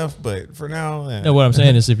get big enough, but for now. No, what I'm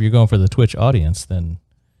saying is if you're going for the Twitch audience, then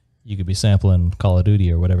you could be sampling Call of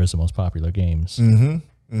Duty or whatever is the most popular games.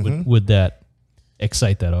 Would that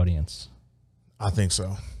excite that audience? I think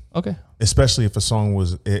so. Okay. Especially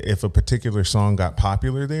if a particular song got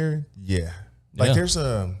popular there. Yeah. Like Yeah.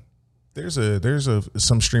 there's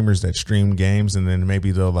some streamers that stream games, and then maybe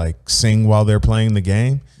they'll like sing while they're playing the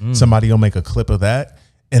game. Somebody will make a clip of that,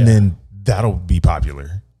 and then that'll be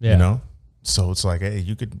popular. Yeah. So it's like, hey,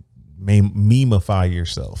 you could memeify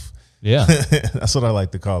yourself. Yeah. That's what I like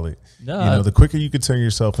to call it. No, the quicker you could turn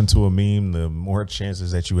yourself into a meme, the more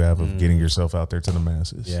chances that you have of getting yourself out there to the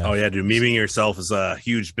masses. Yeah. oh yeah, dude, memeing yourself is a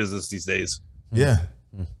huge business these days. Yeah.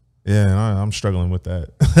 Yeah, and I'm struggling with that.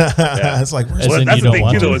 It's like, As Well, in that's you the don't thing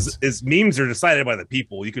want too, to. though, is memes are decided by the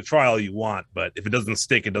people. You could try all you want, but if it doesn't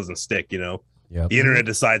stick, it doesn't stick. The internet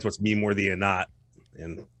decides what's meme worthy and not.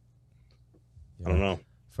 And I don't know.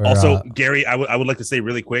 Also, Gary, I would like to say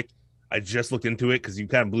really quick, I just looked into it because you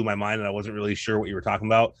kind of blew my mind and I wasn't really sure what you were talking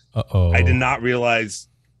about. Uh-oh. I did not realize.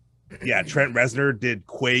 Yeah, Trent Reznor did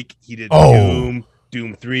Quake. He did Doom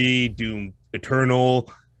 3, Doom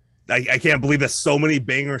Eternal. I can't believe that so many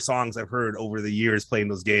banger songs I've heard over the years playing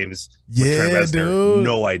those games. Yeah, dude.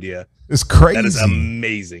 No idea. It's crazy. That is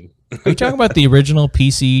amazing. Are you talking about the original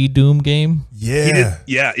PC Doom game? Yeah. He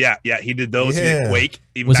did those. Yeah. He did Quake.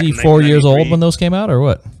 Even Was back he in 4 years 1993. old when those came out, or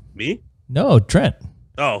what? Me? No, Trent.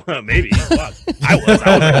 Oh, maybe. Fuck. I was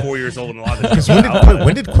like 4 years old when a lot of this Because came out.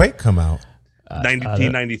 when did Quake come out?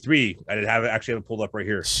 1993. I actually have it pulled up right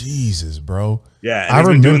here. Jesus, bro. Yeah, and I he's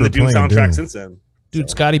been doing remember the Doom playing soundtrack Doom. since then. Dude,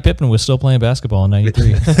 Scottie Pippen was still playing basketball in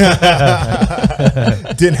 93.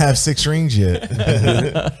 Didn't have 6 rings yet.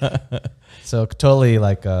 So totally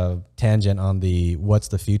like a tangent on the what's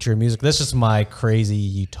the future of music. This is my crazy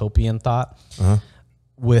utopian thought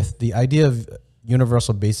with the idea of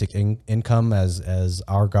universal basic income as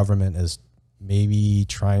our government is maybe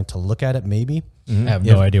trying to look at it. Maybe I have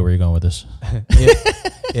no idea where you're going with this.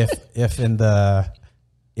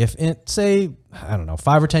 if say, I don't know,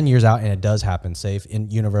 5 or 10 years out and it does happen, say if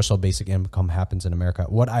universal basic income happens in America,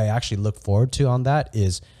 what I actually look forward to on that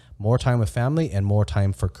is more time with family and more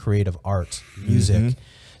time for creative arts, music.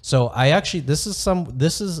 So I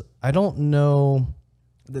don't know.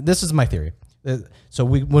 This is my theory. So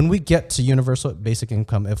when we get to universal basic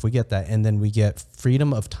income, if we get that, and then we get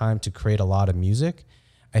freedom of time to create a lot of music,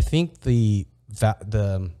 I think the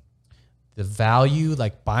value,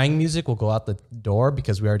 like buying music, will go out the door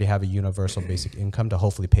because we already have a universal basic income to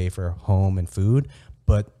hopefully pay for home and food.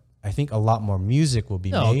 But I think a lot more music will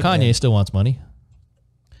be No, made. Kanye still wants money.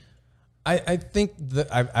 I think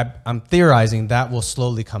that I'm theorizing that will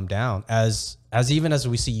slowly come down as even as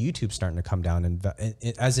we see YouTube starting to come down, and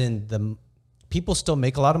as in the people still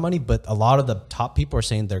make a lot of money, but a lot of the top people are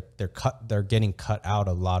saying they're getting cut out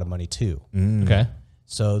a lot of money too. Okay.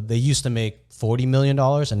 So they used to make $40 million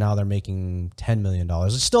and now they're making $10 million.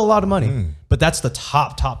 It's still a lot of money, but that's the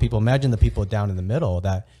top people. Imagine the people down in the middle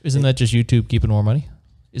that Isn't that just YouTube keeping more money?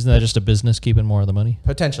 Isn't that just a business keeping more of the money?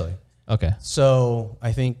 potentially. Okay. So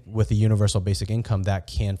I think with the universal basic income, that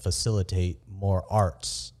can facilitate more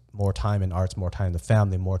arts, more time in arts, more time in the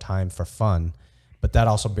family, more time for fun. But that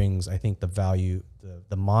also brings, I think, the value,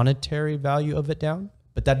 the monetary value of it down.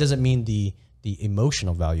 But that doesn't mean the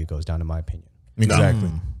emotional value goes down, in my opinion.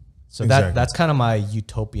 Exactly. So Exactly. that's kind of my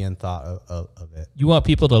utopian thought of it. You want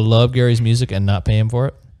people to love Gary's music and not pay him for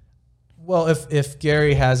it? Well, if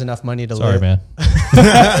Gary has enough money to Sorry, live, man.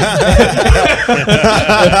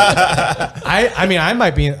 I mean,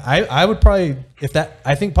 I would probably, if that,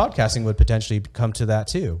 I think podcasting would potentially come to that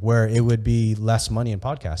too, where it would be less money in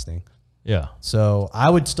podcasting. Yeah. So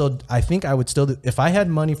I think I would still do, if I had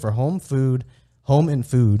money for home and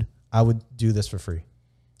food, I would do this for free.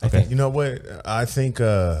 Okay. You know what? I think,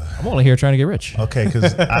 I'm only here trying to get rich. okay,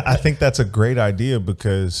 because I think that's a great idea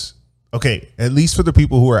because, okay, at least for the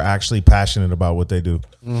people who are actually passionate about what they do.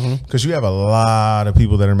 Because you have a lot of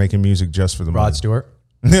people that are making music just for the money. Rod Stewart.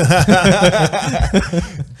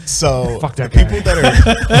 So Fuck that the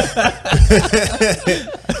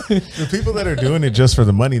people that are doing it just for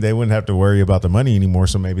the money, they wouldn't have to worry about the money anymore.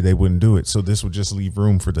 So maybe they wouldn't do it. So this would just leave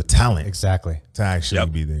room for the talent Exactly. to actually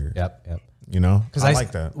be there. Yep. You know, Because I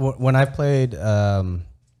like that. When I played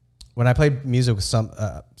music with some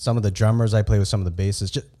of the drummers, I played with some of the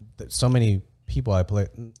bassists. Just so many people I played.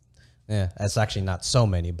 Yeah, that's actually not so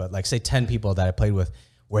many, but like say 10 people that I played with,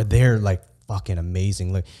 where they're like fucking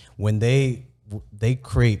amazing. Like when they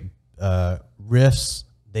create riffs,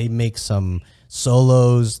 they make some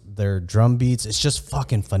solos, their drum beats. It's just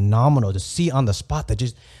fucking phenomenal to see on the spot. They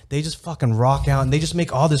just fucking rock out and they just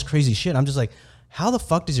make all this crazy shit. I'm just like, how the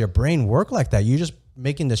fuck does your brain work like that? You're just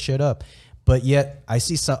making this shit up. But yet I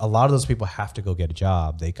see a lot of those people have to go get a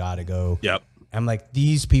job. They got to go. Yep. I'm like,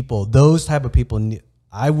 these people, those type of people,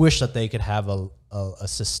 I wish that they could have a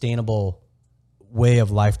sustainable way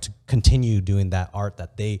of life to continue doing that art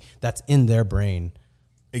that's in their brain.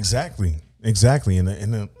 Exactly.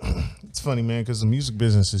 And it's funny, man, because the music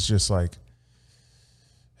business is just like,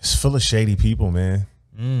 it's full of shady people, man.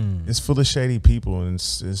 It's full of shady people, and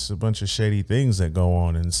it's a bunch of shady things that go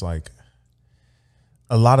on. And it's like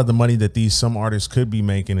a lot of the money that some artists could be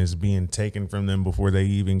making is being taken from them before they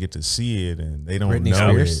even get to see it, and they don't Britney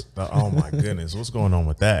know Spears? it. Oh my goodness, what's going on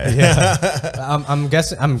with that? I'm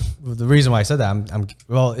guessing. The reason why I said that.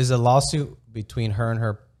 Well, is a lawsuit between her and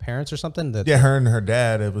her parents or something? Yeah, her and her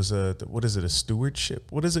dad. It was what is it? A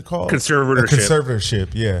stewardship? What is it called? Conservatorship. A conservatorship.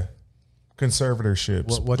 Yeah,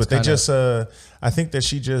 conservatorships. What's but they kinda- just. I think that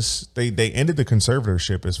they ended the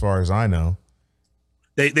conservatorship, as far as I know.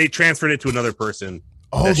 They transferred it to another person.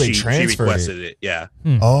 Oh, that they she transferred requested it. Yeah.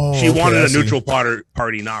 Oh, She wanted I a see. neutral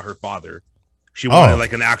party, not her father. She wanted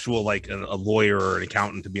like an actual like a lawyer or an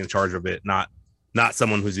accountant to be in charge of it, not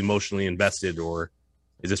someone who's emotionally invested or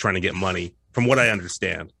is just trying to get money, from what I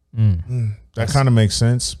understand. That kind of makes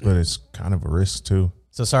sense, but it's kind of a risk too.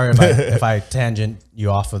 So sorry if I tangent you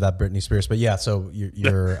off of that Britney Spears, but yeah. So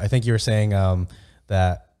you're I think you were saying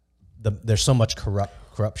that there's so much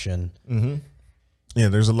corruption. Yeah,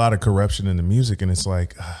 there's a lot of corruption in the music, and it's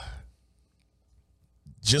like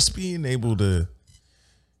just being able to,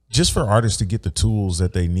 just for artists to get the tools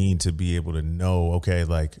that they need to be able to know, okay,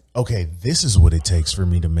 this is what it takes for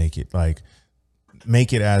me to make it, like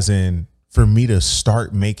make it as in for me to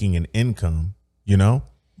start making an income, you know,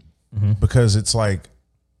 because it's like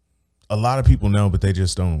a lot of people know, but they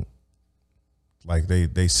just don't. Like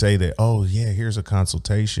they say that, oh yeah, here's a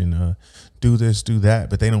consultation, do this, do that,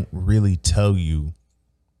 but they don't really tell you,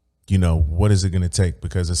 you know, what is it going to take?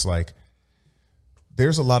 Because it's like,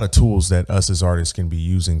 there's a lot of tools that us as artists can be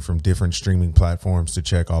using from different streaming platforms to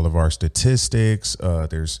check all of our statistics.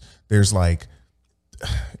 There's like,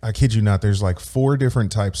 I kid you not, there's like 4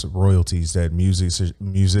 different types of royalties that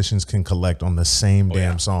musicians can collect on the same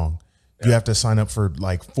damn song. Yeah. You have to sign up for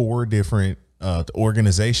like 4 different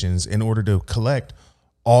organizations in order to collect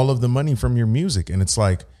all of the money from your music. And it's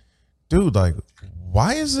like, dude, like,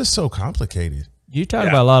 why is this so complicated? You talk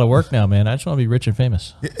about a lot of work now, man. I just want to be rich and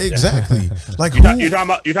famous. Exactly. Like you're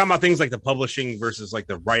talking about things like the publishing versus like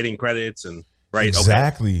the writing credits and right.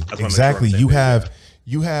 Exactly. Okay. Exactly. You have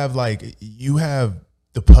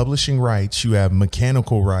the publishing rights, you have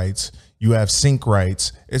mechanical rights, you have sync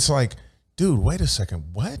rights. It's like, dude, wait a second.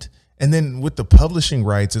 What? And then with the publishing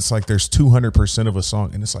rights, it's like there's 200% of a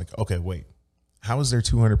song. And it's like, okay, wait, how is there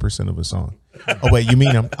 200% of a song? Oh, wait, you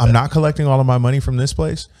mean I'm not collecting all of my money from this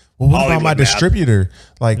place? Well, what about my distributor?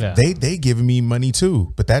 Like they give me money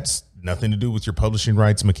too, but that's nothing to do with your publishing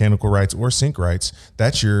rights, mechanical rights, or sync rights.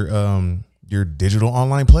 That's your digital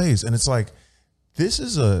online plays. And it's like, this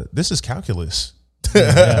is calculus.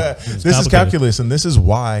 This is calculus. And this is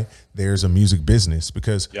why there's a music business,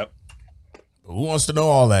 because who wants to know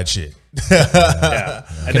all that shit?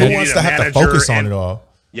 And who wants to have to focus on it all?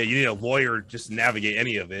 Yeah, you need a lawyer just to navigate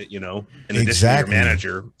any of it, you know, in addition to your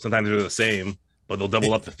manager. Sometimes they're the same, but they'll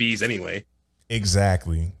double up the fees anyway.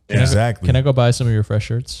 Exactly. Can Exactly. Can I go buy some of your fresh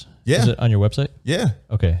shirts? Yeah. Is it on your website? Yeah.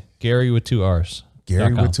 Okay. Gary with 2 R's.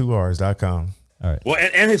 Gary with 2 R's.com. All right. Well,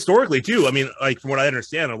 and historically too, I mean, like from what I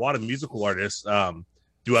understand, a lot of musical artists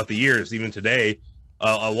throughout the years, even today,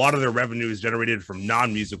 a lot of their revenue is generated from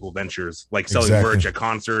non-musical ventures, like selling merch at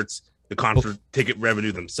concerts, the concert ticket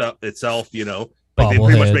revenue itself, you know, like they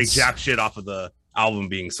pretty much make jack shit off of the album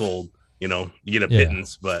being sold, you know, you get a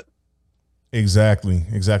pittance, but. Exactly.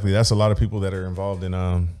 That's a lot of people that are involved in,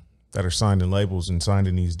 that are signed in labels and signed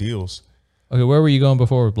in these deals. Okay. Where were you going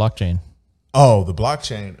before with blockchain? Oh, the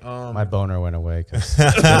blockchain. My boner went away because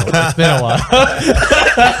it's been a while.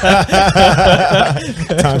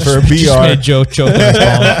 Time for a BR. Just made Joe choke on his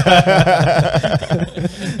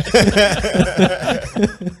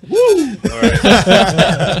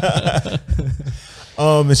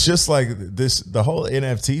phone. It's just like the whole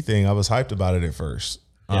NFT thing. I was hyped about it at first.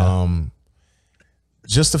 Yeah.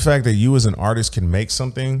 Just the fact that you as an artist can make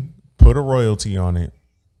something, put a royalty on it,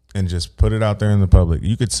 and just put it out there in the public.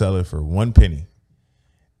 You could sell it for 1 penny.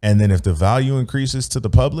 And then if the value increases to the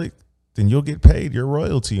public, then you'll get paid your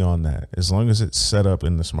royalty on that, as long as it's set up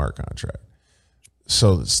in the smart contract.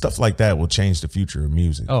 So stuff like that will change the future of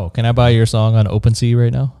music. Oh, can I buy your song on OpenSea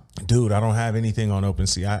right now? Dude, I don't have anything on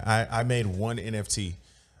OpenSea. I made one NFT.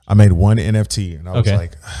 And I was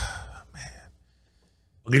like,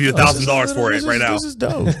 I'll give you $1,000 for it right now. This is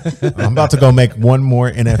dope. I'm about to go make one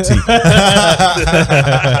more NFT.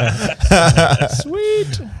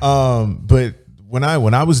 Sweet. But when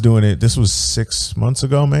I was doing it, this was 6 months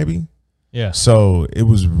ago, maybe. Yeah. So it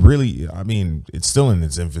was really, I mean, it's still in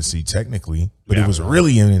its infancy technically, but it was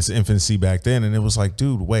really in its infancy back then. And it was like,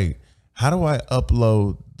 dude, wait, how do I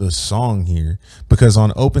upload the song here? Because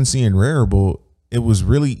on OpenSea and Rarible, it was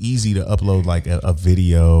really easy to upload like a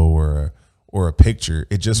video or a picture.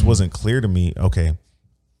 It just wasn't clear to me. Okay,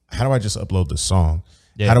 how do I just upload the song?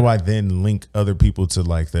 Yeah. How do I then link other people to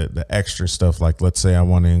like the extra stuff? Like, let's say I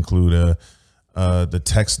want to include the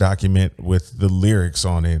text document with the lyrics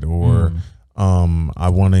on it, or I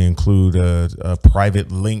want to include a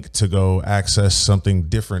private link to go access something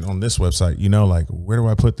different on this website. You know, like, where do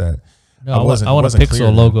I put that? No, I want a wasn't clear, pixel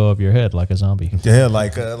man. logo of your head like a zombie. Yeah,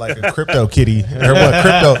 like a crypto kitty or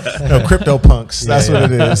what? Crypto punks. That's what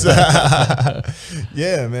it is.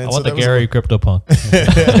 Yeah, man. I want the Gary CryptoPunk.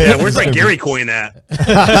 Yeah, where's my Gary coin at?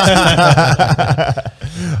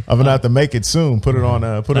 I'm gonna have to make it soon. Put it on.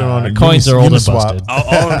 Put it on. Coins are old and Uniswap. busted.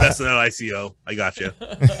 I'll invest in that ICO. I got you.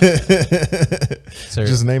 So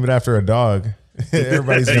Just name it after a dog.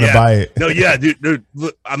 Everybody's gonna Yeah. buy it. No, yeah, dude,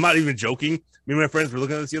 look, I'm not even joking. Me and my friends were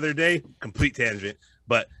looking at this the other day. Complete tangent,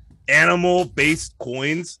 but animal-based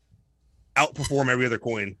coins outperform every other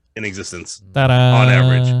coin in existence. Ta-da. On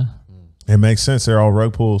average. It makes sense. They're all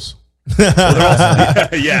rug pulls. Well, they're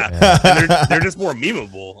also, yeah, and they're just more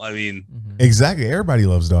memeable. I mean, Exactly. Everybody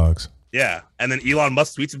loves dogs. yeah. And then Elon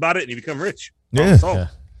Musk tweets about it, and you become rich. Yeah. Oh,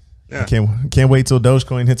 Yeah. Can't wait till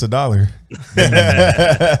Dogecoin hits $1.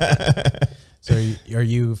 So are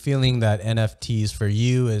you feeling that NFTs for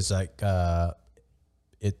you is like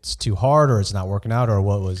it's too hard or it's not working out or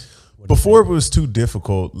what was what do you Before it think? was too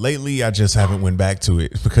difficult. Lately, I just haven't went back to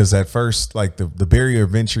it because at first, like the barrier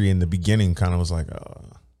of entry in the beginning kind of was like,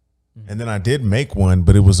 and then I did make one,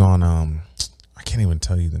 but it was on I can't even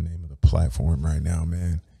tell you the name of the platform right now,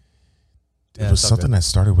 man. It Yeah, was it's all something good. that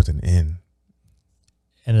started with an N.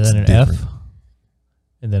 And then an different. F.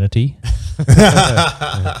 And then a T.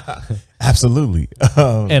 Absolutely.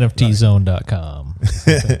 NFTzone.com.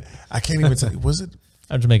 I can't even tell you. Was it?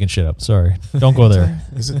 I'm just making shit up. Sorry. Don't go there.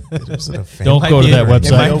 Was it a fan? Don't go to that It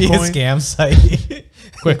website. might be a Coin? scam site.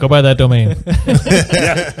 Quick, go buy that domain.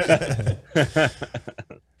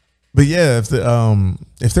 But yeah, if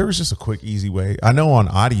there was just a quick, easy way, I know on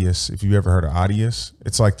Audius, if you ever heard of Audius,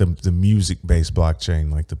 it's like the music based blockchain,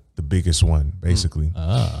 like the biggest one, basically.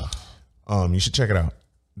 You should check it out.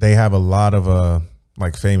 They have a lot of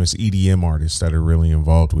like famous EDM artists that are really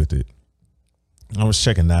involved with it. I was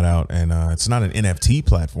checking that out, and it's not an NFT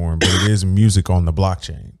platform, but it is music on the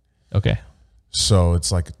blockchain. Okay. So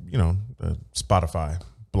it's like, the Spotify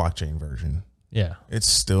blockchain version. Yeah. It's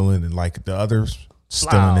still in like the others,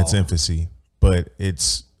 still in its infancy, but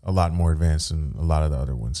it's a lot more advanced than a lot of the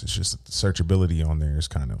other ones. It's just that the searchability on there is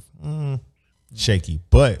kind of shaky.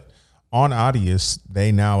 But on Audius,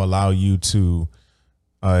 they now allow you to,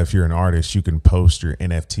 if you're an artist, you can post your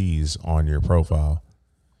NFTs on your profile.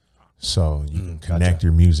 So you can connect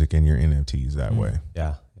your music and your NFTs that way.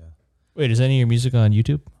 Yeah. Wait, is any of your music on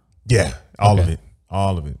YouTube? Yeah, all of Okay. it.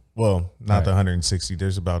 All of it. Well, not the 160.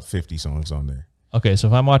 There's about 50 songs on there. Okay, so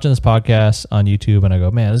if I'm watching this podcast on YouTube and I go,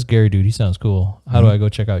 man, this Gary dude, he sounds cool. How do I go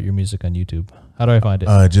check out your music on YouTube? How do I find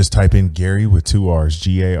it? Just type in Gary with 2 R's,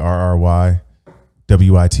 GARRY WITH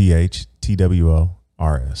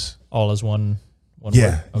All as one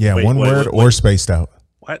Yeah, word? yeah, Wait, one wait, word wait, or wait. spaced out.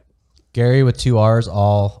 What? Gary with 2 R's,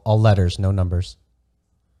 all letters, no numbers.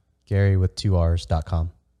 Gary with 2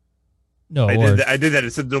 R's.com. No, I or did that. I did that.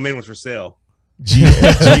 It said the domain was for sale. GARRY.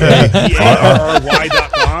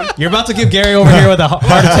 GARRY.com. You're about to give Gary over here with a heart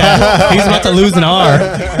attack. He's about to lose an R.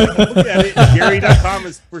 Yeah, Gary.com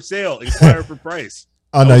is for sale. Inquire for price.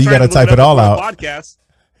 Oh no, you got to type it all out. Podcast,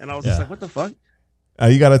 and I was just like, "What the fuck?"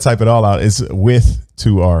 You got to type it all out. It's with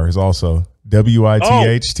 2 R's also. WITH. Oh,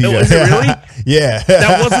 is it really? Yeah.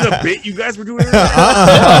 That wasn't a bit you guys were doing. Earlier?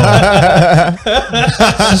 it's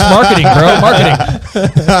just marketing, bro. Marketing.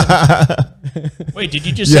 Wait, did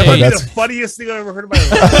you just Yeah, That but might be that's- the funniest thing I've ever heard in my life.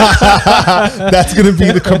 That's gonna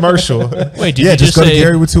be the commercial. Wait, did Yeah, you just just go to say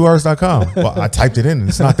GaryWith2Rs.com. Well, I typed it in and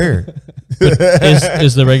it's not there.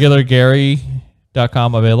 is the regular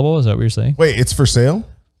Gary.com available? Is that what you're saying? Wait, it's for sale?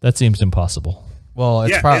 That seems impossible. Well,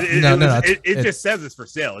 it's Yeah, probably it just says it's for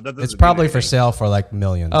sale. It doesn't it's mean probably for anything. sale for like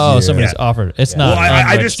millions. Oh, Yeah. somebody's offered. It's Yeah. not. Well,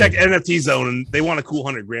 I just checked unregistered. NFT Zone, and they want a cool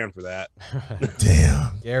 $100,000 for that.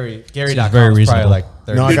 Damn. Gary.com very is reasonable. probably like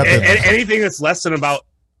 30. No, I Dude, got the- anything that's less than about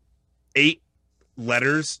 8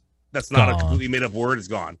 letters, that's not a Gone. completely made up word, is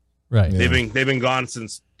gone. Right. Yeah. They've been gone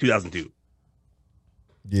since 2002.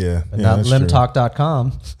 Yeah. But yeah, not that's true.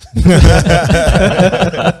 limtalk.com.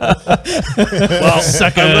 Well, unless you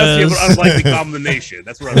have an unlikely combination,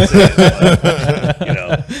 that's what I'm saying.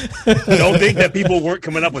 Don't think that people weren't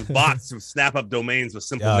coming up with bots to snap up domains with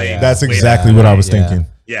simple Oh, names. yeah. That's way exactly back. what I was Yeah. thinking.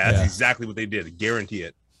 Yeah, that's Yeah. exactly what they did. Guarantee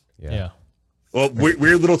it. Yeah. Well,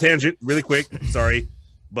 weird little tangent, really quick. Sorry,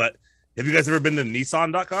 but have you guys ever been to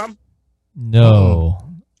Nissan.com? No.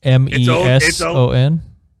 MESON.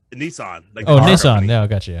 Nissan, like Oh, the car Nissan. company. Yeah, I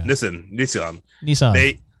got you. Yeah. Nissan.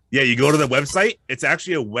 Nissan. You go to the website. It's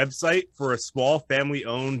actually a website for a small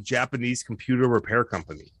family-owned Japanese computer repair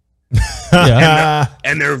company, Yeah.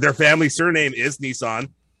 and their family surname is Nissan.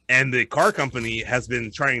 And the car company has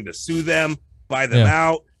been trying to sue them, buy them Yeah.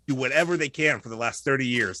 out, do whatever they can for the last 30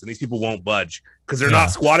 years, and these people won't budge because they're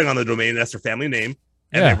not squatting on the domain. That's their family name,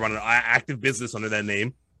 and they run an active business under that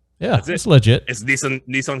name. Yeah, it's legit. It's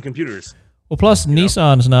Nissan Computers. Well, plus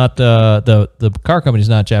Nissan's not the car company's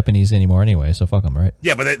not Japanese anymore anyway, so fuck them, right?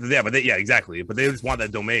 Yeah, exactly. But they just want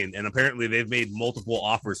that domain, and apparently they've made multiple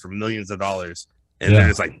offers for millions of dollars, and they're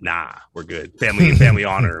just like, nah, we're good. Family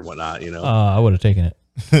honor and whatnot, you know. I would have taken it.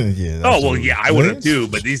 I would have too.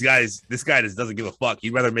 But this guy just doesn't give a fuck.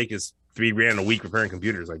 He'd rather make his $3,000 a week repairing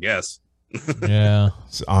computers, I guess. Yeah,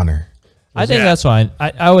 it's honor. I think that's fine.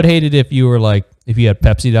 I would hate it if you were like if you had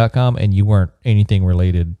Pepsi.com and you weren't anything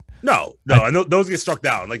related. No, and those get struck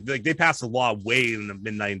down. Like they passed a law way in the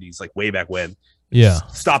mid '90s, like way back when. Yeah,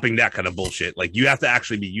 stopping that kind of bullshit. Like you have to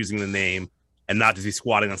actually be using the name and not just be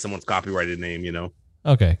squatting on someone's copyrighted name. You know.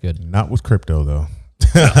 Okay, good. Not with crypto though.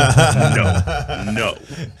 No.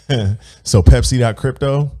 So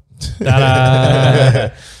Pepsi.crypto.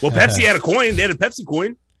 Well, Pepsi had a coin. They had a Pepsi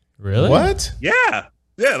coin. Really? What? Yeah,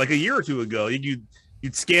 like a year or two ago. You'd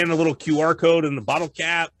scan a little QR code in the bottle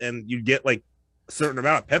cap, and you'd get like a certain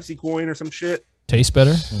amount of Pepsi coin or some shit. Tastes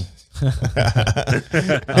better.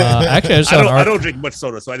 Actually, I don't drink much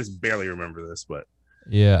soda, so I just barely remember this. But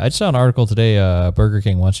yeah, I just saw an article today. Burger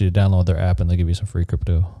King wants you to download their app, and they give you some free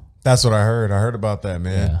crypto. That's what I heard. I heard about that,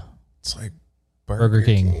 man. Yeah. It's like Burger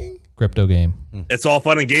King crypto game. It's all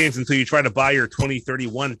fun and games until you try to buy your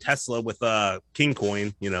 2031 Tesla with King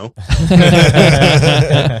coin, you know.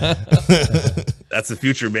 That's the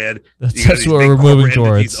future, man. That's what we're moving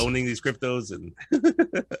towards. Owning these cryptos and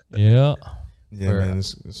yeah, man.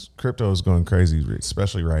 Crypto is going crazy,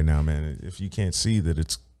 especially right now, man. If you can't see that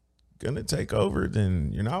it's gonna take over,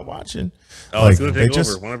 then you're not watching. Oh, like, it's gonna take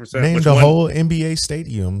over 100%. Named the whole NBA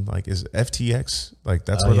stadium like is FTX. Like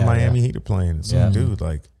that's where the Miami Heat are playing. So dude,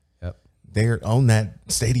 like they own that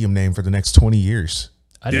stadium name for the next 20 years.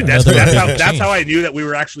 Dude, that's how I knew that we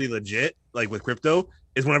were actually legit, like with crypto,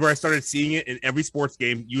 is whenever I started seeing it in every sports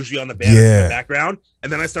game, usually on the banner in the background. And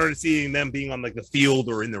then I started seeing them being on like the field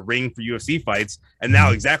or in the ring for UFC fights. And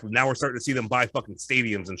now now we're starting to see them buy fucking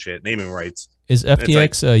stadiums and shit, naming rights. Is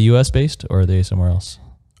FTX US based or are they somewhere else?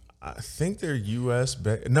 I think they're US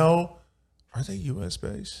based. No, are they US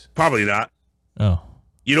based? Probably not. Oh,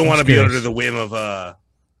 you don't want to be under the whim of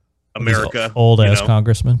America, old ass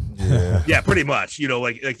congressman. Yeah, pretty much. You know,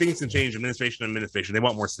 like things can change administration. They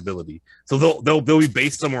want more stability, so they'll be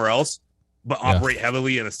based somewhere else, but operate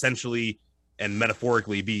heavily and essentially and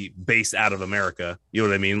metaphorically be based out of America. You know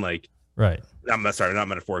what I mean? Like, right? Not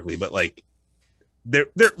metaphorically, but like their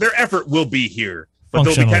effort will be here, but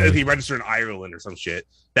they'll be technically registered in Ireland or some shit.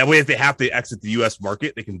 That way, if they have to exit the U.S.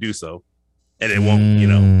 market, they can do so, and it won't. You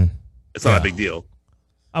know, it's not a big deal.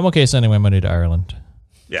 I'm okay sending my money to Ireland.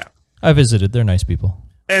 Yeah. I visited. They're nice people,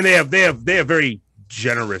 and they have very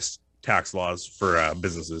generous tax laws for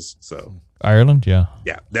businesses. So Ireland, yeah,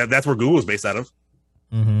 that's where Google's based out of.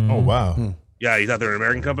 Mm-hmm. Oh wow, yeah, you thought they're an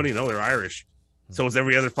American company? No, they're Irish. So is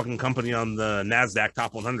every other fucking company on the NASDAQ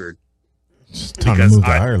Top 100. Just time to move to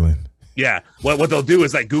Ireland. Yeah, what they'll do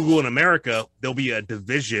is like Google in America, there'll be a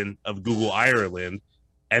division of Google Ireland,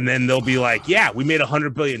 and then they'll be like, yeah, we made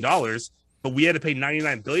 $100 billion, but we had to pay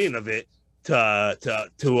 99 billion of it to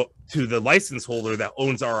the license holder that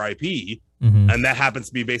owns our IP, and that happens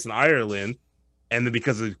to be based in Ireland. And then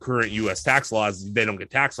because of current U.S. tax laws, they don't get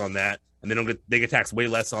taxed on that, and they get taxed way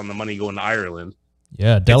less on the money going to Ireland.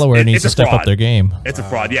 Yeah, Delaware needs to step up their game. It's a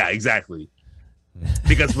fraud. Yeah, exactly.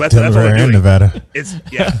 Because that's Delaware what and Nevada. It's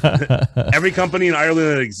every company in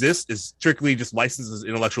Ireland that exists is strictly just licenses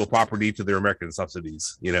intellectual property to their American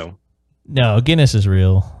subsidies. You know. No, Guinness is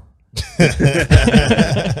real.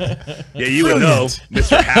 Yeah, you would know,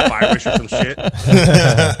 Mr. Half Irish or some shit.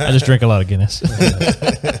 I just drink a lot of Guinness.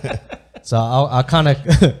 So I'll kind of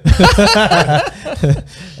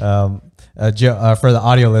Joe, for the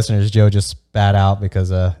audio listeners, Joe just spat out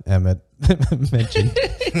because Emmett mentioned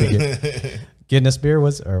Guinness beer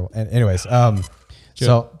anyways.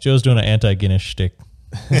 Joe's doing an anti-Guinness shtick.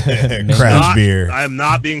 Craft beer. I'm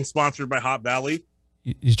not being sponsored by Hop Valley.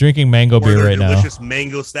 He's drinking mango beer right now. Delicious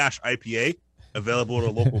Mango Stash IPA available at a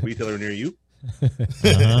local retailer near you.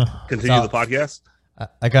 Continue the podcast.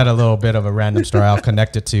 I got a little bit of a random story. I'll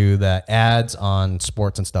connect it to the ads on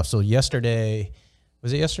sports and stuff. So was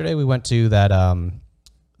it yesterday? We went to that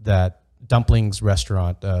dumplings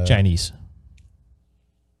restaurant. Chinese?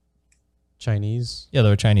 Yeah, they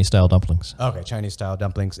were Chinese style dumplings. Okay, Chinese style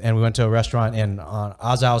dumplings. And we went to a restaurant, and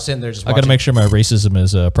as I was sitting there just watching, I got to make sure my racism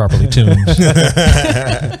is properly tuned.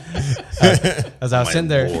 As I was sitting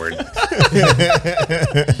there,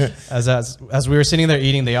 As we were sitting there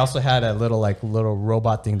eating, they also had a little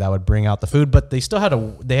robot thing that would bring out the food, but they still had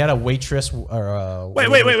a waitress or a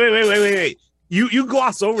Wait. You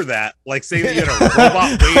gloss over that, like saying that you had a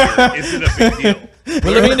robot waiter isn't a big deal.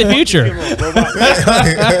 We're living in the future.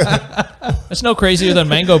 It's no crazier than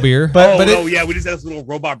mango beer. But we just had this little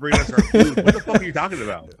robot bringing us our food. What the fuck are you talking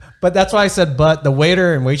about? But that's why I said, but the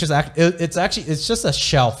waiter and waitress, it's just a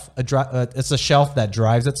shelf. It's a shelf that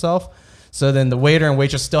drives itself. So then the waiter and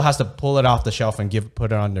waitress still has to pull it off the shelf and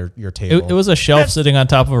put it on your table. It was a shelf sitting on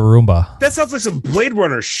top of a Roomba. That sounds like some Blade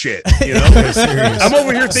Runner shit. You know, I'm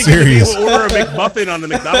over here thinking to be able to order a McMuffin on the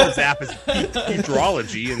McDonald's app is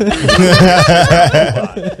futurology. And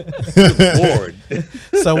Lord.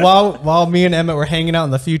 So while me and Emmett were hanging out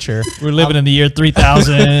in the future, we're living in the year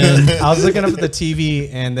 3000. I was looking up at the TV,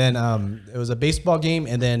 and then it was a baseball game,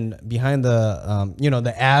 and then behind the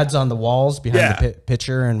the ads on the walls behind the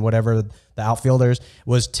pitcher and whatever. The outfielders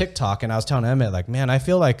was TikTok, and I was telling Emmett, like, man, I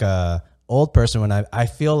feel like a old person when I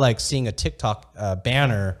feel like seeing a TikTok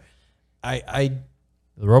banner. The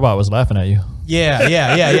robot was laughing at you.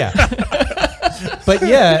 Yeah. But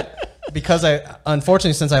because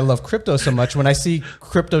unfortunately, since I love crypto so much, when I see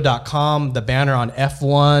crypto.com, the banner on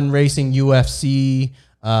F1 racing, UFC,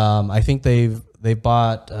 I think they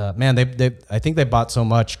bought, I think they bought so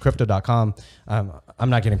much crypto.com. I'm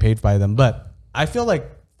not getting paid by them, but I feel like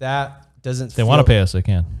that doesn't. If they want to pay us, they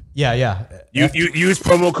can. Yeah. You use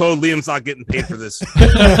promo code Liam's not getting paid for this.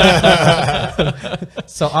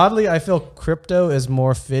 So oddly, I feel crypto is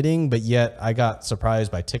more fitting, but yet I got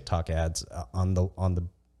surprised by TikTok ads on the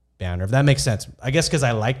banner. If that makes sense, I guess because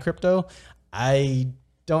I like crypto, I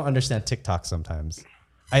don't understand TikTok sometimes.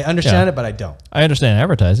 I understand it, but I don't. I understand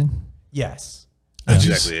advertising. Yes,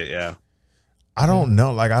 exactly. Yeah. I don't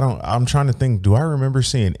know. Like, I'm trying to think. Do I remember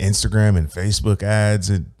seeing Instagram and Facebook ads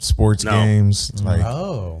at sports games? Like,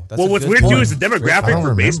 that's what's weird too is the demographic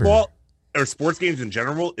for baseball or sports games in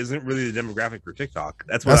general isn't really the demographic for TikTok.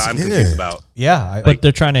 That's what I'm confused about. Yeah, but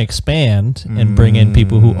they're trying to expand and bring in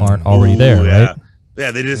people who aren't already there, right?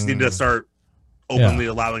 Yeah, they just need to start openly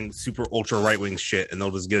allowing super ultra right wing shit, and they'll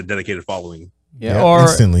just get a dedicated following. Yeah, or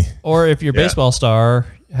instantly. Or if your baseball star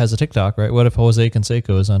has a TikTok, right? What if Jose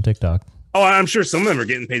Canseco is on TikTok? Oh, I'm sure some of them are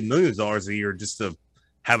getting paid millions of dollars a year just to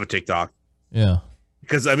have a TikTok. Yeah,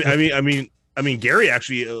 because I mean, Gary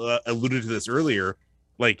actually alluded to this earlier.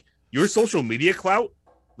 Like, your social media clout,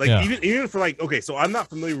 like even for like, okay, so I'm not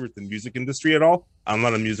familiar with the music industry at all. I'm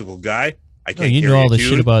not a musical guy. I can't. You know all this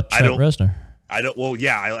shit about Trent Reznor. I don't. Well,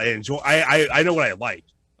 yeah, I enjoy. I know what I like.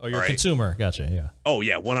 Oh, you're a consumer. Gotcha. Yeah. Oh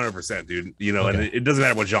yeah, 100%, dude. You know, and it doesn't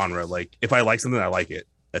matter what genre. Like, if I like something, I like it.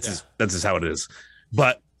 That's just how it is.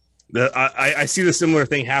 But I see the similar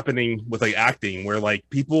thing happening with like acting, where like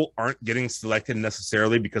people aren't getting selected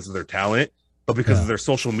necessarily because of their talent, but because of their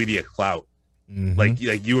social media clout. Mm-hmm.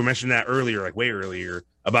 Like you were mentioning that earlier, like way earlier,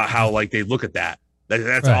 about how like they look at that.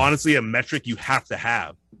 That's honestly a metric you have to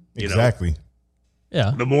have. You know?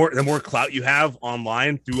 Yeah. The more clout you have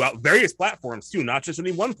online throughout various platforms too, not just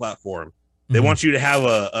any one platform. They want you to have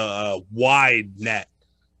a wide net,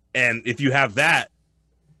 and if you have that,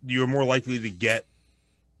 you're more likely to get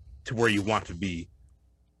to where you want to be.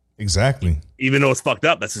 Exactly. Even though it's fucked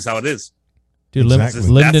up, that's just how it is. Dude, that's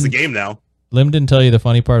the game now. Lim didn't tell you the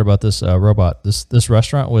funny part about this robot. This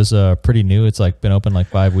restaurant was pretty new. It's like been open like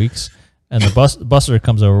 5 weeks, and the busser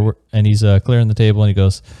comes over and he's clearing the table, and he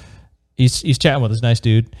goes, he's chatting with this nice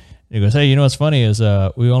dude. And he goes, hey, you know what's funny is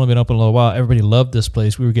we've only been open a little while. Everybody loved this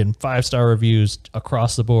place. We were getting 5-star reviews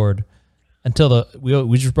across the board until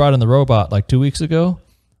we just brought in the robot like 2 weeks ago.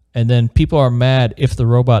 And then people are mad if the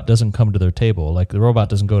robot doesn't come to their table. Like, the robot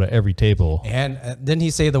doesn't go to every table. And didn't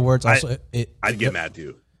he say the words also? I'd get mad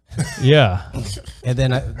too. Yeah. And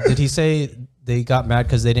then did he say they got mad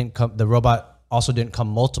because they didn't come? The robot also didn't come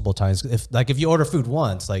multiple times. If you order food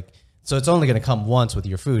once, so it's only going to come once with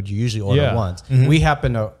your food. You usually order once. Mm-hmm. We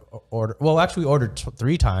happen to order. Well, actually, we ordered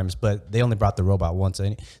 3 times, but they only brought the robot once.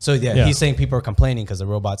 So he's saying people are complaining because the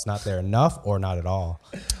robot's not there enough or not at all.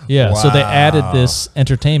 Yeah. Wow. So they added this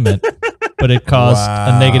entertainment, but it caused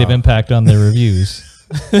a negative impact on their reviews.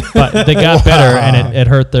 But they got better, and it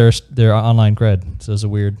hurt their online cred. So it's a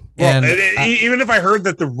weird. Well, even if I heard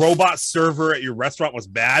that the robot server at your restaurant was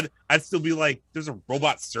bad, I'd still be like, "There's a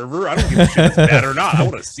robot server. I don't give a shit if it's bad or not. I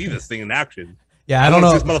want to see this thing in action." Yeah, I don't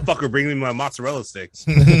know. This motherfucker bringing me my mozzarella sticks.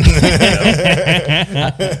 I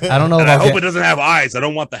don't know. I hope it doesn't have eyes. I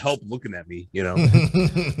don't want the help looking at me. You know.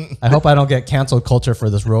 I hope I don't get canceled culture for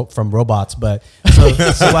this from robots. But so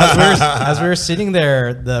as we were sitting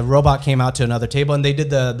there, the robot came out to another table and they did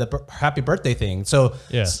the happy birthday thing. So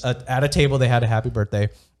at a table they had a happy birthday,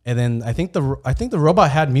 And then I think the robot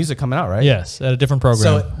had music coming out, right? Yes, at a different program.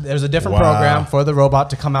 So there's a different Wow. program for the robot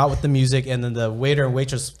to come out with the music, and then the waiter and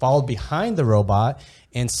waitress followed behind the robot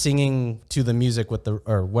and singing to the music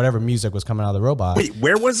or whatever music was coming out of the robot. Wait,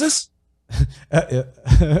 where was this?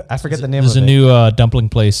 I forget the name There's of a it. new dumpling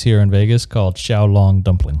place here in Vegas called Xiaolong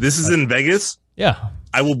Dumpling. This is in Vegas. Yeah.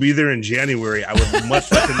 I will be there in January. I would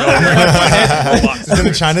much like to know where I can find Is it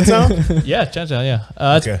in Chinatown? Yeah, Chinatown,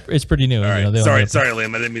 yeah. Okay. It's pretty new. All right, they sorry, only-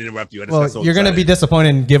 Liam. I didn't mean to interrupt you. I just Well, got so you're going to be excited. disappointed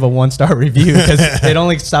and give a 1-star review because it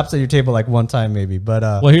only stops at your table like one time maybe. But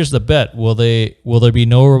Well, here's the bet. Will there be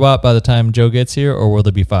no robot by the time Joe gets here, or will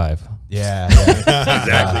there be 5? yeah.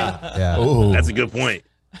 Exactly. Yeah. Ooh. That's a good point.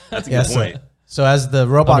 That's a Yeah, good point. so as the I'm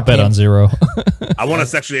gonna robot bet came- on 0. I want to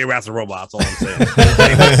sexually harass a robot. That's all I'm saying.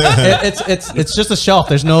 it's just a shelf.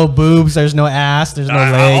 There's no boobs. There's no ass. There's no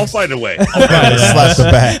I'll legs. find a way. Slap the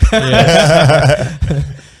back.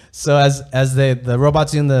 So as the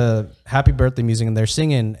robot's doing the happy birthday music and they're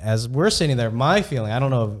singing, as we're sitting there, my feeling, I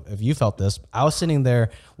don't know if you felt this, I was sitting there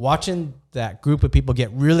watching that group of people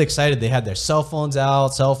get really excited. They had their cell phones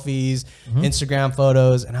out, selfies, Instagram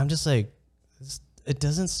photos, and I'm just like, it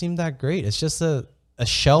doesn't seem that great. It's just a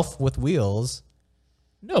shelf with wheels.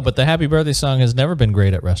 No, but the happy birthday song has never been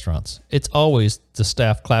great at restaurants. It's always the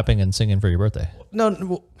staff clapping and singing for your birthday.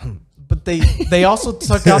 No, but they also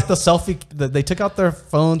took out the selfie. They took out their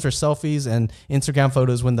phones for selfies and Instagram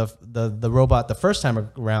photos when the robot the first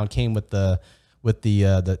time around came with the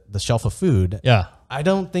shelf of food. Yeah. I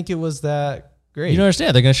don't think it was that great. You don't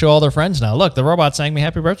understand. They're going to show all their friends now. Look, the robot sang me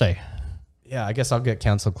happy birthday. Yeah, I guess I'll get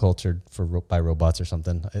cancel cultured by robots or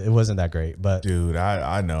something. It wasn't that great, but Dude,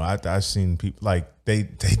 I know. I've seen people like they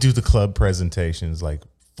do the club presentations, like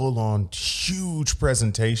full on huge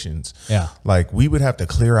presentations. Yeah. Like we would have to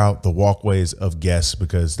clear out the walkways of guests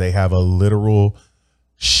because they have a literal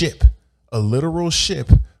ship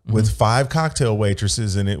with 5 cocktail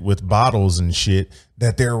waitresses in it with bottles and shit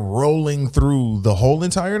that they're rolling through the whole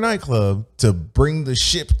entire nightclub to bring the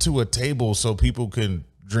ship to a table so people can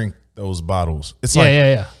drink those bottles. It's like,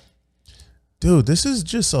 Yeah. dude, this is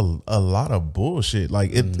just a lot of bullshit.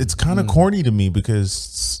 Like it's kind of corny to me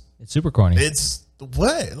because It's super corny. it's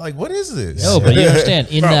what? Like, what is this? No, but you understand.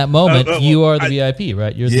 In Bro, that moment, you are the I- VIP,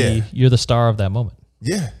 right? You're Yeah. you're the star of that moment.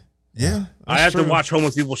 Yeah. I have that's to true. watch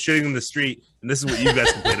homeless people shitting in the street, and this is what you guys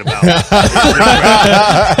complain about.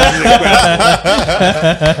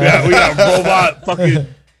 Yeah, we got robot fucking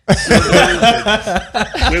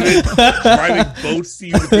women driving boats to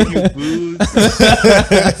you to bring you booze.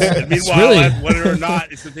 And meanwhile, really- whether or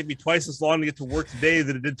not it's gonna take me twice as long to get to work today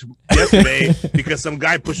than it did yesterday because some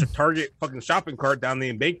guy pushed a Target fucking shopping cart down the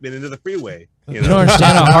embankment into the freeway. You You don't know,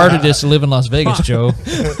 understand how hard it is to live in Las Vegas, Joe.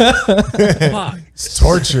 fuck. It's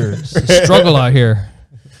torture. Struggle out here.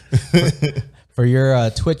 for your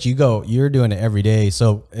Twitch, you're doing it every day.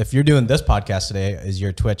 So if you're doing this podcast today, is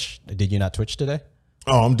your Twitch? Did you not Twitch today?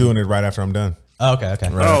 Oh, I'm doing it right after I'm done. Oh, okay. Right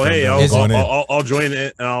Oh, after hey, I'm done going in. I'll join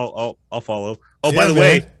it and I'll follow. Oh, Yeah, by the man.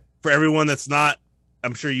 way, for everyone that's not,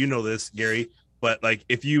 I'm sure you know this, Gary, but like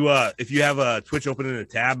if you have a Twitch open in a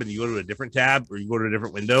tab and you go to a different tab or you go to a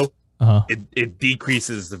different window, Uh-huh. it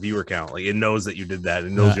decreases the viewer count. Like it knows that you did that.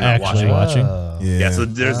 It knows you're not Actually watching. watching. Yeah. Yeah, so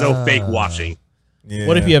there's no fake watching. Yeah.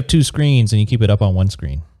 What if you have 2 screens and you keep it up on one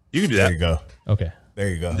screen? You can do There that. you go. Okay. There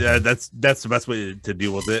you go. Yeah, that's the best way to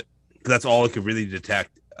deal with it. 'Cause that's all it could really detect.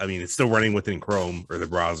 I mean, it's still running within Chrome or the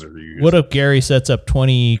browser. you're using. What if Gary sets up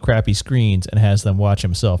 20 crappy screens and has them watch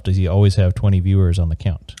himself? Does he always have 20 viewers on the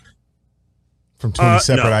count? From 20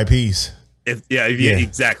 separate no. IPs. Yeah,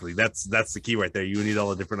 exactly. That's the key right there. You need all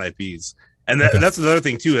the different IPs, and that's another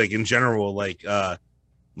thing too. Like in general,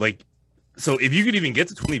 so if you could even get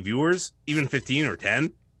to 20 viewers, even 15 or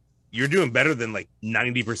 10, you're doing better than like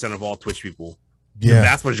 90% of all Twitch people. The Yeah.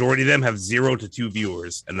 vast majority of them have 0 to 2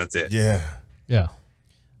 viewers, and that's it. Yeah. Yeah.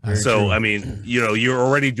 Very So true. I mean, you're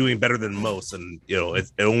already doing better than most, and it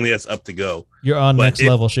only has up to go. You're on But next it-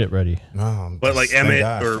 level shit ready. No, But like thank Emmett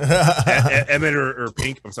God. or Emmett or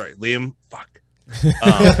Pink, I'm sorry, Liam. Fuck.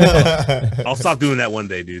 I'll stop doing that one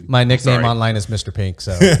day, dude. My nickname Sorry. online is Mr. Pink,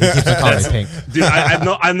 so he keeps on calling me Pink. Dude,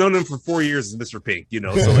 I've known him for 4 years as Mr. Pink, so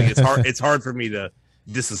like it's hard for me to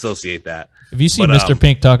disassociate that. If you see But, Mr.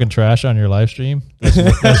 Pink talking trash on your live stream, Okay,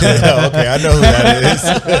 I know who that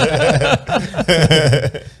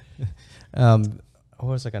is. What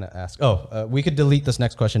was I going to ask? We could delete this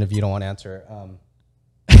next question if you don't want to answer.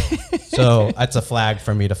 So that's a flag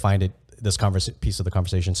for me to find it. This piece of the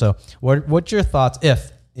conversation. So, what's your thoughts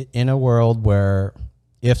if in a world where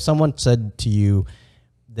if someone said to you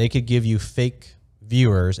they could give you fake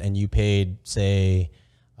viewers and you paid say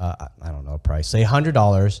I don't know a price, say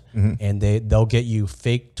 $100, and they'll get you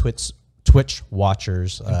fake Twitch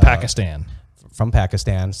watchers Pakistan. from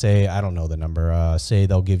Pakistan. Say, I don't know the number. Say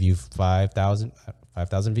they'll give you 5,000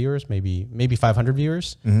 viewers, maybe 500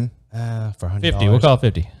 viewers for $100. 50. We'll call it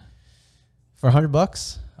 50. For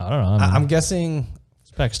 $100. I don't know. I'm guessing.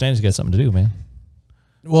 Pakistanis got something to do, man.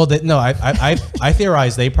 Well, I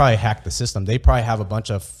theorize they probably hacked the system. They probably have a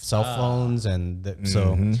bunch of cell phones, and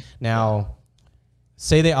so now,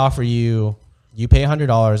 say they offer you pay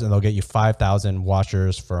 $100 and they'll get you 5,000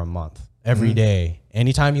 watchers for a month every day.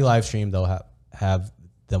 Anytime you live stream, they'll have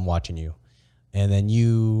them watching you, and then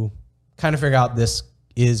you kind of figure out this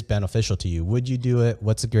is beneficial to you. Would you do it?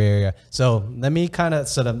 What's the gray area? So let me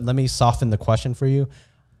soften the question for you.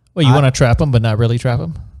 Well, you want to trap them, but not really trap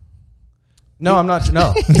them? No, I'm not.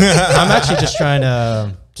 No, I'm actually just trying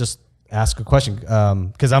to just ask a question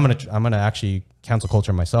because I'm gonna actually cancel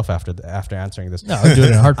culture myself after answering this. No, I'm doing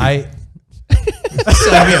it in a heartbeat.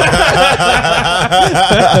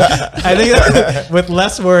 I think with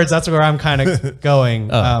less words, that's where I'm kind of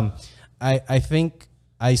going. I think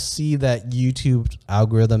I see that YouTube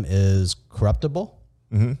algorithm is corruptible.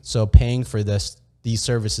 So paying for these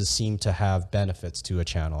services seem to have benefits to a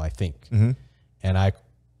channel, I think. And I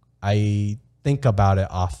think about it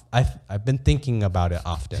I've been thinking about it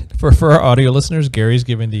often. For our audio listeners, Gary's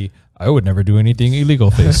giving the I would never do anything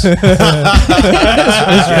illegal face. This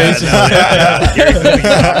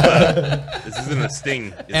isn't a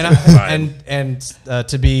sting. And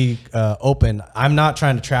to be open, I'm not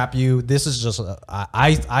trying to trap you. This is just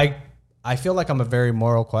I feel like I'm a very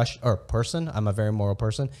moral person. I'm a very moral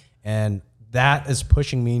person, and that is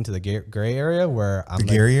pushing me into the gray area where I'm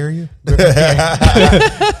Gary area.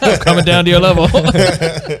 I'm coming down to your level.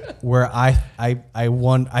 where I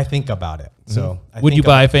think about it. So would you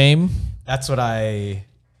buy fame? That's where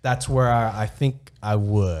I think I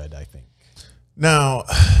would. I think. Now,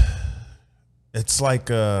 it's like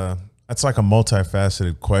a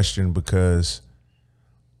multifaceted question because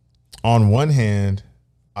on one hand,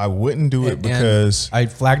 I wouldn't do it because I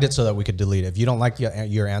flagged it so that we could delete it. If you don't like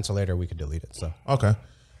your answer later, we could delete it. So okay.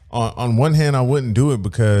 On one hand, I wouldn't do it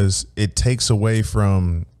because it takes away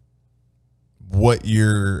from what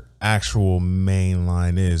your actual main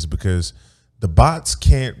line is, because the bots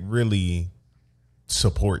can't really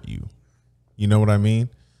support you. You know what I mean?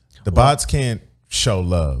 The bots can't show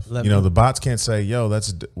love. The bots can't say, "Yo,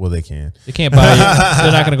 they can." They can't buy.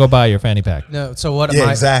 They're not going to go buy your fanny pack. No. So what? Yeah,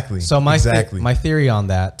 exactly. So my theory on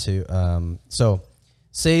that too. So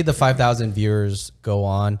say the 5,000 viewers go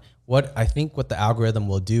on. What the algorithm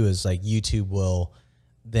will do is like YouTube will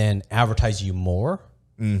then advertise you more,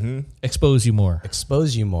 expose you more.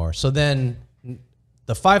 So then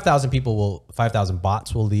the 5,000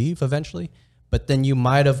 bots will leave eventually, but then you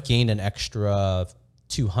might have gained an extra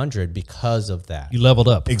 200 because of that. You leveled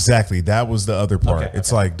up. Exactly. That was the other part. Okay,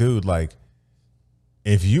 it's like, dude, like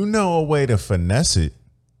if you know a way to finesse it,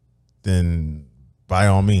 then by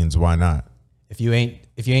all means, why not? If you ain't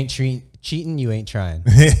cheating, you ain't trying.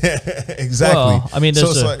 Exactly. Well, I mean, so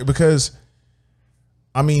it's like, because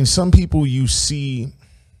I mean, some people you see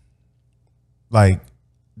like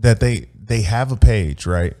that they have a page,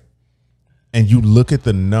 right? And you look at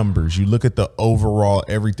the numbers, you look at the overall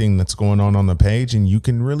everything that's going on the page, and you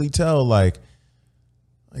can really tell like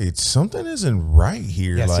something isn't right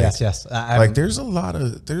here. Yes. Like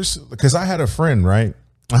there's because I had a friend, right?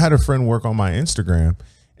 I had a friend work on my Instagram,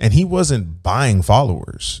 and he wasn't buying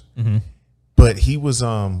followers, but he was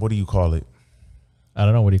what do you call it? I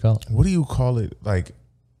don't know. What do you call it? What do you call it? Like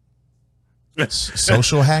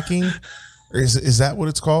social hacking? Is that what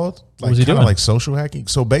it's called? Like kind of like social hacking.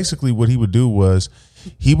 So basically what he would do was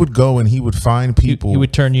he would go and he would find people. He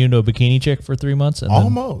would turn you into a bikini chick for 3 months? And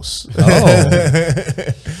almost.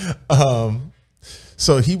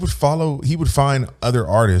 So he would find other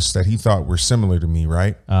artists that he thought were similar to me,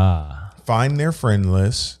 right? Find their friend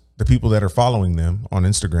list, the people that are following them on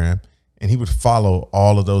Instagram, and he would follow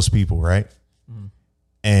all of those people, right?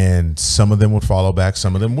 And some of them would follow back,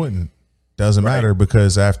 some of them wouldn't. Doesn't matter,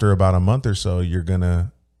 because after about a month or so, you're going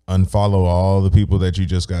to unfollow all the people that you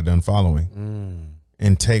just got done following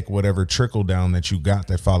and take whatever trickle down that you got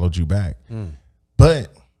that followed you back.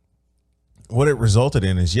 But what it resulted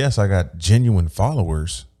in is, yes, I got genuine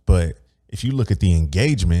followers, but if you look at the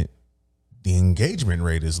engagement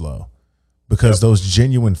rate is low because those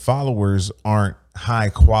genuine followers aren't high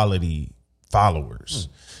quality followers,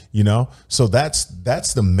 you know? So that's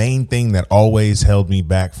the main thing that always held me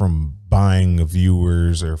back from buying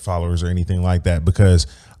viewers or followers or anything like that, because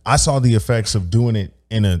I saw the effects of doing it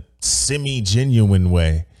in a semi-genuine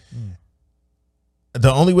way.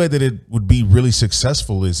 the only way that it would be really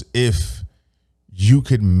successful is if you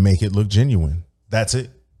could make it look genuine. That's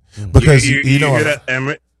it. Because you know hear that,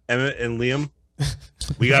 Emmett and Liam,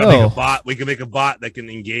 we gotta make a bot. We can make a bot that can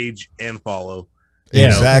engage and follow.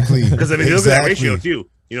 Exactly. Because I mean, look at that ratio too.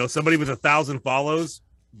 You know, somebody with 1,000 follows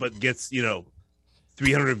but gets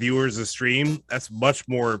 300 viewers a stream. That's much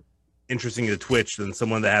more interesting to Twitch than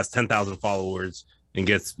someone that has 10,000 followers and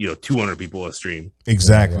gets 200 people a stream.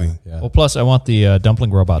 Exactly. Yeah. Well, plus I want the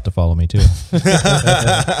dumpling robot to follow me too.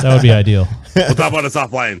 That would be ideal. We'll talk about this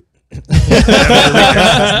offline. This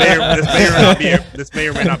may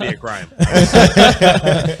or may not be a crime.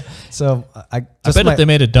 So I bet if they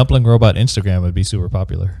made a dumpling robot Instagram, it would be super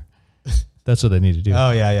popular. That's what they need to do.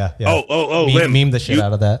 Oh yeah. Lim, meme the shit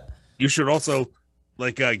out of that. You should also,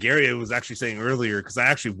 like Gary was actually saying earlier, because I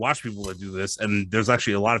actually watch people that do this, and there's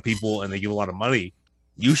actually a lot of people, and they give a lot of money.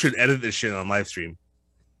 You should edit this shit on live stream,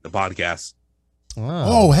 the podcast.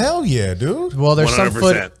 Oh hell yeah, dude! Well, there's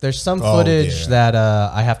 100%. some footage that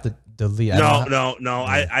I have to delete. No.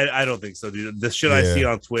 I don't think so, dude. The shit I see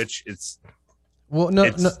on Twitch, it's no.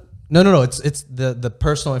 It's the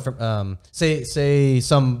personal info. Say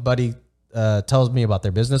somebody tells me about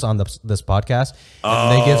their business on this podcast,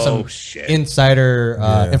 and they give some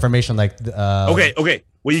insider information, like okay.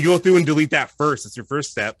 Well, you go through and delete that first. It's your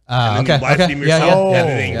first step. And then you live stream yourself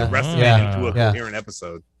editing the rest of it into a coherent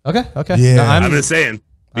episode. Okay. Yeah. No, I'm just saying.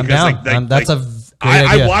 Because I'm down. That's a great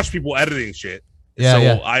idea. I watch people editing shit.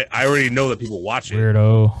 I already know that people watch it.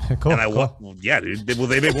 Weirdo. Cool. And dude. They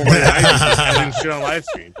make more money than I do just editing shit on live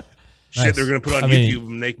stream. Shit they're going to put on YouTube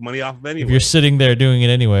and make money off of anyway. If you're sitting there doing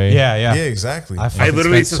it anyway. Yeah, exactly. I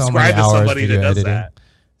literally subscribe to somebody that does that.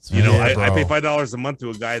 I pay $5 a month to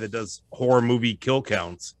a guy that does horror movie kill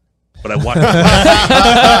counts, but I watch.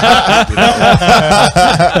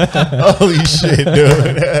 Holy shit,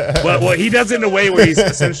 dude! Well, he does it in a way where he's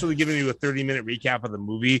essentially giving you a 30-minute recap of the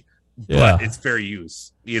movie, but it's fair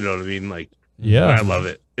use. You know what I mean? Like, I love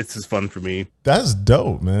it. It's just fun for me. That's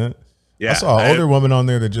dope, man. Yeah, I saw an older woman on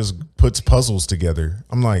there that just puts puzzles together.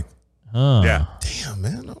 I'm like, yeah, damn,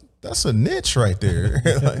 man. That's a niche right there.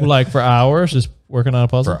 like for hours, just working on a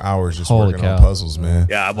puzzle? For hours, just working on puzzles, man.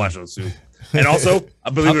 Yeah, I watch those too. And also,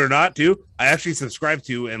 believe it or not, too, I actually subscribe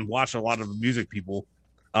to and watch a lot of music people.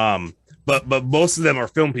 But most of them are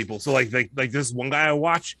film people. So like this one guy I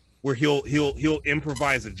watch where he'll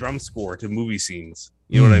improvise a drum score to movie scenes.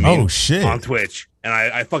 You know what I mean? Oh shit! On Twitch, and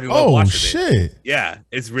I fucking love watching shit! It. Yeah,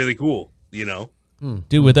 it's really cool.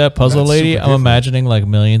 Dude, with that puzzle lady, I'm imagining like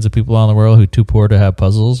millions of people around the world who are too poor to have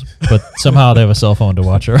puzzles, but somehow they have a cell phone to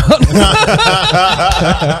watch her on.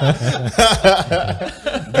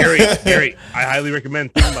 Gary, I highly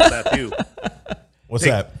recommend thinking about that too. What's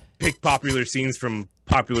that? Pick popular scenes from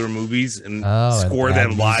popular movies and score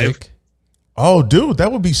them live. Oh, dude,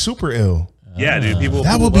 that would be super ill. Yeah, dude, people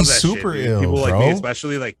would be love super shit, ill. People bro. like me,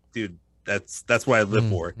 especially, like, dude, that's what I live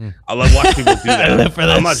for. I love watching people do that. I live for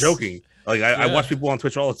this. I'm not joking. Like, I watch people on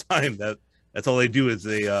Twitch all the time. That's all they do is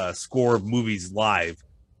they score movies live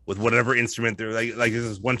with whatever instrument they're like. Like, this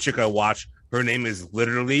is one chick I watch. Her name is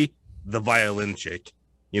literally the violin chick.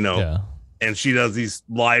 And she does these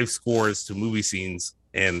live scores to movie scenes,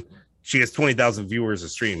 and she has 20,000 viewers a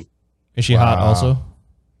stream. Is she hot also?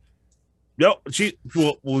 No, she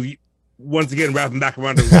well once again wrapping back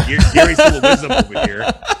around to Gary's full of wisdom over here.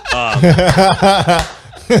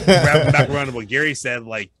 Wrapping back around to what Gary said,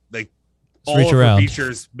 like all of her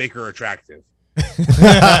features make her attractive. Like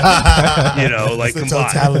combined.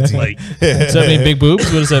 Totality. Like, does that mean big boobs?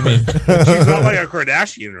 What does that mean? She's not like a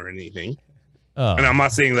Kardashian or anything. Oh. And I'm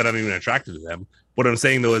not saying that I'm even attracted to them. What I'm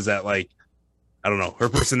saying though is that, like, I don't know, her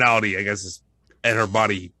personality, I guess, and her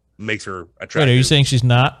body makes her attractive. Wait, are you saying she's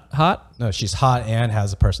not hot? No, she's hot and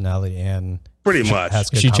has a personality and pretty much. Has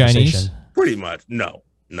good is she Chinese? Pretty much. No.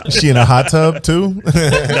 Is she in a hot tub too?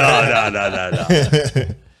 No.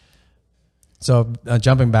 So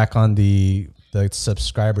jumping back on the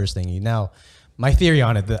subscribers thingy. Now, my theory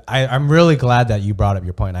on it, I'm really glad that you brought up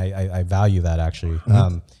your point. I value that actually.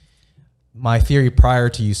 Mm-hmm. My theory prior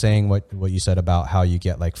to you saying what you said about how you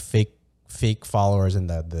get like fake followers and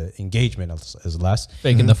the engagement is less.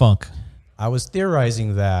 Faking the funk. I was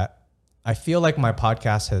theorizing that I feel like my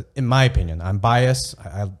podcast has, in my opinion, I'm biased.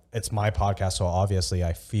 It's my podcast, so obviously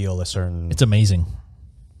I feel a certain... It's amazing.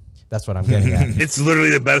 That's what I'm getting at. It's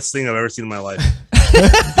literally the best thing I've ever seen in my life.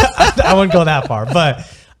 I wouldn't go that far, but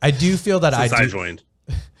I do feel that I joined.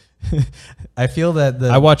 I feel that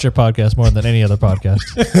I watch your podcast more than any other podcast.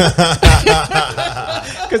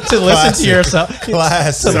 To listen to yourself.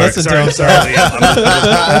 Classic. Sorry.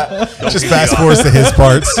 Just fast forward to his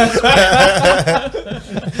parts.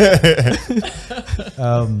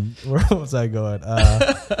 Where was I going?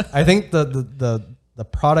 I think the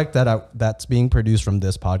product that's being produced from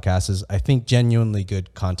this podcast is, I think, genuinely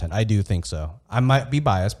good content. I do think so. I might be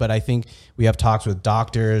biased, but I think we have talks with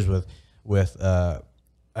doctors, with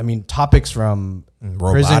topics from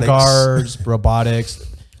prison guards, robotics,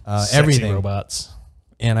 everything. robots.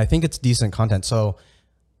 And I think it's decent content. So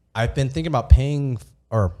I've been thinking about paying,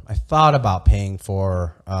 or I thought about paying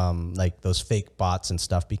for like those fake bots and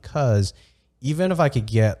stuff, because even if I could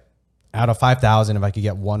get out of 5,000, if I could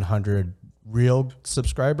get 100 real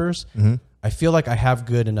subscribers, I feel like I have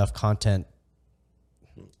good enough content.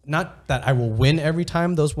 Not that I will win every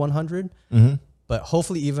time those 100, but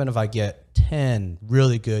hopefully even if I get 10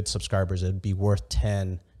 really good subscribers, it'd be worth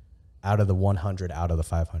 10 out of the 100 out of the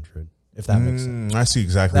 500. If that makes sense. I see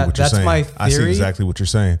exactly what you're saying. That's my theory. I see exactly what you're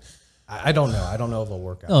saying. I don't know. I don't know if it'll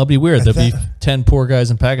work out. No, it'll be weird. There'll be 10 poor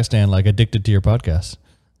guys in Pakistan like addicted to your podcast.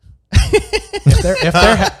 If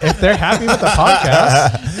they're happy with the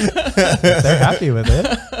podcast, if they're happy with it.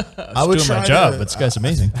 I would doing my job, but this guy's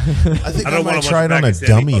amazing. I think I might try it on a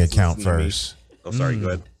dummy account first. Oh, sorry. Go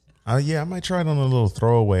ahead. Yeah, I might try it on a little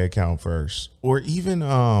throwaway account first, or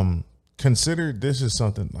even consider this is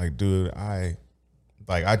something like, dude, I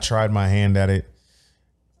tried my hand at it,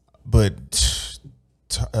 but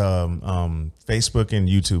Facebook and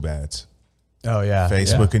YouTube ads. Oh yeah,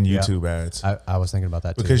 Facebook and YouTube ads. I was thinking about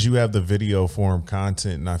that too. Because you have the video form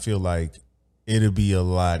content, and I feel like it'd be a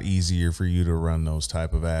lot easier for you to run those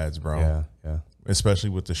type of ads, bro. Yeah. Especially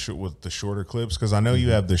with the shorter clips, because I know you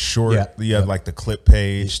have the short, you have like the clip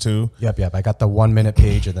page too. Yep. I got the 1 minute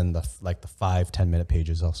page, and then the 5-10 minute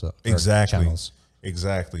pages also.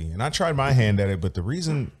 Exactly. And I tried my hand at it, but the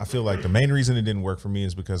reason I feel like the main reason it didn't work for me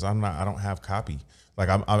is because I don't have copy. Like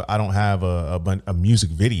I don't have a music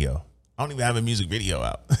video. I don't even have a music video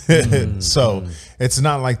out. So it's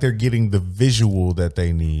not like they're getting the visual that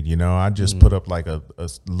they need. You know, I just put up like a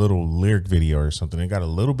little lyric video or something. It got a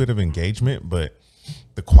little bit of engagement, but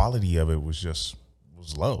the quality of it was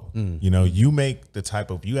low. You know, you have the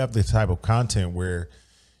type of content where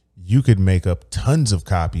you could make up tons of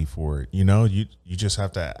copy for it. You know, you just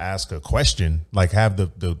have to ask a question, like have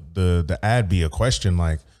the ad be a question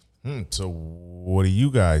like, so what do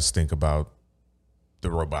you guys think about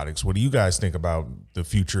the robotics? What do you guys think about the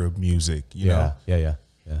future of music? You know? Yeah.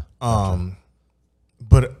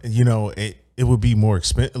 But you know, it would be a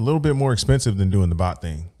little bit more expensive than doing the bot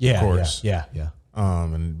thing. Yeah. Of course. Yeah.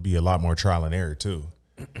 And be a lot more trial and error too.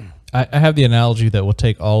 I have the analogy that will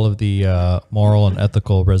take all of the moral and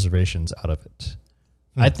ethical reservations out of it.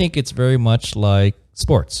 I think it's very much like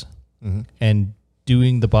sports, and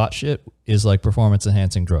doing the bot shit is like performance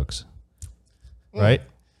enhancing drugs, right?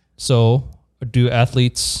 So do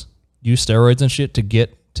athletes use steroids and shit to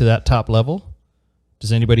get to that top level?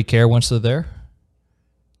 Does anybody care once they're there?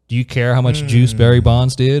 Do you care how much juice Barry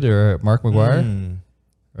Bonds did or Mark McGwire?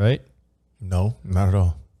 Right? No, not at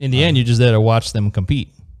all. In the end, you're just there to watch them compete.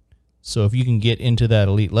 So if you can get into that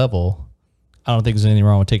elite level, I don't think there's anything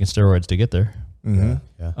wrong with taking steroids to get there.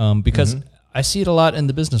 Because I see it a lot in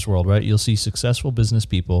the business world, right? You'll see successful business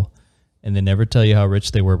people, and they never tell you how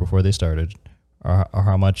rich they were before they started, or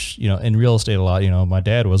how much, you know, in real estate a lot, you know, my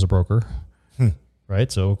dad was a broker,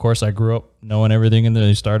 right? So of course I grew up knowing everything, and then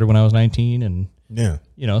I started when I was 19, and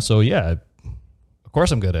you know, so yeah, of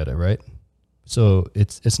course I'm good at it, right? So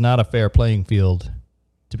it's not a fair playing field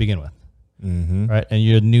to begin with. Right. And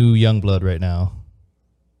you're a new young blood right now.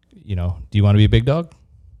 You know, do you want to be a big dog?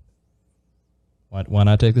 Why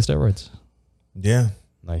not take the steroids? Yeah.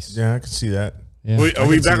 Nice. Yeah, I can see that. Yeah. Wait, are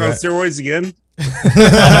we back on steroids again?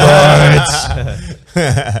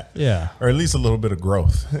 Yeah. Or at least a little bit of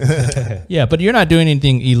growth. Yeah, but you're not doing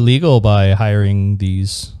anything illegal by hiring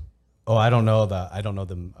these. Oh, I don't know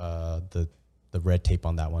the red tape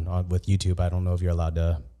on that one. With YouTube, I don't know if you're allowed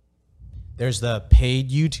to. There's the paid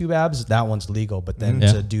YouTube ads. That one's legal, but then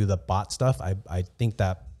to do the bot stuff, I think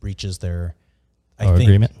that breaches their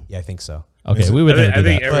agreement. Yeah, I think so. Okay, we would. I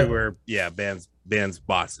think everywhere, bans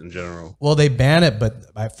bots in general. Well, they ban it,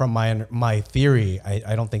 but from my theory,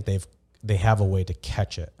 I don't think they have a way to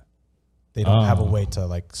catch it. They don't have a way to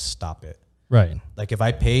like stop it. Right. Like if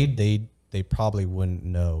I paid, they probably wouldn't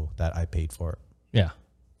know that I paid for it. Yeah.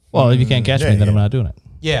 Well, if you can't catch me, then I'm not doing it.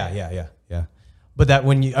 Yeah. But that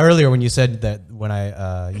when you said that when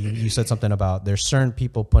you said something about there's certain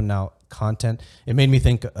people putting out content, it made me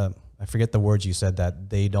think. I forget the words you said, that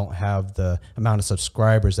they don't have the amount of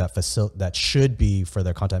subscribers that should be for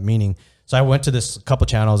their content. Meaning, so I went to this couple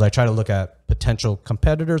channels. I try to look at potential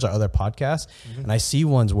competitors or other podcasts, and I see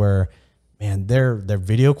ones where man, their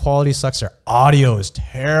video quality sucks. Their audio is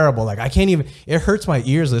terrible. Like I can't even. It hurts my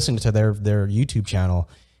ears listening to their YouTube channel,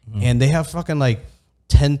 and they have fucking like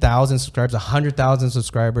 10,000 subscribers, 100,000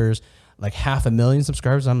 subscribers, like 500,000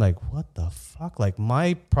 subscribers. I'm like, what the fuck? Like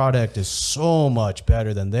my product is so much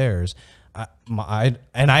better than theirs.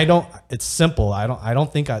 It's simple. I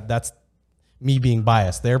don't think that's me being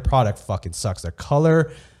biased. Their product fucking sucks. Their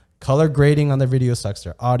color grading on their video sucks.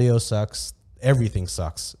 Their audio sucks. Everything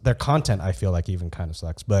sucks. Their content, I feel like, even kind of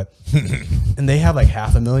sucks. But and they have like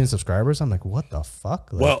 500,000 subscribers. I'm like, what the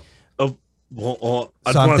fuck? Like, so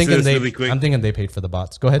I'm thinking they paid for the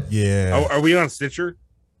bots. Go ahead. Yeah. Are we on Stitcher?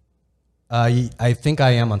 I think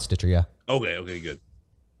I am on Stitcher. Yeah. Okay, good.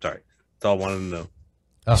 Sorry, that's all I wanted to know.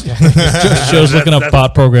 Okay. Joe's looking up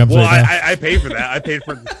bot programs Well, right now. I paid for that. I paid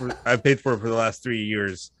for it for the last 3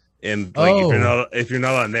 years, and like if you're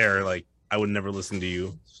not on there, like I would never listen to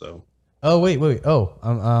you. So. Oh wait. Oh,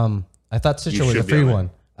 I thought Stitcher was a free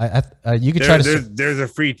one. You could try to. There's a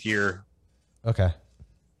free tier. Okay.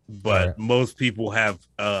 But right. most people have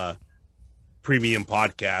premium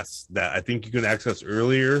podcasts that I think you can access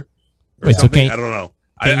earlier. Wait, so I don't know.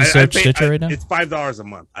 Can you search Stitcher right now? It's $5 a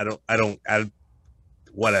month. I don't.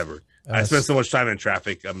 Whatever. I spend so much time in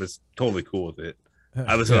traffic. I'm just totally cool with it.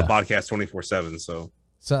 I listen to podcasts 24/7.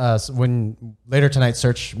 So when later tonight,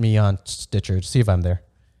 search me on Stitcher to see if I'm there.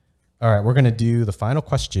 All right, we're gonna do the final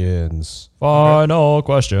questions. Final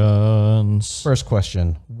questions. First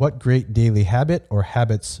question: what great daily habit or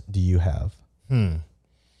habits do you have?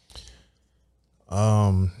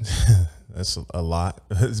 That's a lot.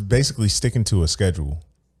 It's basically sticking to a schedule.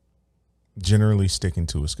 Generally sticking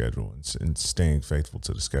to a schedule and staying faithful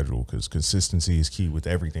to the schedule, because consistency is key with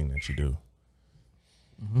everything that you do.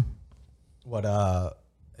 Mm-hmm. What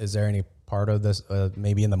is there any part of this?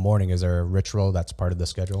 Maybe in the morning, is there a ritual that's part of the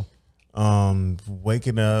schedule?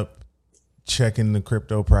 Waking up, checking the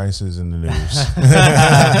crypto prices in the news.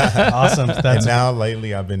 Awesome. And now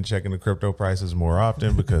lately, I've been checking the crypto prices more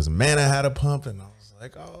often because Mana had a pump, and I was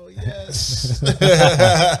like, oh yes.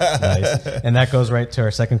 Nice. And that goes right to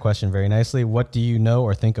our second question very nicely. What do you know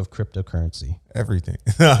or think of cryptocurrency? Everything.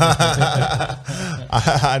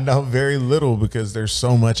 I know very little because there's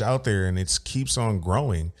so much out there and it keeps on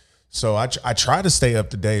growing. So I try to stay up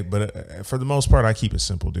to date, but for the most part, I keep it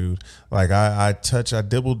simple, dude. Like I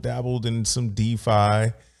dabbled in some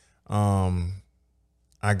DeFi. I'm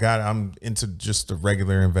into just the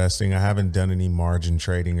regular investing. I haven't done any margin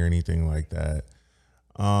trading or anything like that.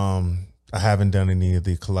 I haven't done any of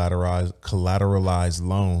the collateralized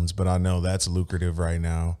loans, but I know that's lucrative right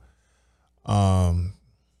now.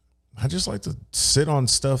 I just like to sit on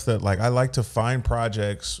stuff that, like, I like to find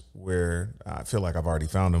projects where I feel like I've already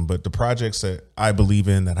found them, but the projects that I believe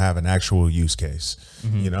in that have an actual use case,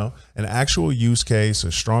 an actual use case,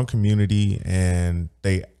 a strong community, and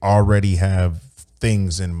they already have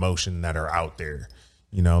things in motion that are out there.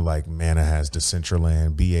 Like Mana has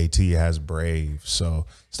Decentraland, BAT has Brave. So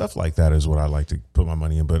stuff like that is what I like to put my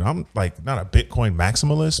money in. But I'm like not a Bitcoin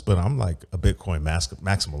maximalist, but I'm like a Bitcoin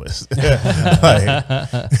maximalist. Like,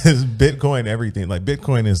 Bitcoin, everything. Like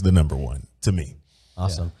Bitcoin is the number one to me.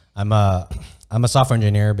 Awesome. Yeah. I'm a software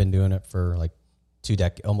engineer. Been doing it for like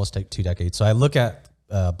almost 2 decades. So I look at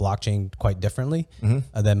blockchain quite differently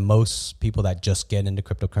than most people that just get into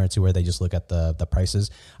cryptocurrency, where they just look at the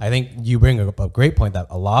prices. I think you bring up a great point that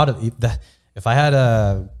a lot of that, if I had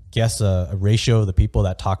to guess a ratio of the people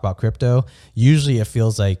that talk about crypto, usually it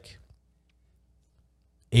feels like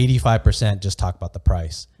 85% just talk about the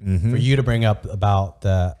price. For you to bring up about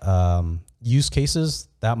the use cases,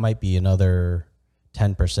 that might be another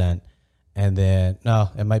 10%. And then, no,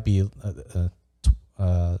 it might be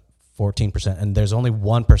 14%, and there's only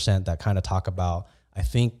 1% that kind of talk about, I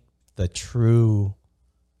think, the true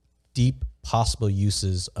deep possible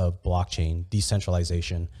uses of blockchain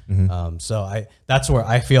decentralization. So that's where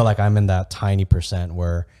I feel like I'm in that tiny percent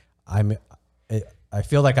where I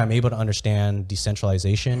feel like I'm able to understand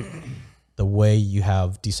decentralization the way you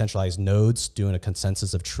have decentralized nodes doing a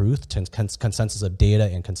consensus of truth, consensus of data,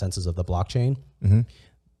 and consensus of the blockchain.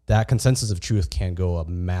 That consensus of truth can go a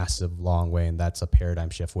massive long way, and that's a paradigm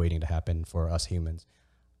shift waiting to happen for us humans.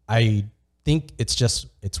 I think it's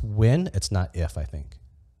when, it's not if, I think.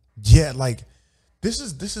 Yeah, like this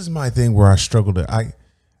is my thing where I struggle to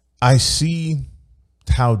I see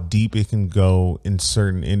how deep it can go in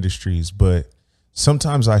certain industries, but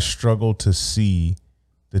sometimes I struggle to see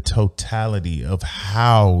the totality of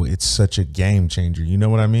how it's such a game changer. You know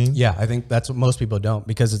what I mean? Yeah, I think that's what most people don't,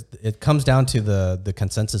 because it comes down to the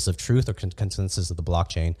consensus of truth or consensus of the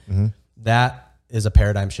blockchain. That is a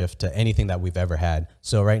paradigm shift to anything that we've ever had.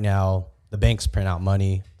 So right now, the banks print out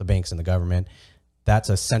money, the banks and the government. That's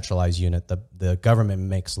a centralized unit. The government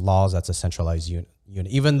makes laws. That's a centralized unit.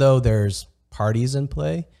 Even though there's parties in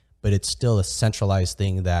play, but it's still a centralized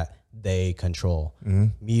thing that they control.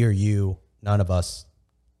 Me or you, none of us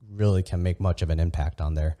really can make much of an impact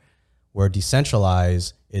on there. Where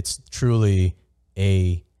decentralized, it's truly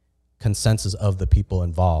a consensus of the people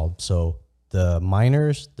involved. So the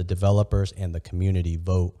miners, the developers, and the community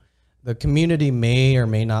vote. The community may or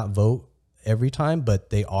may not vote every time, but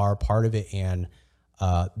they are part of it, and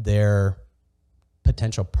their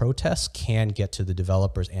potential protests can get to the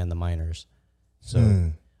developers and the miners.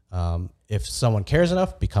 So if someone cares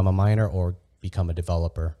enough, become a miner or become a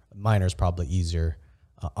developer. Miner is probably easier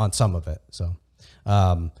on some of it. So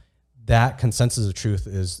that consensus of truth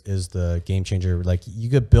is the game changer. Like, you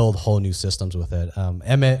could build whole new systems with it.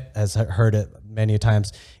 Emmett has heard it many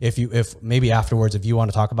times. If maybe afterwards, if you want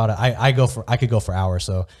to talk about it, I could go for hours.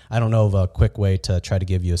 So I don't know of a quick way to try to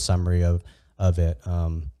give you a summary of it.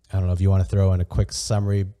 I don't know if you want to throw in a quick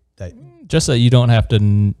summary that just that you don't have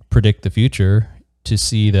to predict the future to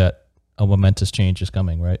see that a momentous change is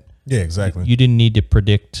coming, right? Yeah, exactly. You didn't need to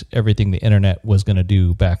predict everything the internet was going to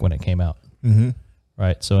do back when it came out.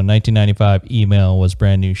 Right. So in 1995, email was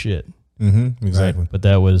brand new shit. Exactly. Right? But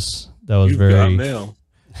that was You've very got mail.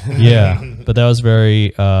 yeah. But that was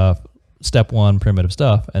very step one primitive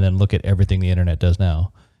stuff. And then look at everything the internet does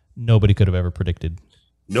now. Nobody could have ever predicted.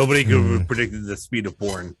 Nobody could have predicted the speed of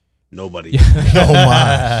porn. Nobody. Oh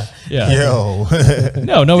my. Yeah. Yo.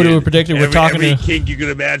 No, nobody would predict it. We're talking every to kink you could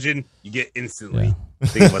imagine, you get instantly.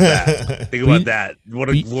 Think about that. Think about that. What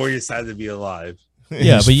a glorious time to be alive.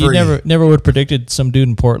 yeah, It's but you free. never would have predicted some dude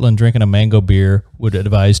in Portland drinking a mango beer would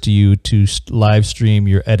advise to you to live stream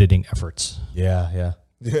your editing efforts. yeah.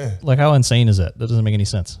 Like, how insane is that? That doesn't make any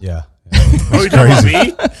sense. Yeah. Oh, you talking about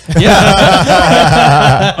me? Yeah.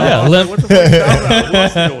 Yeah. What the fuck are you talking about? Who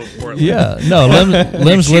else is going with Portland? Yeah. No,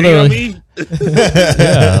 Lim's Cheating on literally. me?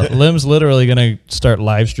 Yeah, Lim's literally gonna start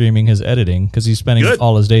live streaming his editing because he's spending Good.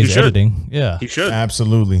 all his days He should. editing. Yeah. He should.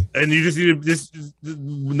 Absolutely. And you just need to, this is the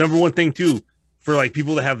number one thing too, for like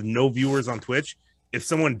people that have no viewers on Twitch. If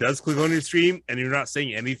someone does click on your stream and you're not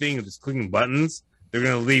saying anything and just clicking buttons, they're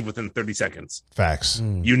going to leave within 30 seconds. Facts.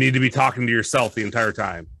 You need to be talking to yourself the entire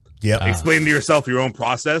time. Yep. Explain to yourself your own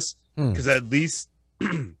process, because at least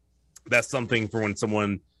that's something for when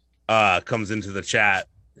someone comes into the chat,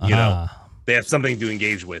 you know, they have something to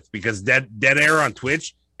engage with, because dead air on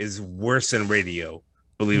Twitch is worse than radio,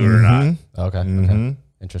 believe it or not. Okay.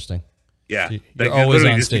 Interesting. Yeah. You're They could always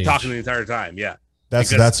literally on just be stage. talking the entire time. Yeah.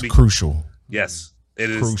 That's crucial. Yes. It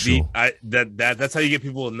is Crucial. that's how you get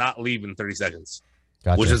people to not leave in 30 seconds,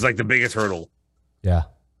 Gotcha. which is like the biggest hurdle. Yeah.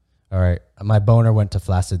 All right. My boner went to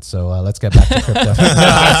flaccid, so let's get back to crypto.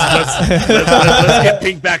 Let's get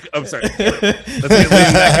Pink back. I'm sorry. Let's get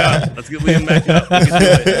Liam back up. Let's get Liam back up. We can do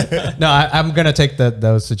it. No, I'm gonna take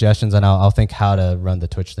those suggestions, and I'll think how to run the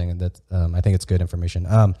Twitch thing, and that I think it's good information.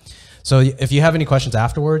 So if you have any questions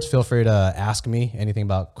afterwards, feel free to ask me anything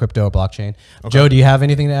about crypto or blockchain. Okay. Joe, do you have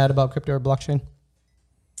anything to add about crypto or blockchain?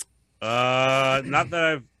 Not that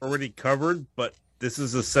I've already covered, but this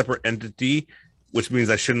is a separate entity, which means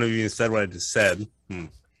I shouldn't have even said what I just said.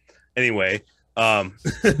 Anyway, I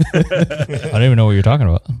don't even know what you're talking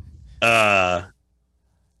about. I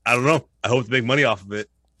don't know. I hope to make money off of it.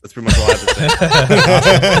 That's pretty much all I have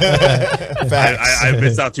to say. I've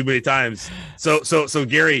missed out too many times. So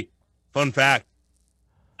Gary, fun fact.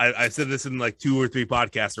 I said this in like 2 or 3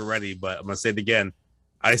 podcasts already, but I'm gonna say it again.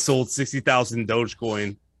 I sold 60,000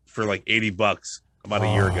 Dogecoin for like $80 about a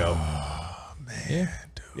year ago. Man,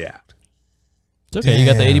 dude. Yeah. It's okay. You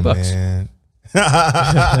got the $80. Man.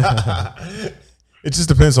 It just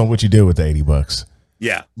depends on what you did with the $80.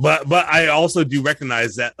 Yeah, but I also do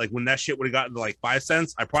recognize that, like, when that shit would have gotten to like 5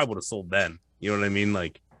 cents, I probably would have sold then. You know what I mean?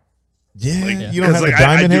 Like, Yeah, like, you don't have like, the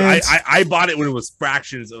diamond hands. I bought it when it was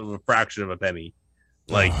fractions of a fraction of a penny.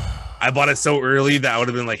 Like, I bought it so early that I would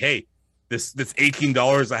have been like, hey, this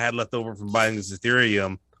 $18 I had left over from buying this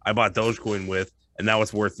Ethereum, I bought Dogecoin with, and now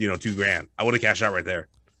it's worth $2,000. I would have cashed out right there.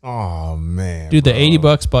 Oh man, Dude, the bro.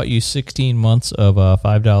 $80 bought you 16 months of a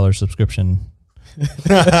 $5 subscription.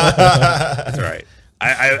 That's all right.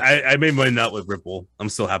 I made my nut with Ripple. I'm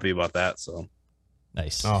still happy about that. So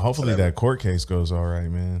Nice. Oh, hopefully that court case goes all right,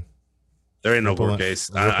 man. there ain't no Ripple- court case.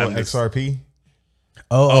 Ripple I'm just- XRP.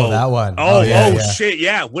 Oh, that one. Oh, yeah. shit.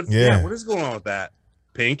 Yeah. What is going on with that?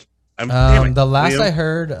 Pink. The last Liam? I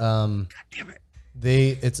heard, Damn it.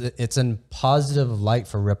 it's in positive light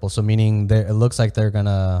for Ripple. So meaning it looks like they're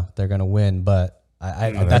gonna win, but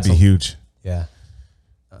I That'd that's be huge. yeah.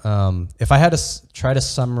 If I had to try to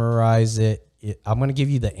summarize it I'm going to give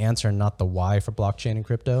you the answer, not the why for blockchain and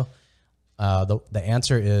crypto. The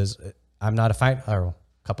answer is I'm not a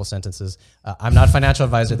couple sentences. I'm not a financial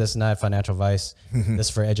advisor. This is not financial advice. This is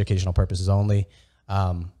for educational purposes only.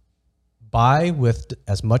 Buy with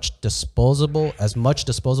as much disposable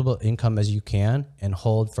income as you can and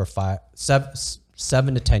hold for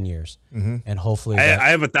 7 to 10 years. And hopefully I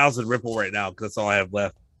have 1,000 Ripple right now because that's all I have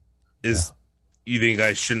left. You think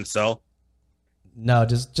I shouldn't sell? No,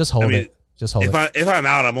 just hold it. Just hold it. If I'm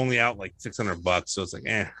out, I'm only out like $600. So it's like,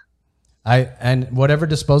 And whatever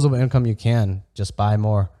disposable income you can, just buy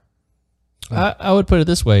more. I would put it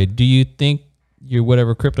this way. Do you think your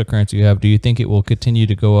whatever cryptocurrency you have, do you think it will continue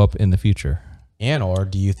to go up in the future? Or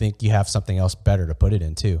do you think you have something else better to put it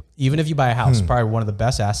into? Even if you buy a house, probably one of the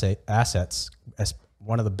best assets,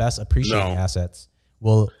 one of the best appreciating assets,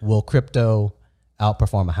 will crypto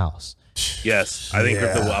outperform a house? Yes, I think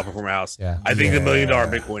crypto will outperform a house. Yeah. I think the $1 million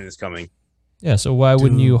Bitcoin is coming. Yeah, so why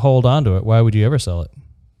wouldn't you hold on to it? Why would you ever sell it?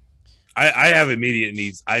 I have immediate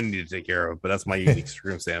needs I need to take care of, but that's my unique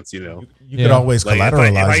circumstance, You could always like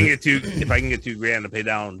collateralize if I can get $2,000 to pay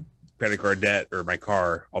down credit card debt or my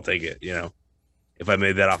car, I'll take it. If I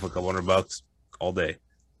made that off a couple $100 all day.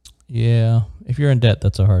 Yeah, if you're in debt,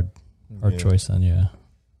 that's a hard choice. Then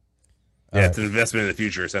It's an investment in the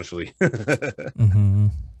future, essentially.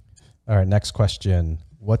 All right, next question.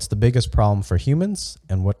 What's the biggest problem for humans,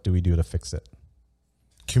 and what do we do to fix it?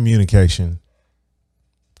 Communication.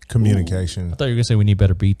 I thought you were gonna say we need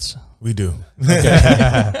better beats. We do.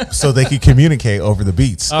 So they can communicate over the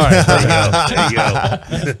beats. All right, There you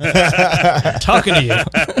go. talking to you.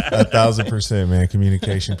 1,000%, man.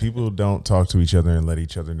 Communication. People don't talk to each other and let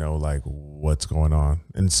each other know like what's going on.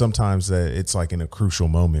 And sometimes that it's like in a crucial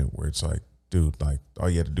moment where it's like, dude, like all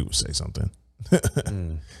you had to do was say something.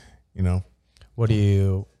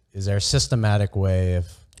 Is there a systematic way of,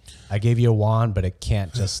 I gave you a wand, but it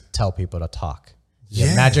can't just tell people to talk?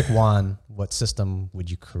 Yeah. Magic wand, what system would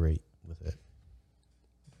you create with it?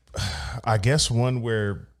 I guess one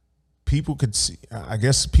where people could see, I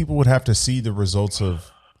guess people would have to see the results of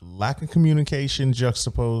lack of communication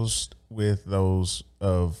juxtaposed with those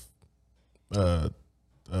of a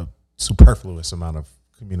superfluous amount of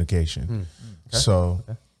communication. So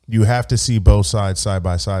you have to see both sides side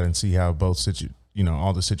by side and see how both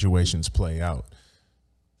all the situations play out.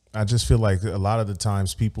 I just feel like a lot of the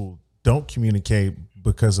times people don't communicate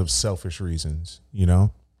because of selfish reasons,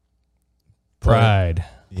 Pride.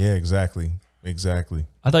 Yeah, exactly. I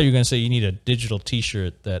thought you were going to say you need a digital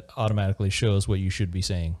T-shirt that automatically shows what you should be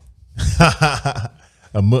saying.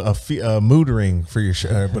 a mood ring for your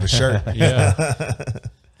shirt, but a shirt. Yeah.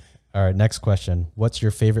 All right, next question. What's your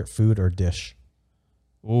favorite food or dish?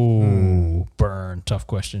 Ooh, burn. Tough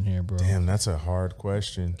question here, bro. Damn, that's a hard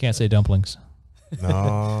question. Can't say dumplings.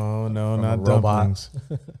 No, not dumplings.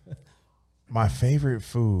 My favorite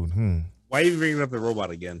food. Why are you bringing up the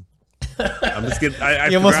robot again? I'm just kidding. I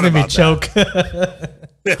You almost made me choke.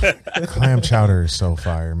 Clam chowder is so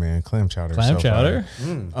fire, man. Clam chowder. Clam is so chowder?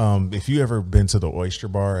 Fire. If you ever been to the oyster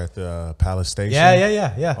bar at the Palace Station.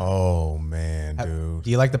 Yeah. Oh man, dude.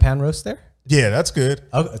 Do you like the pan roast there? Yeah, that's good.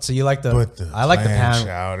 Oh, so you like I like the pan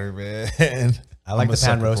chowder, man. I like the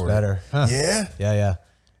pan roast better. Huh. Yeah.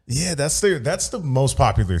 Yeah, that's the most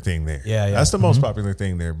popular thing there. Yeah. That's the most popular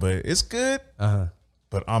thing there, but it's good.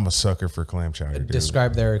 But I'm a sucker for clam chowder, dude.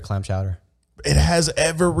 Describe their clam chowder. It has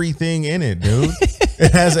everything in it, dude.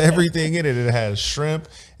 It has everything in it. It has shrimp.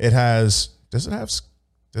 Does it have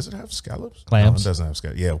scallops? Clams? No, it doesn't have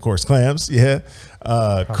scallops. Yeah, of course, clams. Yeah.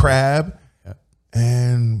 Crab.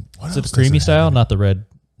 And what Is it else the creamy does it have? style, not the red?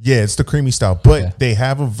 Yeah, it's the creamy style. But they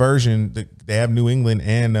have a version that they have New England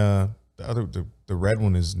and the red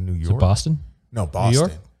one is New Is York. it Boston? No, Boston.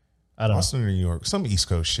 York? I don't Boston or New York. Some East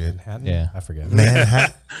Coast shit. Manhattan? Yeah. I forget.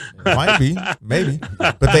 Manhattan. Might be. Maybe.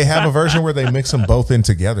 But they have a version where they mix them both in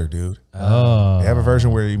together, dude. know. They have a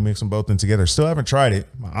version where you mix them both in together. Still haven't tried it.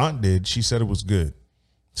 My aunt did. She said it was good.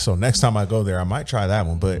 So next time I go there, I might try that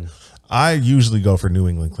one. But I usually go for New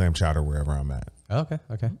England clam chowder wherever I'm at. Okay.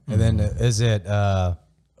 And then is it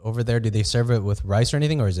over there? Do they serve it with rice or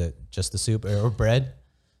anything, or is it just the soup or bread?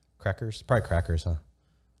 Crackers? Probably crackers, huh?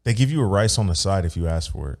 They give you a rice on the side if you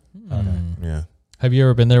ask for it. Okay. Yeah. Have you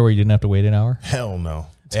ever been there where you didn't have to wait an hour? Hell no.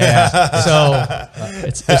 Yeah. So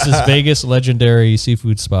It's this Vegas legendary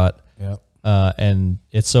seafood spot, and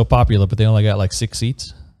it's so popular, but they only got like 6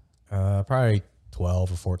 seats. probably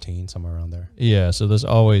 12 or 14, somewhere around there. Yeah, so there's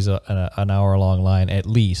always an hour-long line at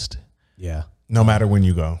least. Yeah. No matter when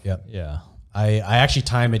you go. Yep. Yeah. I actually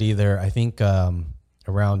time it either, I think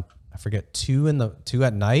around I forget 2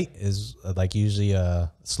 at night is like usually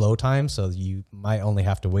a slow time. So you might only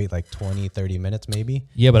have to wait like 20, 30 minutes maybe.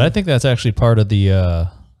 Yeah, but I think that's actually part of the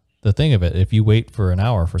thing of it. If you wait for an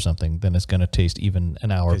hour for something, then it's going to taste even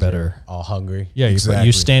an hour better. All hungry. Yeah, Exactly.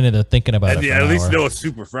 you're standing there thinking about it. At least know it's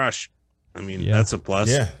super fresh. I mean, that's a plus.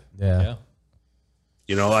 Yeah.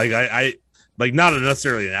 You know, like I like not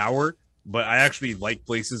necessarily an hour, but I actually like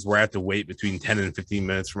places where I have to wait between 10 and 15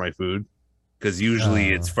 minutes for my food because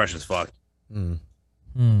usually it's fresh as fuck. Mm.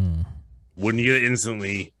 When you get it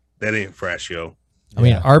instantly, that ain't fresh, yo. I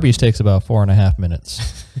mean, Arby's takes about 4.5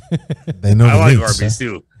 minutes. They know I the like meats. Arby's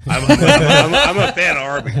too. I'm a fan of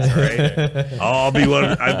Arby's, all right? I'll be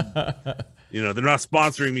one. You know, they're not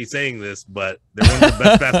sponsoring me saying this, but they're one of the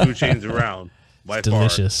best fast food chains around by far.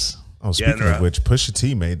 Delicious. Oh, speaking of which, Pusha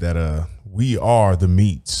T made that. We are the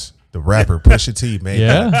meats. The rapper Pusha T made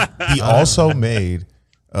that. He also made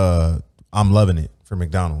I'm Loving It for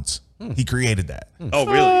McDonald's. He created that. Oh,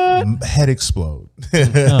 really? Head explode.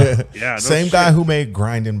 Yeah. No Same shit. guy who made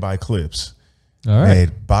Grinding by Clips. All right. Made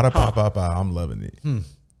Bada Pa Pa Pa. I'm Loving It.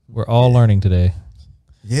 We're all learning today.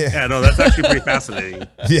 Yeah, no, that's actually pretty fascinating.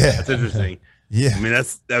 Yeah. That's interesting. Yeah. I mean,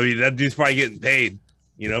 that dude's probably getting paid,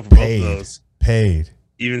 you know, for both of those. Paid.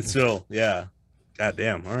 Even still, yeah. God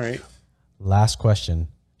damn. All right. Last question.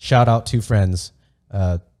 Shout out 2 friends.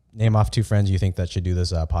 Name off 2 friends you think that should do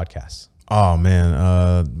this podcast. Oh man,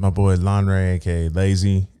 my boy Lonray, aka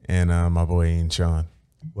Lazy, and my boy Ian Sean.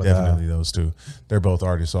 Definitely those 2. They're both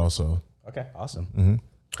artists also. Okay, awesome. Mm-hmm.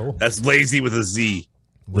 Cool. That's Lazy with a Z.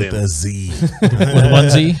 With a Z. With 1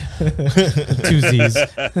 Z. 2 Z's.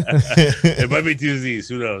 It might be 2 Z's.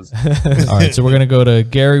 Who knows? All right, so we're going to go to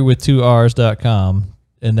GaryWith2Rs.com,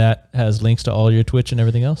 and that has links to all your Twitch and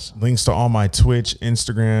everything else. Links to all my Twitch,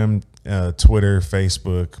 Instagram, Twitter,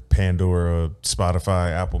 Facebook, Pandora,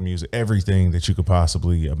 Spotify, Apple Music, everything that you could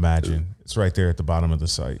possibly imagine. It's right there at the bottom of the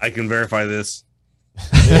site. I can verify this.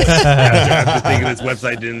 After thinking this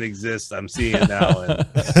website didn't exist, I'm seeing it now.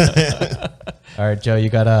 And All right, Joe, you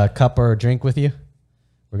got a cup or a drink with you?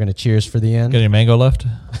 We're going to cheers for the end. Got any mango left?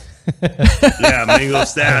 yeah, Mango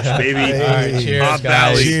Stash, baby. All right, cheers, Hot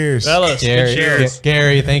guys. Valley. Cheers. Fellas, Gary, Cheers.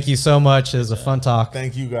 Gary, thank you so much. It was a fun talk.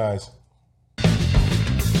 Thank you guys.